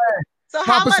here. So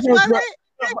how much was it?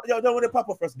 Yo, don't want to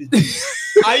Papa first.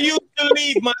 I used to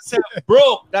leave myself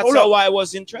broke. That's how I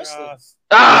was interested.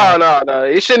 No.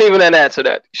 You shouldn't even answer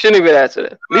that.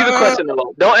 Leave the question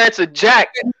alone. Don't answer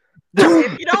Jack.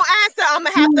 If you don't answer, I'm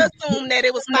gonna have to assume that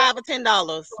it was $5 or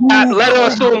 $10. Let her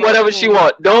assume whatever she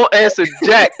wants. Don't answer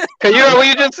Jack. Cause you know what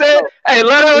you just said? Hey,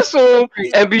 let her assume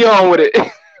and be on with it.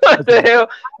 What the hell?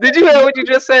 Did you hear what you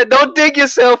just said? Don't dig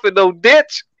yourself in no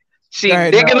ditch. She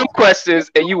digging them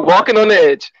questions and you walking on the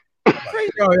edge.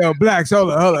 Yo, Blacks,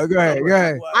 hold on. Go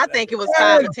ahead. I think it was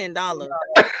 $5 or $10.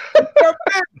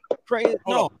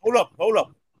 No, hold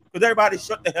up. Because everybody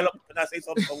shut the hell up. Can I say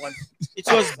something for once? It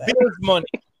was Bill's money.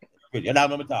 Good, you're not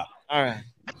going to talk. All right.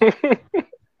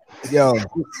 Yo.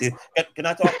 Can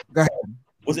I talk? Go ahead.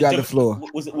 Was you got the floor.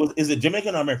 Is it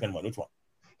Jamaican or American one? Which one?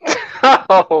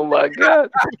 Oh my God.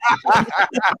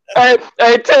 hey,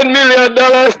 $10 million.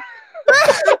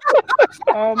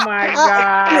 Oh my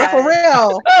God. For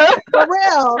real.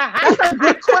 That's a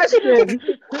good question.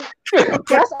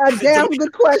 That's a damn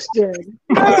good question.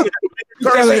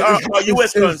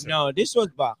 U.S. currency. No, this was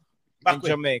back in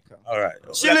Jamaica. All right.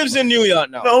 She lives in New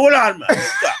York now. No, hold on, man.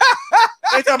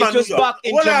 It was back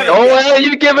in Jamaica. Oh, well,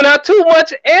 you're giving out too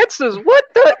much answers. What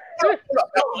the?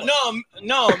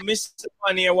 No, Mr.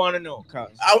 Money, I want to know.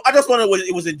 I just want to know,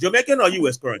 it was in Jamaican or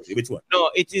US currency? Which one? No,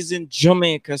 it is in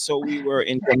Jamaica, so we were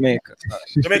in Jamaica.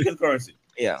 Jamaican currency.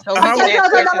 Yeah. So but I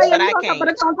can't.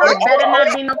 There better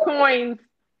not be no coins.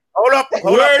 Hold up.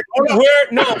 We're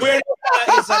not.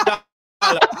 It's a dollar.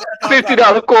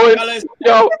 $50 coin.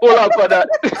 Yo, hold up for that.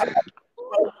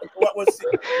 What was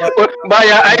it? Buy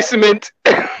your ice mint.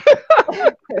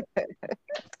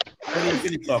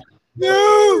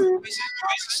 No.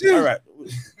 All right.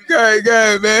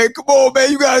 Okay, man. Come on,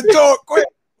 man. You gotta talk quick.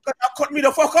 Cut me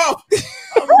the fuck off.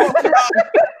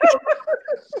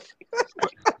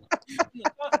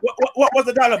 What was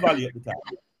the dollar value at the time?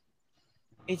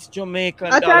 It's Jamaican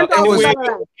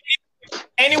dollar.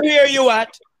 Anywhere you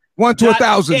at. 1 to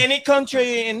 1,000. Any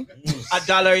country in, a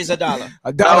dollar is a dollar.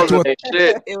 A dollar to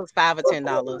it was $5 or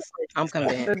 $10. I'm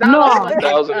convinced. No,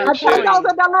 $10,000,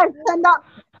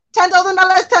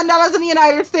 $10 in the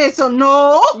United States. So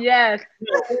no. Yes.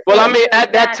 Well, I mean,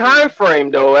 at that time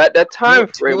frame, though,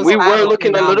 we were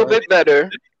looking a little bit better.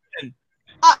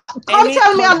 Come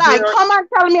tell me a lie. Come and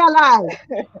tell me a lie.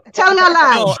 Tell me a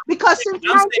lie. No, because since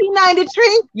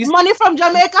 1993, money from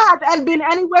Jamaica has been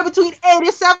anywhere between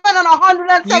 $87 and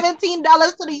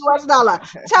 $117 to the US dollar.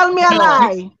 Tell me a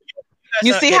lie.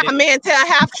 You see how men tell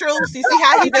half truths? You see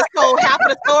how he just told half of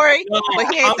the story, but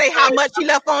he ain't say how much he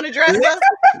left on the dresser?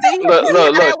 See, look.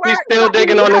 He's still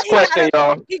digging on this question,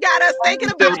 y'all. He got us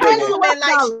thinking about the woman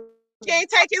like he can't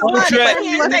take his money, but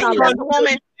he ain't say he left the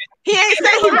woman. He ain't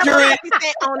say he left her 50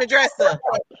 cents on the dresser.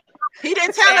 He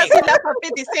didn't tell us he left her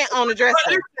 50 cents on the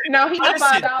dresser. No, he left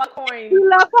her $1 coin. He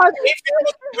left her.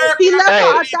 He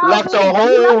left a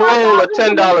whole roll of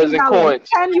 $10 in coins.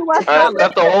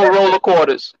 Left a whole roll of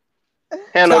quarters.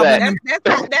 Handle that.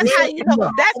 That's how you know.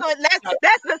 That's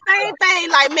the same thing.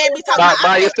 Like, man, we talking about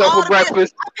buy yourself a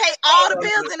breakfast. I pay all the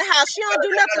bills in the house. She don't do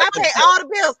nothing. I pay all the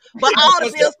bills, but all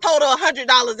the bills total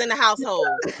 $100 in the household.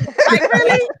 Like,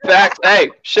 really? Facts.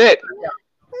 Hey, shit.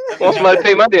 Want somebody to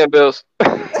pay my damn bills? All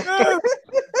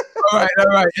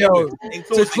right. Yo,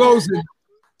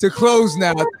 to close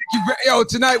now. Yo,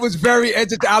 tonight was very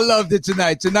entertaining. I loved it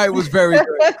tonight. Tonight was very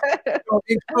good. So,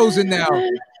 in closing now,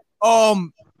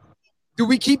 do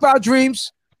we keep our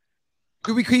dreams?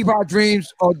 Do we keep our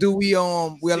dreams, or do we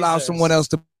allow someone else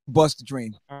to bust the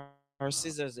dream? Or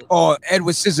scissors it. Or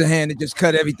Edward Scissorhand and just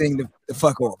cut everything the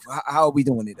fuck off? How are we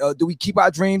doing it? Do we keep our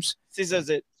dreams? Scissors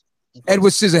it.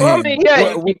 Edward Scissorhand.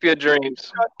 You keep your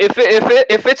dreams. If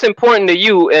it's important to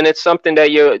you and it's something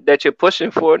that you're pushing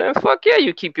for, then fuck yeah,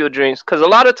 you keep your dreams. Because a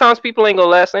lot of times people ain't gonna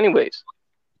last anyways.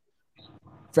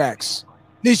 Facts.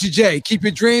 Nisha J, keep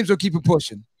your dreams or keep it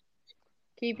pushing?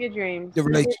 Keep your dreams. The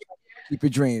relationship. Keep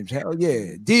your dreams. Hell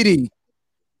yeah. Didi.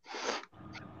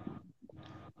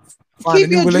 Keep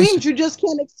your dreams. You just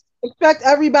can't expect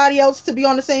everybody else to be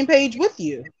on the same page with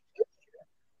you.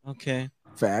 Okay.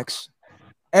 Facts.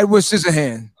 Edward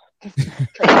Scissorhand.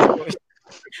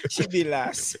 She be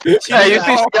last. Hey, you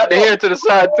see she got the hair to the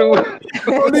side too.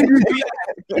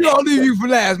 I'll leave you for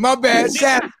last. My bad.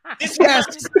 Keep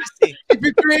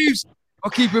your dreams or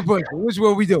keep it pushing. Which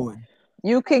one are we doing?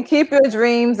 You can keep your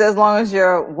dreams as long as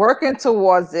you're working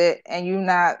towards it and you're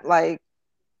not like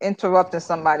interrupting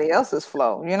somebody else's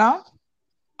flow, you know?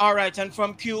 All right, and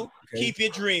from Q, keep your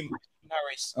dream.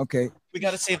 Norris. Okay. We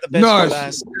gotta save the best for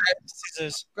last.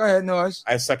 Scissors. Go ahead, Norris.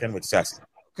 I second with Sassy.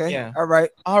 Okay. Yeah. All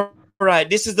right. All right.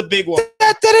 This is the big one.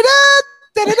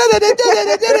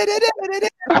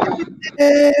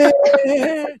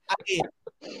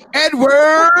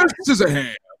 Edward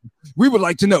Scissorhand. We would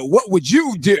like to know, what would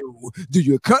you do? Do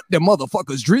you cut the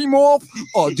motherfucker's dream off,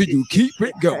 or do you keep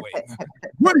it going?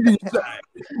 What do you say?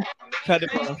 Cut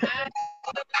it off.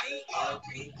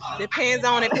 Depends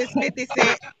on if it's 50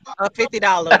 cents or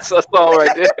 $50. That's all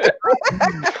right there.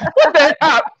 What the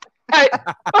hell? Hey,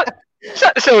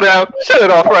 shut the show down. Shut it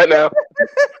off right now.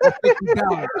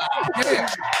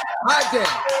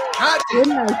 Hot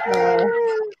damn.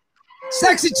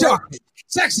 Sexy chocolate.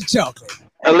 Sexy chocolate.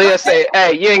 Aaliyah say,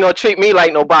 hey, you ain't gonna treat me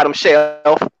like no bottom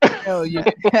shelf. Hell yeah.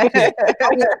 $1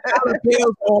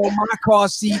 bills on my car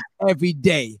seat every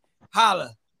day.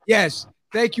 Holla. Yes.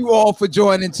 Thank you all for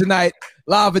joining tonight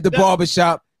live at the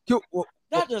barbershop.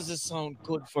 That doesn't sound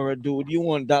good for a dude. You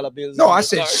want $1 bills? No, I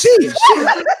said she.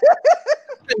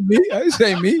 Me. I didn't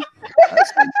say me.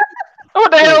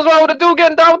 What the hell's wrong with a dude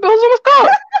getting $1 bills on his car?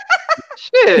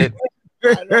 Shit.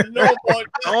 I don't know about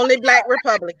only black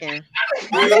Republican.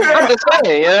 I'm just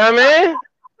saying, you know what I mean?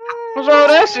 What's wrong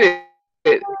with that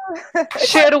shit?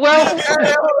 Share the wealth.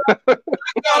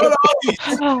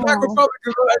 Black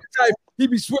Republicans are the type.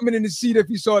 He'd be swimming in the seat if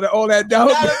he saw that all that down.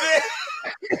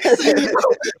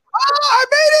 I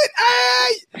made it.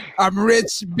 Hey, I'm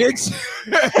rich, bitch.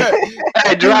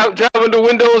 Hey, driving the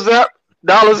windows up.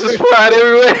 Dollars is flying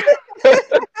everywhere.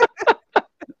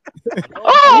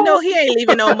 Oh, you know he ain't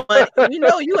leaving no money. You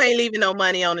know you ain't leaving no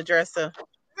money on the dresser.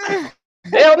 Hell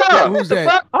no. Yeah, who's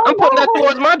that? I'm putting that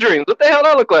towards my dreams. What the hell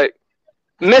that look like?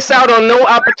 Miss out on no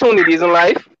opportunities in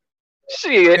life.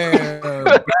 Shit.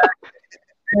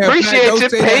 Appreciate you.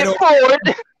 Pay it forward.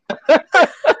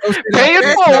 Pay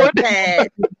it forward.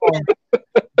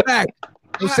 Black.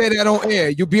 Don't say that on air.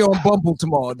 You'll be on Bumble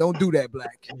tomorrow. Don't do that,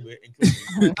 Black.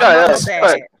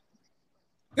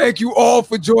 Thank you all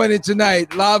for joining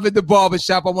tonight. Live at the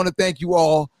barbershop. I want to thank you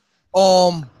all.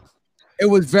 It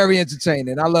was very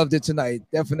entertaining. I loved it tonight.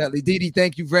 Definitely. Didi,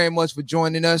 thank you very much for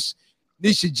joining us.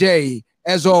 Nisha J,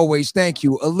 as always, thank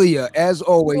you. Aaliyah, as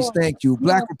always, thank you.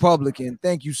 Black Republican,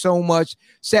 thank you so much.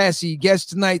 Sassy, guest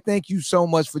tonight, thank you so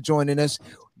much for joining us.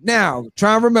 Now,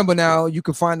 try and remember now, you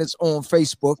can find us on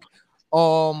Facebook,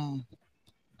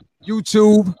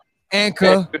 YouTube,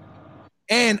 Anchor,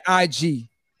 and IG.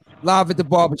 Live at the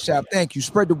barbershop. Thank you.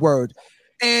 Spread the word.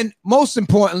 And most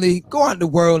importantly, go out in the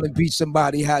world and be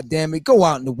somebody. Hot damn it. Go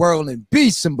out in the world and be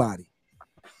somebody.